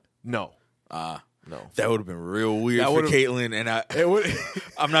Frost? No, No. that That would have been real weird That for would've- Caitlyn, and it would.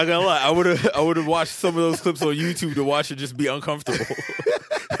 I'm not gonna lie, I would have watched some of those clips on YouTube to watch it just be uncomfortable,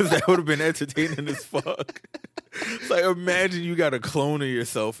 because that would have been entertaining as fuck. It's like, imagine you got a clone of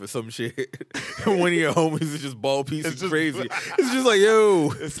yourself or some shit, and one of your homies is just bald piece It's and just- crazy. It's just like,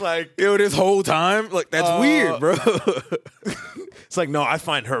 yo, It's like this whole time, like that's weird, bro. it's like no, I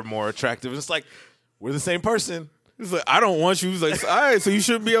find her more attractive. It's like we're the same person. It's like, I don't want you. It's like, all right, so you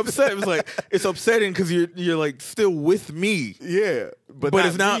shouldn't be upset. It's like, it's upsetting because you're like still with me. Yeah, But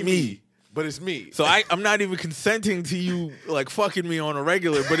it's not me. But it's me. So I'm not even consenting to you like fucking me on a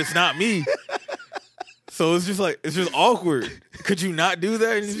regular, but it's not me. So it's just awkward. Could you not do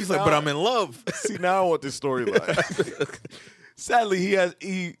that? And he's just like, but I'm in love. See, now I want this storyline. Sadly, he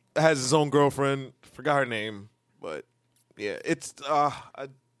has his own girlfriend. Forgot her name, but yeah, it's I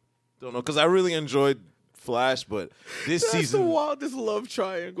don't know because I really enjoyed Flash, but this That's season, the wildest love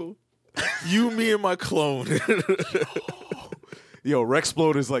triangle. You, me, and my clone. yo,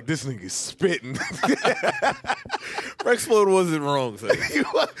 Rexplode is like this nigga's spitting. Rexplode wasn't wrong. So. he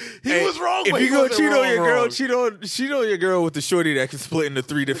was wrong. If but you he go wasn't cheat on wrong, your girl, wrong. cheat on your girl with the shorty that can split into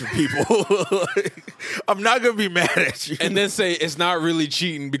 3 different people. Like, I'm not gonna be mad at you. and then say it's not really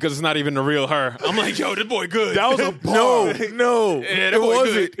cheating because it's not even the real her. I'm like, yo, this boy good. That was a No, bar. no, that it boy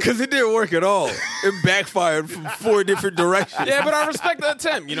wasn't good. because it didn't work at all. It backfired from 4 different directions. Yeah, but I respect the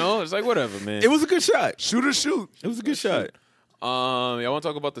attempt. You know, it's like whatever, man. It was a good shot. Shoot or shoot. It was a good shot. Y'all want to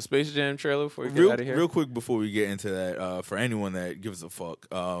talk about the Space Jam trailer before we get out of here? Real quick before we get into that, for anyone that gives a fuck,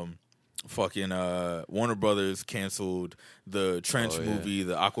 fucking Warner Brothers canceled the Trench movie,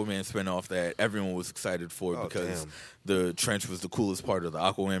 the Aquaman spinoff that everyone was excited for because the Trench was the coolest part of the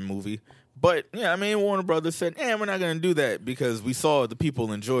Aquaman movie. But yeah, I mean, Warner Brothers said, we're not going to do that because we saw the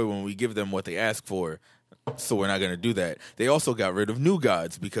people enjoy when we give them what they ask for. So we're not going to do that. They also got rid of New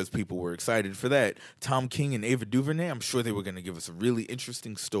Gods because people were excited for that. Tom King and Ava DuVernay, I'm sure they were going to give us a really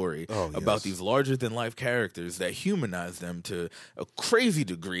interesting story about these larger-than-life characters that humanize them to a crazy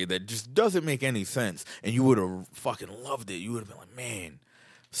degree that just doesn't make any sense. And you would have fucking loved it. You would have been like, man,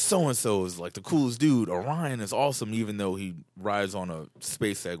 so-and-so is like the coolest dude. Orion is awesome even though he rides on a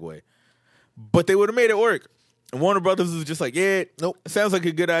space Segway. But they would have made it work. And Warner Brothers was just like, nope, sounds like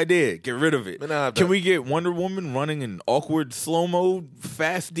a good idea. Get rid of it. Can we get Wonder Woman running in awkward slow-mo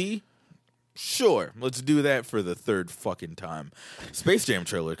fast D? Sure. Let's do that for the 3rd fucking time. Space Jam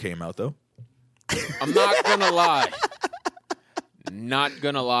trailer came out, though. I'm not gonna lie. Not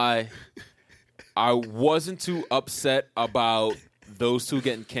gonna lie. I wasn't too upset about those 2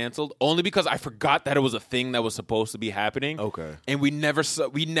 getting canceled, only because I forgot that it was a thing that was supposed to be happening. Okay. And we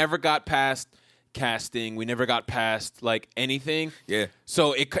never got past casting. We never got past like anything. Yeah.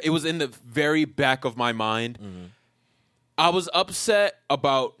 So it was in the very back of my mind. Mm-hmm. I was upset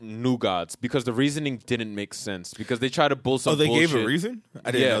about New Gods because the reasoning didn't make sense because they tried to bull some they bullshit. gave a reason?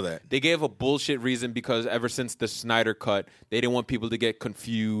 I didn't know that. They gave a bullshit reason because ever since the Snyder Cut, they didn't want people to get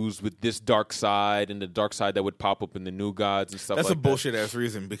confused with this dark side and the dark side that would pop up in the New Gods and stuff That's like a bullshit-ass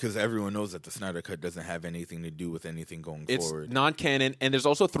reason because everyone knows that the Snyder Cut doesn't have anything to do with anything going It's forward. non-canon, and there's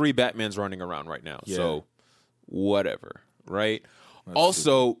also 3 Batmans running around right now. Yeah. So, whatever, right?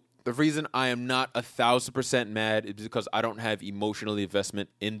 Also, the reason I am not 1,000% mad is because I don't have emotional investment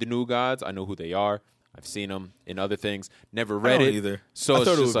in the New Gods. I know who they are. I've seen them in other things. Never read don't it either. So I it's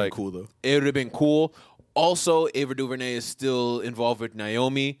thought it just would be like cool, though. It would have been cool. Also, Ava DuVernay is still involved with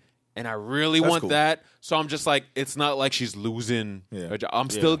Naomi, and I really want cool. that. So I'm just like, it's not like she's losing. Yeah. her job.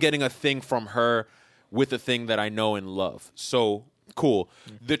 I'm still getting a thing from her with a thing that I know and love. So cool.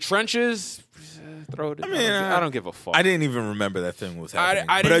 The trenches, throw it. I don't give a fuck. I didn't even remember that thing was happening.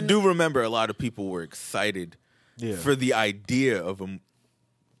 But I do remember a lot of people were excited for the idea of a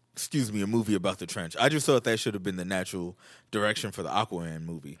movie about the trench. I just thought that should have been the natural direction for the Aquaman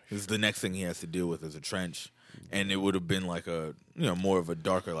movie. Because the next thing he has to deal with is a trench. And it would have been like a, more of a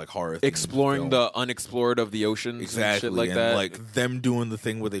darker, like horror thing. Exploring the unexplored of the oceans. Exactly. And shit like and that. like them doing the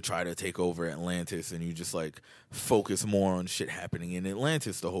thing where they try to take over Atlantis and you just like focus more on shit happening in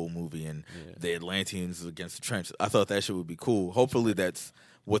Atlantis the whole movie and the Atlanteans against the trench. I thought that shit would be cool. Hopefully that's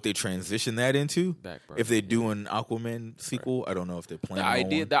what they transition that into. If they do an Aquaman sequel, I don't know if they're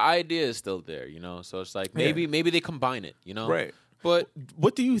planning the idea is still there, so it's like maybe they combine it, Right. But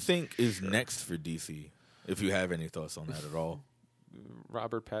what do you think is next for DC? If you have any thoughts on that at all.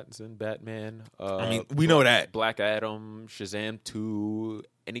 Robert Pattinson, Batman. We know that. Black Adam, Shazam 2,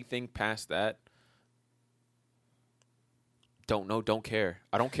 anything past that. Don't know, don't care.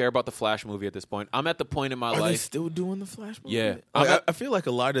 I don't care about the Flash movie at this point. I'm at the point in my life. Are they still doing the Flash movie? Yeah. I feel like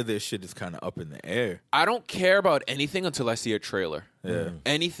a lot of this shit is kind of up in the air. I don't care about anything until I see a trailer. Yeah.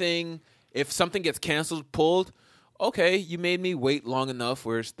 Anything, if something gets canceled, pulled, okay, you made me wait long enough.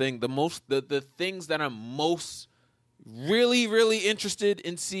 Whereas the things that I'm most really, really interested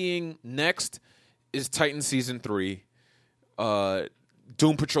in seeing next is Titan Season 3,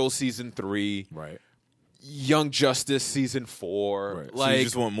 Doom Patrol Season 3, right? Young Justice Season 4. Right. Like, so you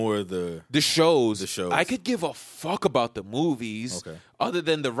just want more of the shows. The shows. I could give a fuck about the movies other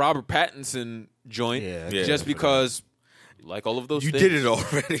than the Robert Pattinson joint. Just because, like all of those things. You did it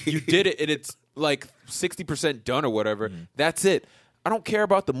already. You did it, and it's like 60% done or whatever. That's it. I don't care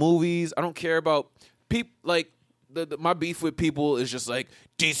about the movies. I don't care about people. Like, my beef with people is just like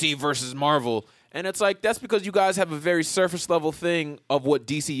DC versus Marvel. And it's like, that's because you guys have a very surface level thing of what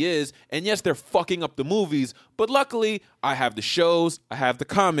DC is. And yes, they're fucking up the movies. But luckily, I have the shows. I have the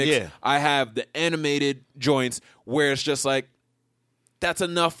comics. I have the animated joints where it's just like, that's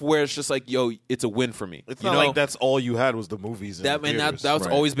enough where it's just like, yo, it's a win for me. It's not like that's all you had was the movies. That's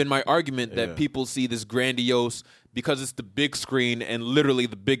always been my argument, that people see this grandiose, because it's the big screen and literally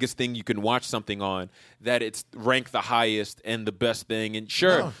the biggest thing you can watch something on, that it's ranked the highest and the best thing. And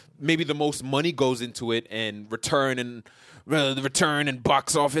sure, maybe the most money goes into it and the return and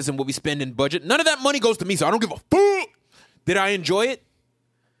box office and what we spend in budget. None of that money goes to me, so I don't give a fuck. Did I enjoy it?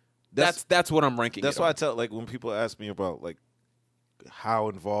 That's what I'm ranking. That's why I tell, like, when people ask me about like how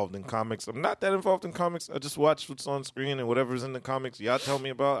involved in comics, I'm not that involved in comics. I just watch what's on screen and whatever's in the comics y'all tell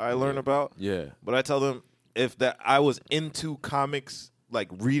me about, I learn about. Yeah. But I tell them, if that I was into comics, like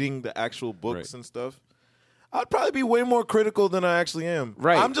reading the actual books and stuff, I'd probably be way more critical than I actually am.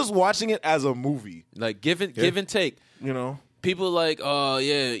 Right. I'm just watching it as a movie. Like, give and take. People like,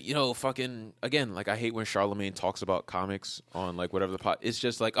 fucking, again, like, I hate when Charlemagne talks about comics on, like, whatever the pot. It's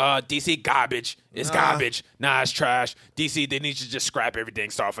just like, DC garbage. It's garbage. Nah, it's trash. DC, they need to just scrap everything,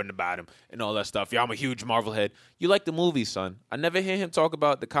 start from the bottom, and all that stuff. Yeah, I'm a huge Marvel head. You like the movies, son. I never hear him talk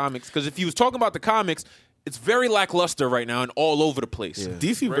about the comics, because if he was talking about the comics, it's very lackluster right now and all over the place. Yeah.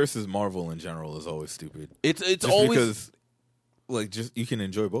 DC versus Marvel in general is always stupid. It's just always because, like, just you can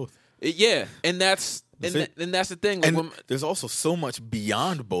enjoy both. And that's the thing. Like, and there's also so much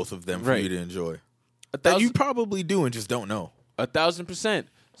beyond both of them for you to enjoy that you probably do and just don't know. 1,000%.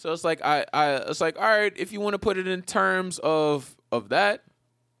 So it's like it's like, all right, if you want to put it in terms of that,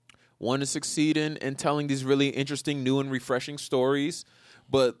 one is succeeding in telling these really interesting, new and refreshing stories,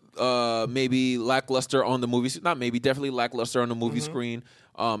 but maybe lackluster on the movies. Not maybe, definitely lackluster on the movie screen,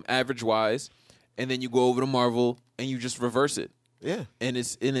 average wise. And then you go over to Marvel and you just reverse it. Yeah. And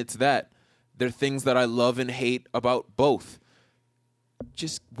it's that. There are things that I love and hate about both.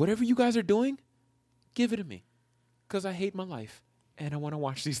 Just whatever you guys are doing, give it to me. Because I hate my life. And I want to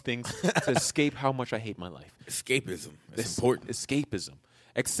watch these things to escape how much I hate my life. Escapism. It's important. Escapism.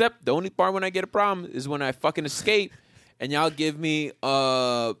 Except the only part when I get a problem is when I fucking escape and y'all give me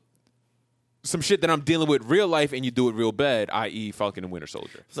some shit that I'm dealing with real life and you do it real bad, i.e. Falcon and Winter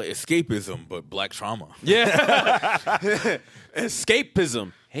Soldier. It's like escapism, but black trauma. Yeah.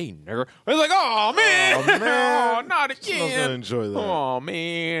 Escapism. Hey, nigga. It's like, oh, man. Oh, not again. I'm not gonna enjoy that. Oh,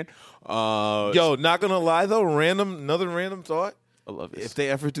 man. Yo, not gonna lie, though, another random thought. I love this. If they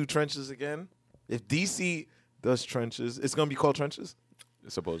ever do Trenches again, if DC does Trenches, it's gonna be called Trenches?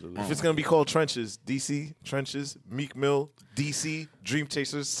 Supposedly. If it's going to be called Trenches, DC, Trenches, Meek Mill, DC, Dream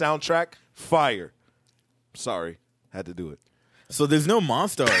Chasers, soundtrack, fire. Sorry. Had to do it. So there's no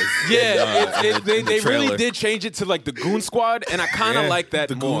Monstars. Yeah, they really trailer. did change it to like the Goon Squad, and I kind of like that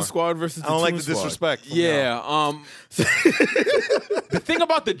the more. Goon Squad versus the I don't like Toon the Squad. disrespect. Yeah. The thing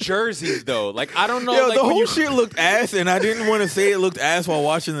about the jerseys, though, like I don't know. Yo, like, the when whole you- shit looked ass, and I didn't want to say it looked ass while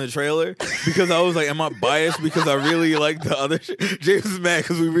watching the trailer because I was like, am I biased because I really like the other shit? James is mad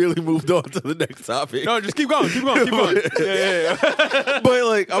because we really moved on to the next topic. No, just keep going. Yeah. But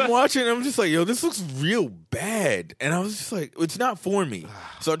like, I'm watching, and I'm just like, yo, this looks real bad. And I was just like, it's not for me.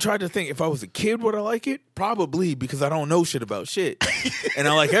 So I tried to think, if I was a kid, would I like it? Probably, because I don't know shit about shit. And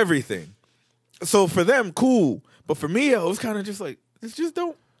I like everything. So for them, cool. But for me, I was kind of just like,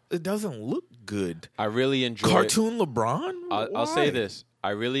 it doesn't look good. I really enjoyed Cartoon LeBron? I'll say this: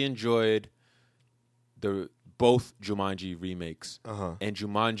 I really enjoyed both Jumanji remakes, and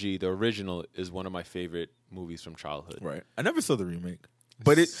Jumanji, the original, is one of my favorite movies from childhood. Right. I never saw the remake.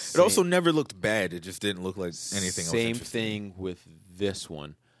 But it also never looked bad. It just didn't look like anything else. Same thing with this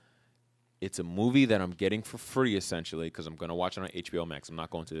one. It's a movie that I'm getting for free, essentially, because I'm going to watch it on HBO Max. I'm not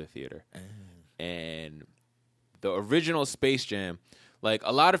going to the theater. And the original Space Jam, like,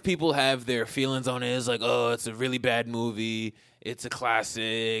 a lot of people have their feelings on it. It's like, oh, it's a really bad movie. It's a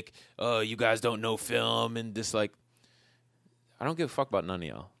classic. Oh, you guys don't know film. And this, like, I don't give a fuck about none of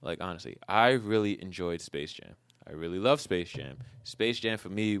y'all. Like, honestly, I really enjoyed Space Jam. I really love Space Jam. Space Jam, for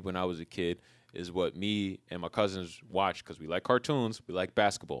me, when I was a kid, is what me and my cousins watched because we like cartoons. We like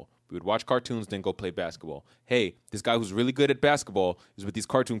basketball. We would watch cartoons, then go play basketball. Hey, this guy who's really good at basketball is with these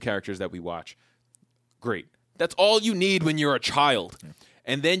cartoon characters that we watch. Great. That's all you need when you're a child. Yeah.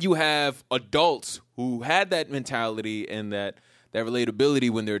 And then you have adults who had that mentality and that relatability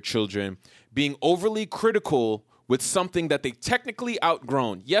when they're children, being overly critical with something that they technically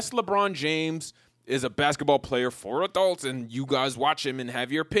outgrown. Yes, LeBron James is a basketball player for adults, and you guys watch him and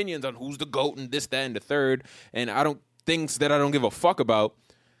have your opinions on who's the GOAT and this, that, and the third. And things that I don't give a fuck about.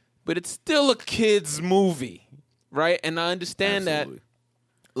 But it's still a kid's movie, right? And I understand Absolutely. that.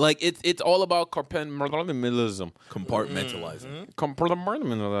 Like, it's all about compartmentalism.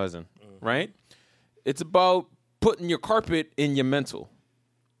 Compartmentalizing, right? It's about putting your carpet in your mental,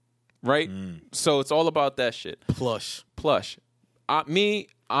 right? So it's all about that shit. Plush.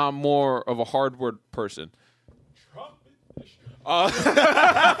 I'm more of a hardwood person.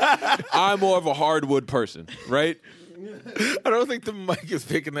 I'm more of a hardwood person, right? I don't think the mic is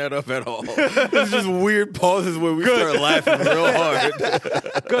picking that up at all. There's just weird pauses where we start laughing real hard.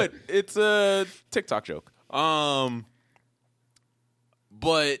 Good. It's a TikTok joke.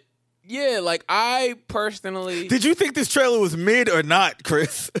 But yeah, like I personally Did you think this trailer was mid or not,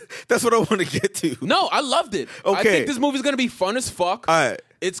 Chris? That's what I want to get to. No, I loved it. Okay. I think this movie's gonna be fun as fuck. All right.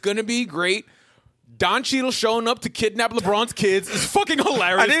 It's gonna be great. Don Cheadle showing up to kidnap LeBron's kids is fucking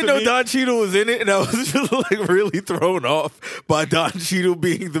hilarious. I didn't know Don Cheadle was in it, and I was just like really thrown off by Don Cheadle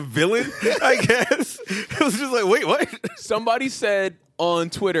being the villain, I guess. It was just like, wait, what? Somebody said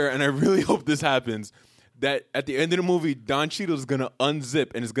on Twitter, and I really hope this happens, that at the end of the movie, Don Cheadle is going to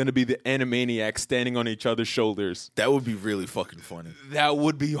unzip and it's going to be the Animaniacs standing on each other's shoulders. That would be really fucking funny. That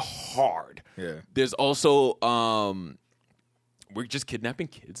would be hard. Yeah. There's also, we're just kidnapping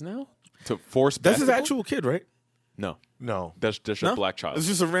kids now? To force That's his basketball? actual kid, right? No. No. That's just a black child. It's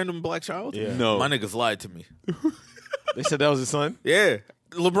just a random black child? Yeah. No. My niggas lied to me. They said that was his son? Yeah.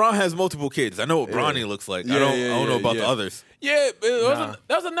 LeBron has multiple kids. I know what Bronny looks like. I don't know about the others. Yeah, that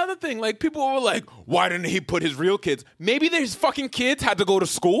was another thing. Like, people were like, why didn't he put his real kids? Maybe his fucking kids had to go to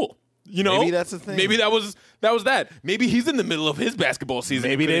school. You know? Maybe that's the thing. Maybe that was that. Maybe he's in the middle of his basketball season.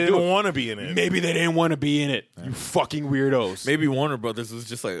 Maybe they didn't want to be in it. Maybe they didn't want to be in it. You fucking weirdos. Maybe Warner Brothers was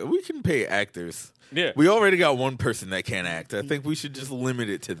just like, we can pay actors. Yeah. We already got one person that can't act. I think we should just limit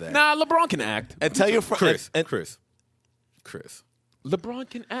it to that. Nah, LeBron can act. And tell your friend. Chris. LeBron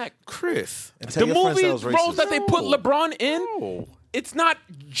can act. Chris. The movie roles that they put LeBron in, No. it's not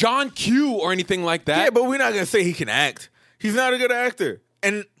John Q or anything like that. Yeah, but we're not going to say he can act. He's not a good actor.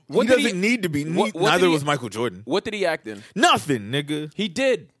 And What he did doesn't he- need to be. what did Neither he- was Michael Jordan. What did he act in? Nothing, nigga. He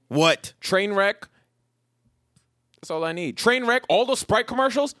did. What? Trainwreck. That's all I need. Trainwreck, all those Sprite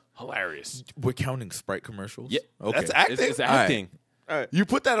commercials, hilarious. We're counting Sprite commercials? Yeah. Okay. That's acting. It's acting. All right. You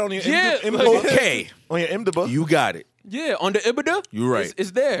put that on your Yeah, Okay. on your IMDb. You got it. Yeah, on the Ibida. You right.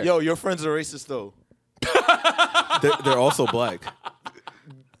 It's there. Yo, your friends are racist though. They're also black.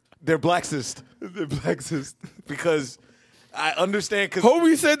 They're blacksist. They're blacksist because I understand because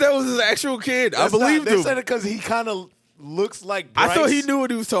Homie said that was his actual kid. I believed They him. said it because he kind of looks like Bryce. I thought he knew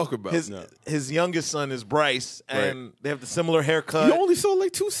what he was talking about. His youngest son is Bryce, and they have the similar haircut. You only saw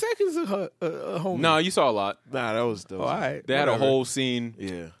like 2 seconds of her homie. No, you saw a lot. Nah, that was dope. All right, They had a whole scene.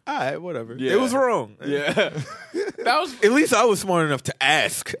 Yeah. All right, whatever. Yeah. It was wrong. Yeah. That was At least I was smart enough to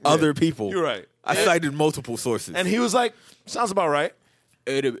ask other people. You're right. I cited multiple sources. And he was like, sounds about right.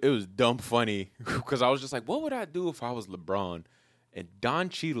 it was dumb funny because I was just like, what would I do if I was LeBron and Don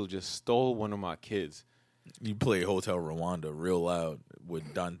Cheadle just stole one of my kids? You play Hotel Rwanda real loud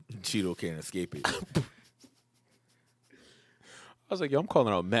with Don Cheadle can't escape it. I was like, yo, I'm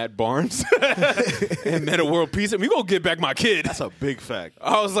calling out Matt Barnes and Meta World Peace. And we gonna get back my kid. That's a big fact.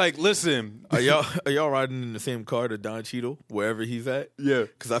 I was like, listen. Are y'all riding in the same car to Don Cheadle, wherever he's at? Yeah.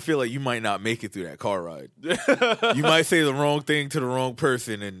 Because I feel like you might not make it through that car ride. You might say the wrong thing to the wrong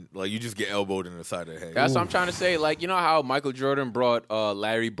person, and like you just get elbowed in the side of the head. That's what I'm trying to say. Like, you know how Michael Jordan brought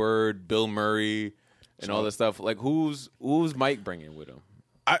Larry Bird, Bill Murray, and all this stuff? Like, who's Mike bringing with him?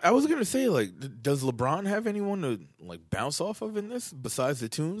 I was gonna say, like, does LeBron have anyone to like bounce off of in this besides the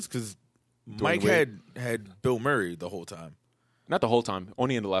tunes? Because Mike had Bill Murray the whole time. Not the whole time,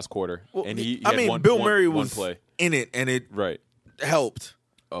 only in the last quarter. Well, And he I had mean, one, Bill one- Murray one was play. in it, and it Right. helped.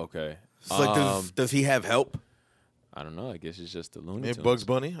 Okay. It's like, does he have help? I don't know. I guess it's just the Looney Tunes. Bugs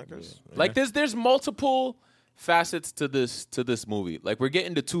Bunny, I guess. Yeah. Like there's multiple facets to this movie. Like we're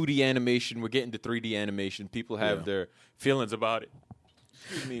getting to 2D animation, we're getting to 3D animation. People have their feelings about it.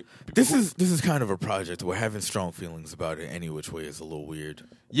 Excuse me. This is kind of a project where having strong feelings about it any which way is a little weird.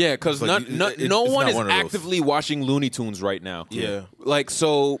 Yeah, because Like, no it's one not is one of those. actively watching Looney Tunes right now. Yeah. Like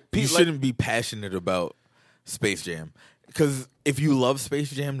so, You like, shouldn't be passionate about Space Jam because if you love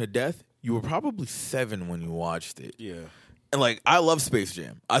Space Jam to death, you were probably 7 when you watched it. Yeah. And like, I love Space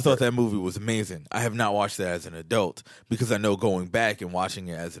Jam. I thought that movie was amazing. I have not watched that as an adult because I know going back and watching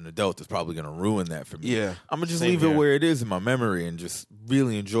it as an adult is probably going to ruin that for me. Yeah. I'm going to just Same leave here. it where it is in my memory and just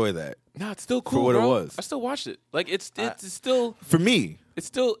really enjoy that. nah, it's still cool for what it bro. was. I still watched it. Like it's still For me,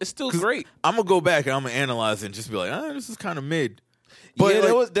 great. I'm going to go back and I'm going to analyze it and just be like, this is kind of mid. But yeah,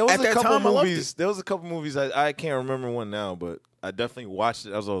 like, there was at a that couple time, I loved movies. it. There was a couple movies I can't remember one now, but I definitely watched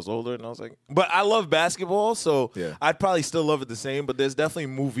it as I was older, and I was like, but I love basketball, so Yeah. I'd probably still love it the same. But there's definitely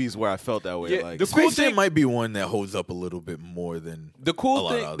movies where I felt that way. Yeah, Like the Space cool Jam thing- might be one that holds up a little bit more than The a cool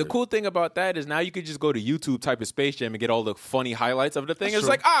lot of thing, the others. cool thing about that is now you could just go to YouTube, type of Space Jam, and get all the funny highlights of the thing. It's true.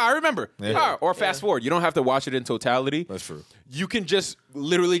 like, I remember. Yeah. Or fast forward. You don't have to watch it in totality. That's true. You can just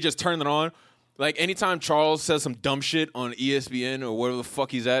literally just turn it on. Like anytime Charles says some dumb shit on ESPN or wherever the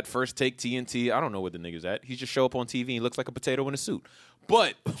fuck he's at, First Take, TNT, I don't know where the nigga's at. He just show up on TV and he looks like a potato in a suit.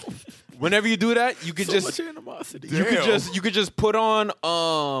 But whenever you do that, you could So just much animosity. you could just put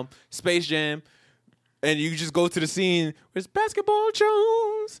on Space Jam and you just go to the scene. Where's Basketball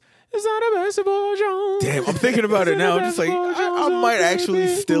Jones? It's not a Basketball Jones. Damn, I'm thinking about it It's now. not a I'm just like, Basketball I Jones, might actually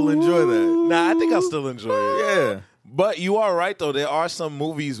baby. still enjoy that. nah, I think I'll still enjoy it. Yeah. But you are right though. There are some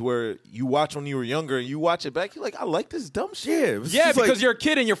movies where you watch when you were younger, and you watch it back, you're like, I like this dumb shit. Yeah. It's Yeah, just because like, you're a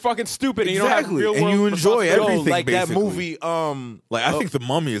kid and you're fucking stupid and you don't have Exactly, real and world you enjoy responsibility. everything. Like that basically. movie. Like, I think The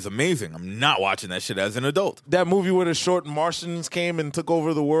Mummy is amazing. I'm not watching that shit as an adult. That movie where the short Martians came and took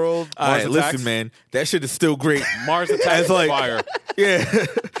over the world. All right, Mars Attacks. listen, man. That shit is still great. Mars Attacks As like, fire. Yeah.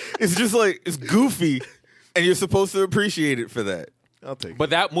 It's just like, it's goofy, and you're supposed to appreciate it for that. I'll take it. But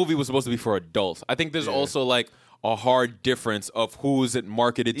that movie was supposed to be for adults. I think there's also like a hard difference of who is it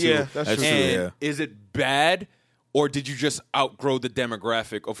marketed to. Yeah, that's true. And Yeah. is it bad or did you just outgrow the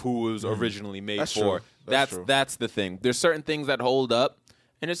demographic of who it was originally made That's for? true. That's true. That's the thing. There's certain things that hold up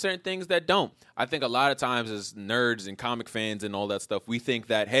and there's certain things that don't. I think a lot of times as nerds and comic fans and all that stuff, we think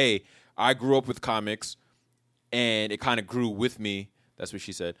that, hey, I grew up with comics and it kind of grew with me. That's what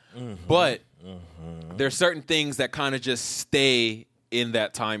she said. But there's certain things that kind of just stay in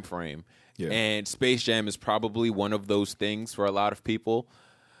that time frame. Yeah. And Space Jam is probably one of those things for a lot of people.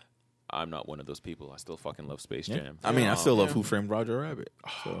 I'm not one of those people. I still fucking love Space Jam. I mean, I still love Who Framed Roger Rabbit.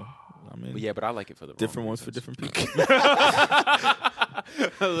 So, I mean, Yeah, but I like it for the different wrong ones for reasons. different people.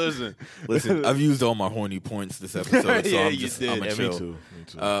 Listen, I've used all my horny points this episode, so Yeah, I'm you just, did. I'm a Yeah, chill. me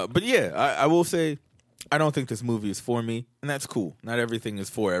too. But yeah, I will say, I don't think this movie is for me, and that's cool. Not everything is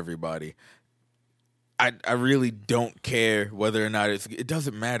for everybody. I really don't care whether or not it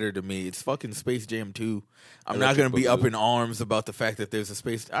doesn't matter to me. It's fucking Space Jam 2. I'm not going to be up in arms about the fact that there's a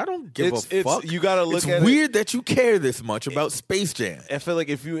space. I don't give a fuck. You gotta look it's at weird that you care this much about Space Jam. I feel like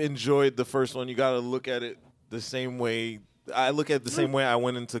if you enjoyed the first one, you got to look at it the same way. I look at it the same way I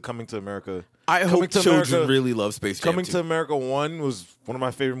went into Coming to America. I Coming hope to children America- really love Space Jam Coming 2. to America 1 was one of my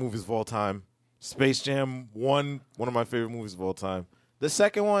favorite movies of all time. Space Jam 1, one of my favorite movies of all time. The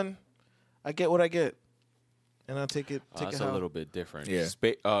second one, I get what I get. and I take it. It's a little bit different. Yeah.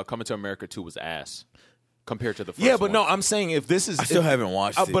 Coming to America 2 was ass compared to the first Yeah, but one. no, I'm saying if this is, I still haven't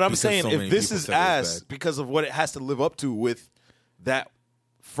watched it. But I'm because saying so if many this people is said it was ass bad. because of what it has to live up to with that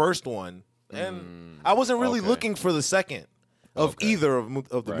first one, and I wasn't really okay. looking for the second of either of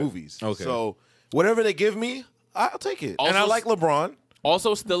the Right. movies. Okay. So whatever they give me, I'll take it. And I Also, like LeBron.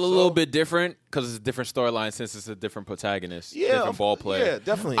 Also, still a little bit different because it's a different storyline since it's a different protagonist, Yeah, different ball player. yeah,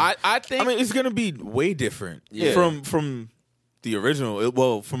 definitely. I think. I mean, it's gonna be way different Yeah. from the original.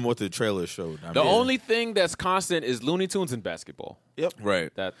 Well, from what the trailer showed. the only thing that's constant is Looney Tunes and basketball. Yep.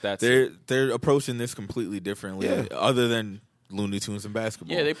 right. That's They're approaching this completely differently, Yeah. other than Looney Tunes and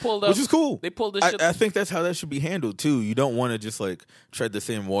basketball. Yeah, they pulled up, which is cool. They pulled this shit. I think that's how that should be handled too. You don't want to just like tread the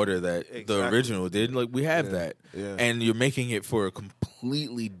same water that the Exactly. original did. Like we have that, Yeah. and you're making it for a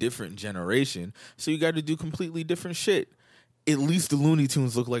completely different generation. So you got to do completely different shit. At least the Looney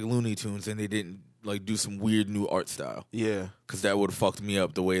Tunes look like Looney Tunes, and they didn't like do some weird new art style. Yeah. Because that would have fucked me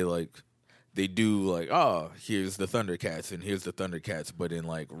up the way like they do. Like, oh, here's the Thundercats and here's the Thundercats, but in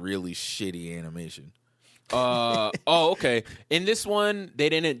like really shitty animation. Okay. In this one, they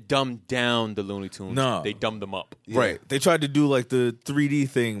didn't dumb down the Looney Tunes. No. They dumbed them up. Right. They tried to do like the 3D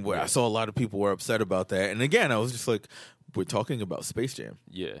thing where I saw a lot of people were upset about that. And again, I was just like, we're talking about Space Jam.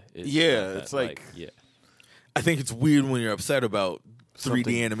 Yeah. It's like- yeah. I think it's weird when you're upset about 3D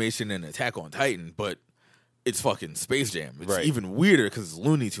Something- animation and Attack on Titan, but it's fucking Space Jam. It's Right. even weirder because it's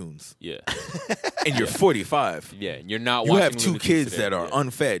Looney Tunes. Yeah. And you're 45. Yeah. You're not You watching have two Looney Tunes kids today. that are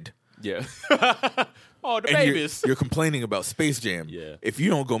unfed. Yeah. Oh, the And babies. you're complaining about Space Jam. Yeah. If you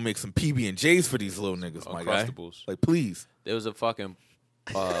don't go make some PB&Js for these little niggas, my guy. Uncrustables. Like, please. There was a fucking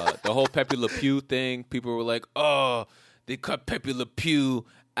the whole Pepe Le Pew thing. People were like, "Oh, they cut Pepe Le Pew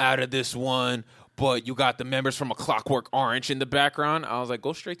out of this one, but you got the members from A Clockwork Orange in the background." I was like,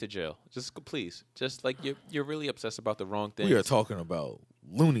 "Go straight to jail, just please." Just like you're really obsessed about the wrong thing. We are talking about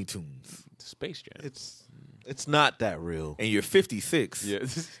Looney Tunes. Space Jam. It's not that real. And you're 56. Yeah.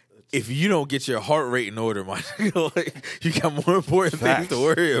 If you don't get your heart rate in order, my nigga, like, you got more important Facts. things to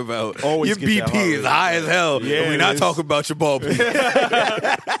worry about. Always Your get that BP heart is rate. high as hell. Yeah, and we're it not is. talking about your ball peak.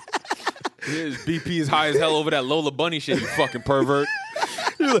 His BP is high as hell over that Lola Bunny shit, you fucking pervert.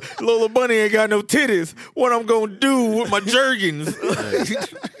 You're like, Lola Bunny ain't got no titties. What I'm gonna do with my Jergens?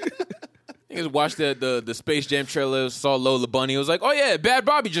 Niggas watched the Space Jam trailer, saw Lola Bunny. It was like, "Oh yeah, Bad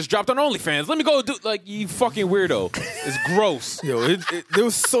Bobby just dropped on OnlyFans. Let me go do." Like, you fucking weirdo. It's gross. Yo, there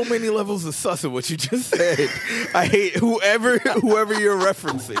was so many levels of sus in what you just said. I hate whoever you're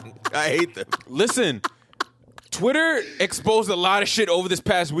referencing. I hate them. Listen, Twitter exposed a lot of shit over this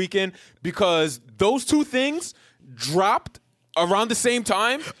past weekend because those two things dropped around the same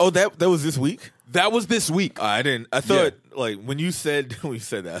time. Oh, that was this week? That was this week. I didn't. I thought like when you said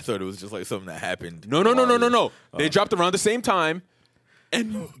that, I thought it was just like something that happened. No. They dropped around the same time,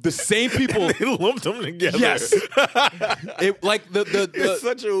 and the same people. They lumped them together. Yes, it, like It's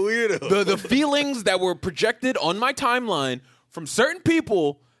such a weirdo. the feelings that were projected on my timeline from certain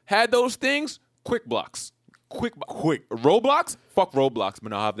people had those things. Quick blocks. Quick Roblox. Fuck Roblox,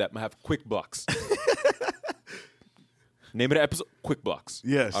 but I'll have that. I have quick blocks. Name of the episode: Quick Blocks.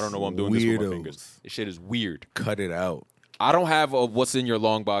 Yes. I don't know why I'm doing this with my Weirdos. fingers. This shit is weird. Cut it out. I don't have a what's in your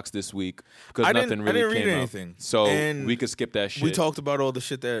long box this week because I nothing didn't really read came up. anything. So And we could skip that shit. We talked about all the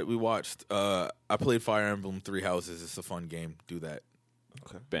shit that we watched. I played Fire Emblem 3 Houses. It's a fun game. Do that.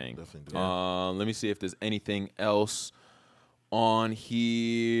 Bang. Definitely do. Let me see if there's anything else on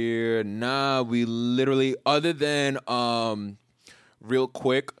here. Nah, we literally, other than real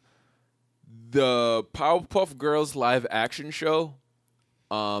quick, the Powerpuff Girls live action show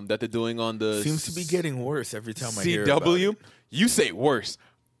that they're doing on the Seems to be getting worse every time I hear about CW. it. You say worse.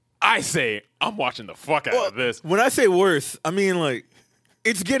 I say I'm watching the fuck out of this. When I say worse, I mean like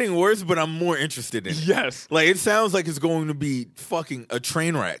it's getting worse, but I'm more interested in it. Yes. Like it sounds like it's going to be fucking a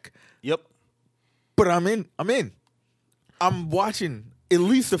train wreck. Yep. But I'm in. I'm watching at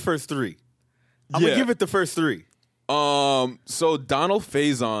least the first 3. I'm Yeah. gonna give it the first 3. So Donald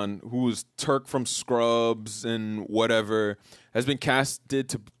Faison, who's Turk from Scrubs and whatever, has been casted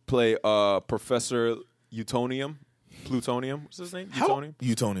to play Professor Plutonium. What's his name? Utonium.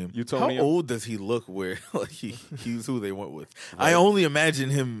 Utonium. How old does he look? Where like he's who they went with? I only imagine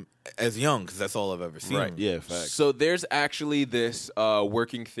him as young because that's all I've ever seen. Right. him. Yeah, facts. So there's actually this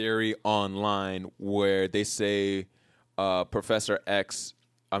working theory online where they say Professor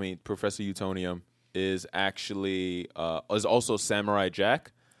Utonium is actually is also Samurai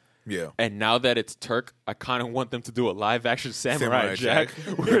Jack. Yeah. And now that it's Turk, I kind of want them to do a live action Samurai Samurai Jack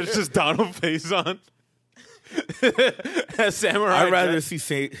Jack. where it's just Donald Faison. as Samurai I'd rather Jack.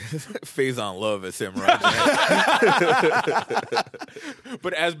 see Faison Love as Samurai Jack.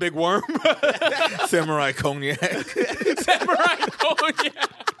 But as Big Worm. Samurai Cognac. Samurai Cognac.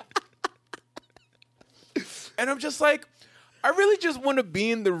 And I'm just like, I really just want to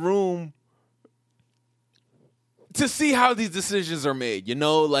be in the room to see how these decisions are made. You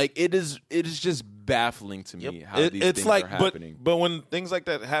know, like it is just baffling to me how these things are happening. But when things like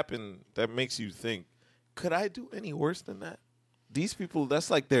that happen, that makes you think, could I do any worse than that? These people, that's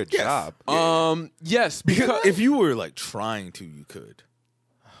like their job. Yes, Because if you were like trying to, you could.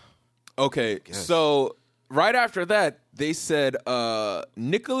 Okay, so right after that, they said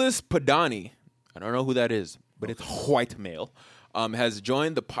Nicholas Padani, I don't know who that is, but it's a white male, has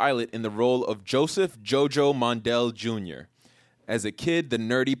joined the pilot in the role of Joseph Jojo Mondale Jr. As a kid, the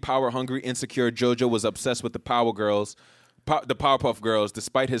nerdy, power-hungry, insecure Jojo was obsessed with the the Powerpuff Girls,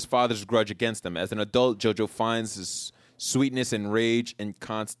 despite his father's grudge against them. As an adult, Jojo finds his sweetness and rage in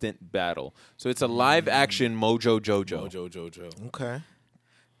constant battle. So it's a live-action Mojo Jojo. Mojo Jojo. Okay.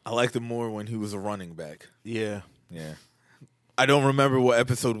 I liked him more when he was a running back. Yeah. Yeah. I don't remember what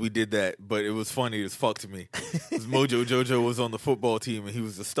episode we did that, but it was funny as fuck to me. 'Cause Mojo Jojo was on the football team and he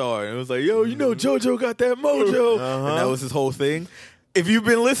was the star. And it was like, yo, you know Jojo got that mojo. And that was his whole thing. If you've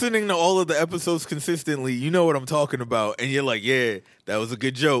been listening to all of the episodes consistently, you know what I'm talking about. And you're like, yeah, that was a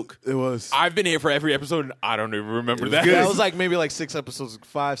good joke. It was. I've been here for every episode, and I don't even remember that. good. That was like maybe like 6 episodes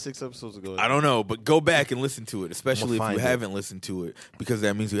ago. I don't know, but go back and listen to it, especially if find you it. haven't listened to it, because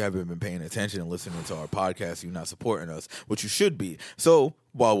that means you haven't been paying attention and listening to our podcast. You're not supporting us, which you should be. So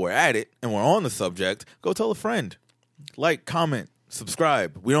while we're at it and we're on the subject, go tell a friend. Like, comment,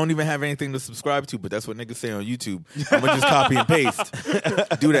 subscribe. We don't even have anything to subscribe to, but that's what niggas say on YouTube. I'm gonna just copy and paste.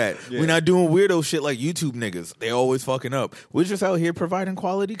 Do that. We're not doing weirdo shit like YouTube niggas. They always fucking up. We're just out here providing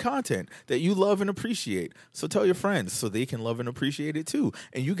quality content that you love and appreciate. So tell your friends so they can love and appreciate it too.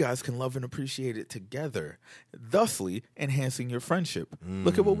 And you guys can love and appreciate it together, thusly enhancing your friendship.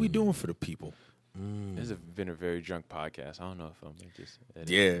 Look at what we're doing for the people. This has been a very drunk podcast. I don't know if I'm gonna just edit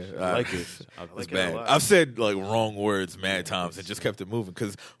Yeah, this shit. I like it. It's bad. I've said like wrong words mad times and just kept it moving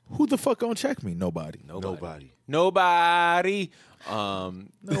because who the fuck gonna check me? Nobody. Nobody. Nobody.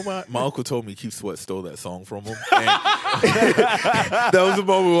 Nobody. My uncle told me Keith Sweat stole that song from him. And that was the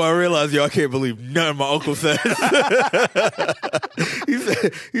moment where I realized, yo, I can't believe nothing my uncle says.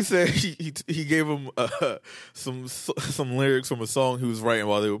 he said he gave him some lyrics from a song he was writing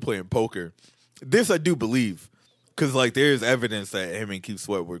while they were playing poker. This I do believe, because like there's evidence that him and Keith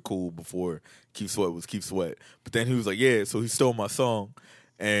Sweat were cool before Keith Sweat was Keith Sweat. But then he was like, yeah, so he stole my song.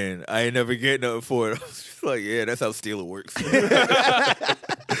 And I ain't never get nothing for it. I was just like, yeah, that's how stealing works.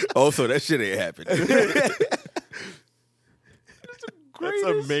 Also, that shit ain't happened. That's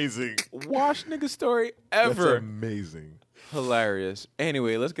amazing. Wash nigga story That's ever. amazing. Hilarious.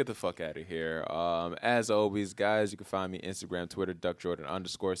 Anyway, let's get the fuck out of here. As always, guys, you can find me Instagram, Twitter,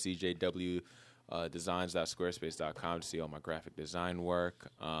 DuckJordan_CJW, designs.squarespace.com to see all my graphic design work.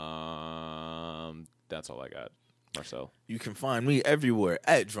 That's all I got. Marcel. You can find me everywhere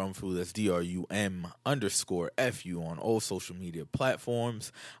at Drumfu. That's DRUM_FU on all social media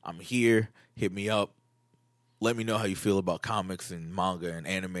platforms. I'm here. Hit me up. Let me know how you feel about comics and manga and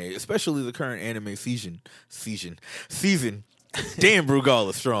anime, especially the current anime season. Damn, Brugal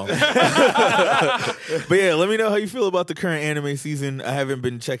is strong. But yeah, let me know how you feel about the current anime season. I haven't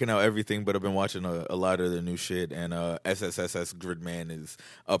been checking out everything, but I've been watching a lot of the new shit. And SSSS Gridman is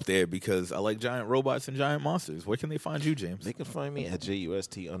up there because I like giant robots and giant monsters. Where can they find you, James? They can find me at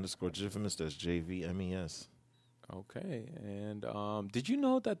JUST_Jiffemus. That's JVMES. Okay. And did you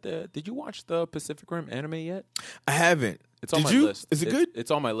know that did you watch the Pacific Rim anime yet? I haven't. It's on Did my you? list. Is it good? It's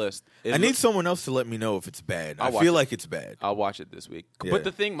on my list. I need someone else to let me know if it's bad. I watch feel it. like it's bad. I'll watch it this week. Yeah.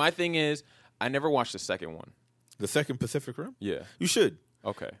 But my thing is, I never watched the second one. The second Pacific Rim? Yeah. You should.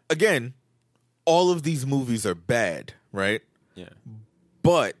 Okay. Again, all of these movies are bad, right? Yeah.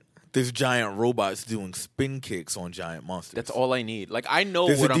 But there's giant robots doing spin kicks on giant monsters. That's all I need. Like I know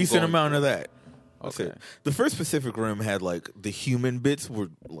There's what a I'm decent going amount for. of that. That's Okay. it. The first Pacific Rim had like the human bits were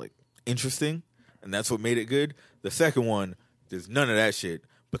like interesting, and that's what made it good. The second one, there's none of that shit,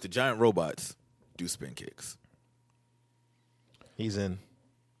 but the giant robots do spin kicks. He's in.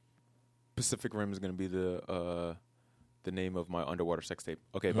 Pacific Rim is going to be the name of my underwater sex tape.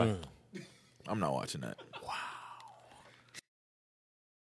 Okay, bye. I'm not watching that.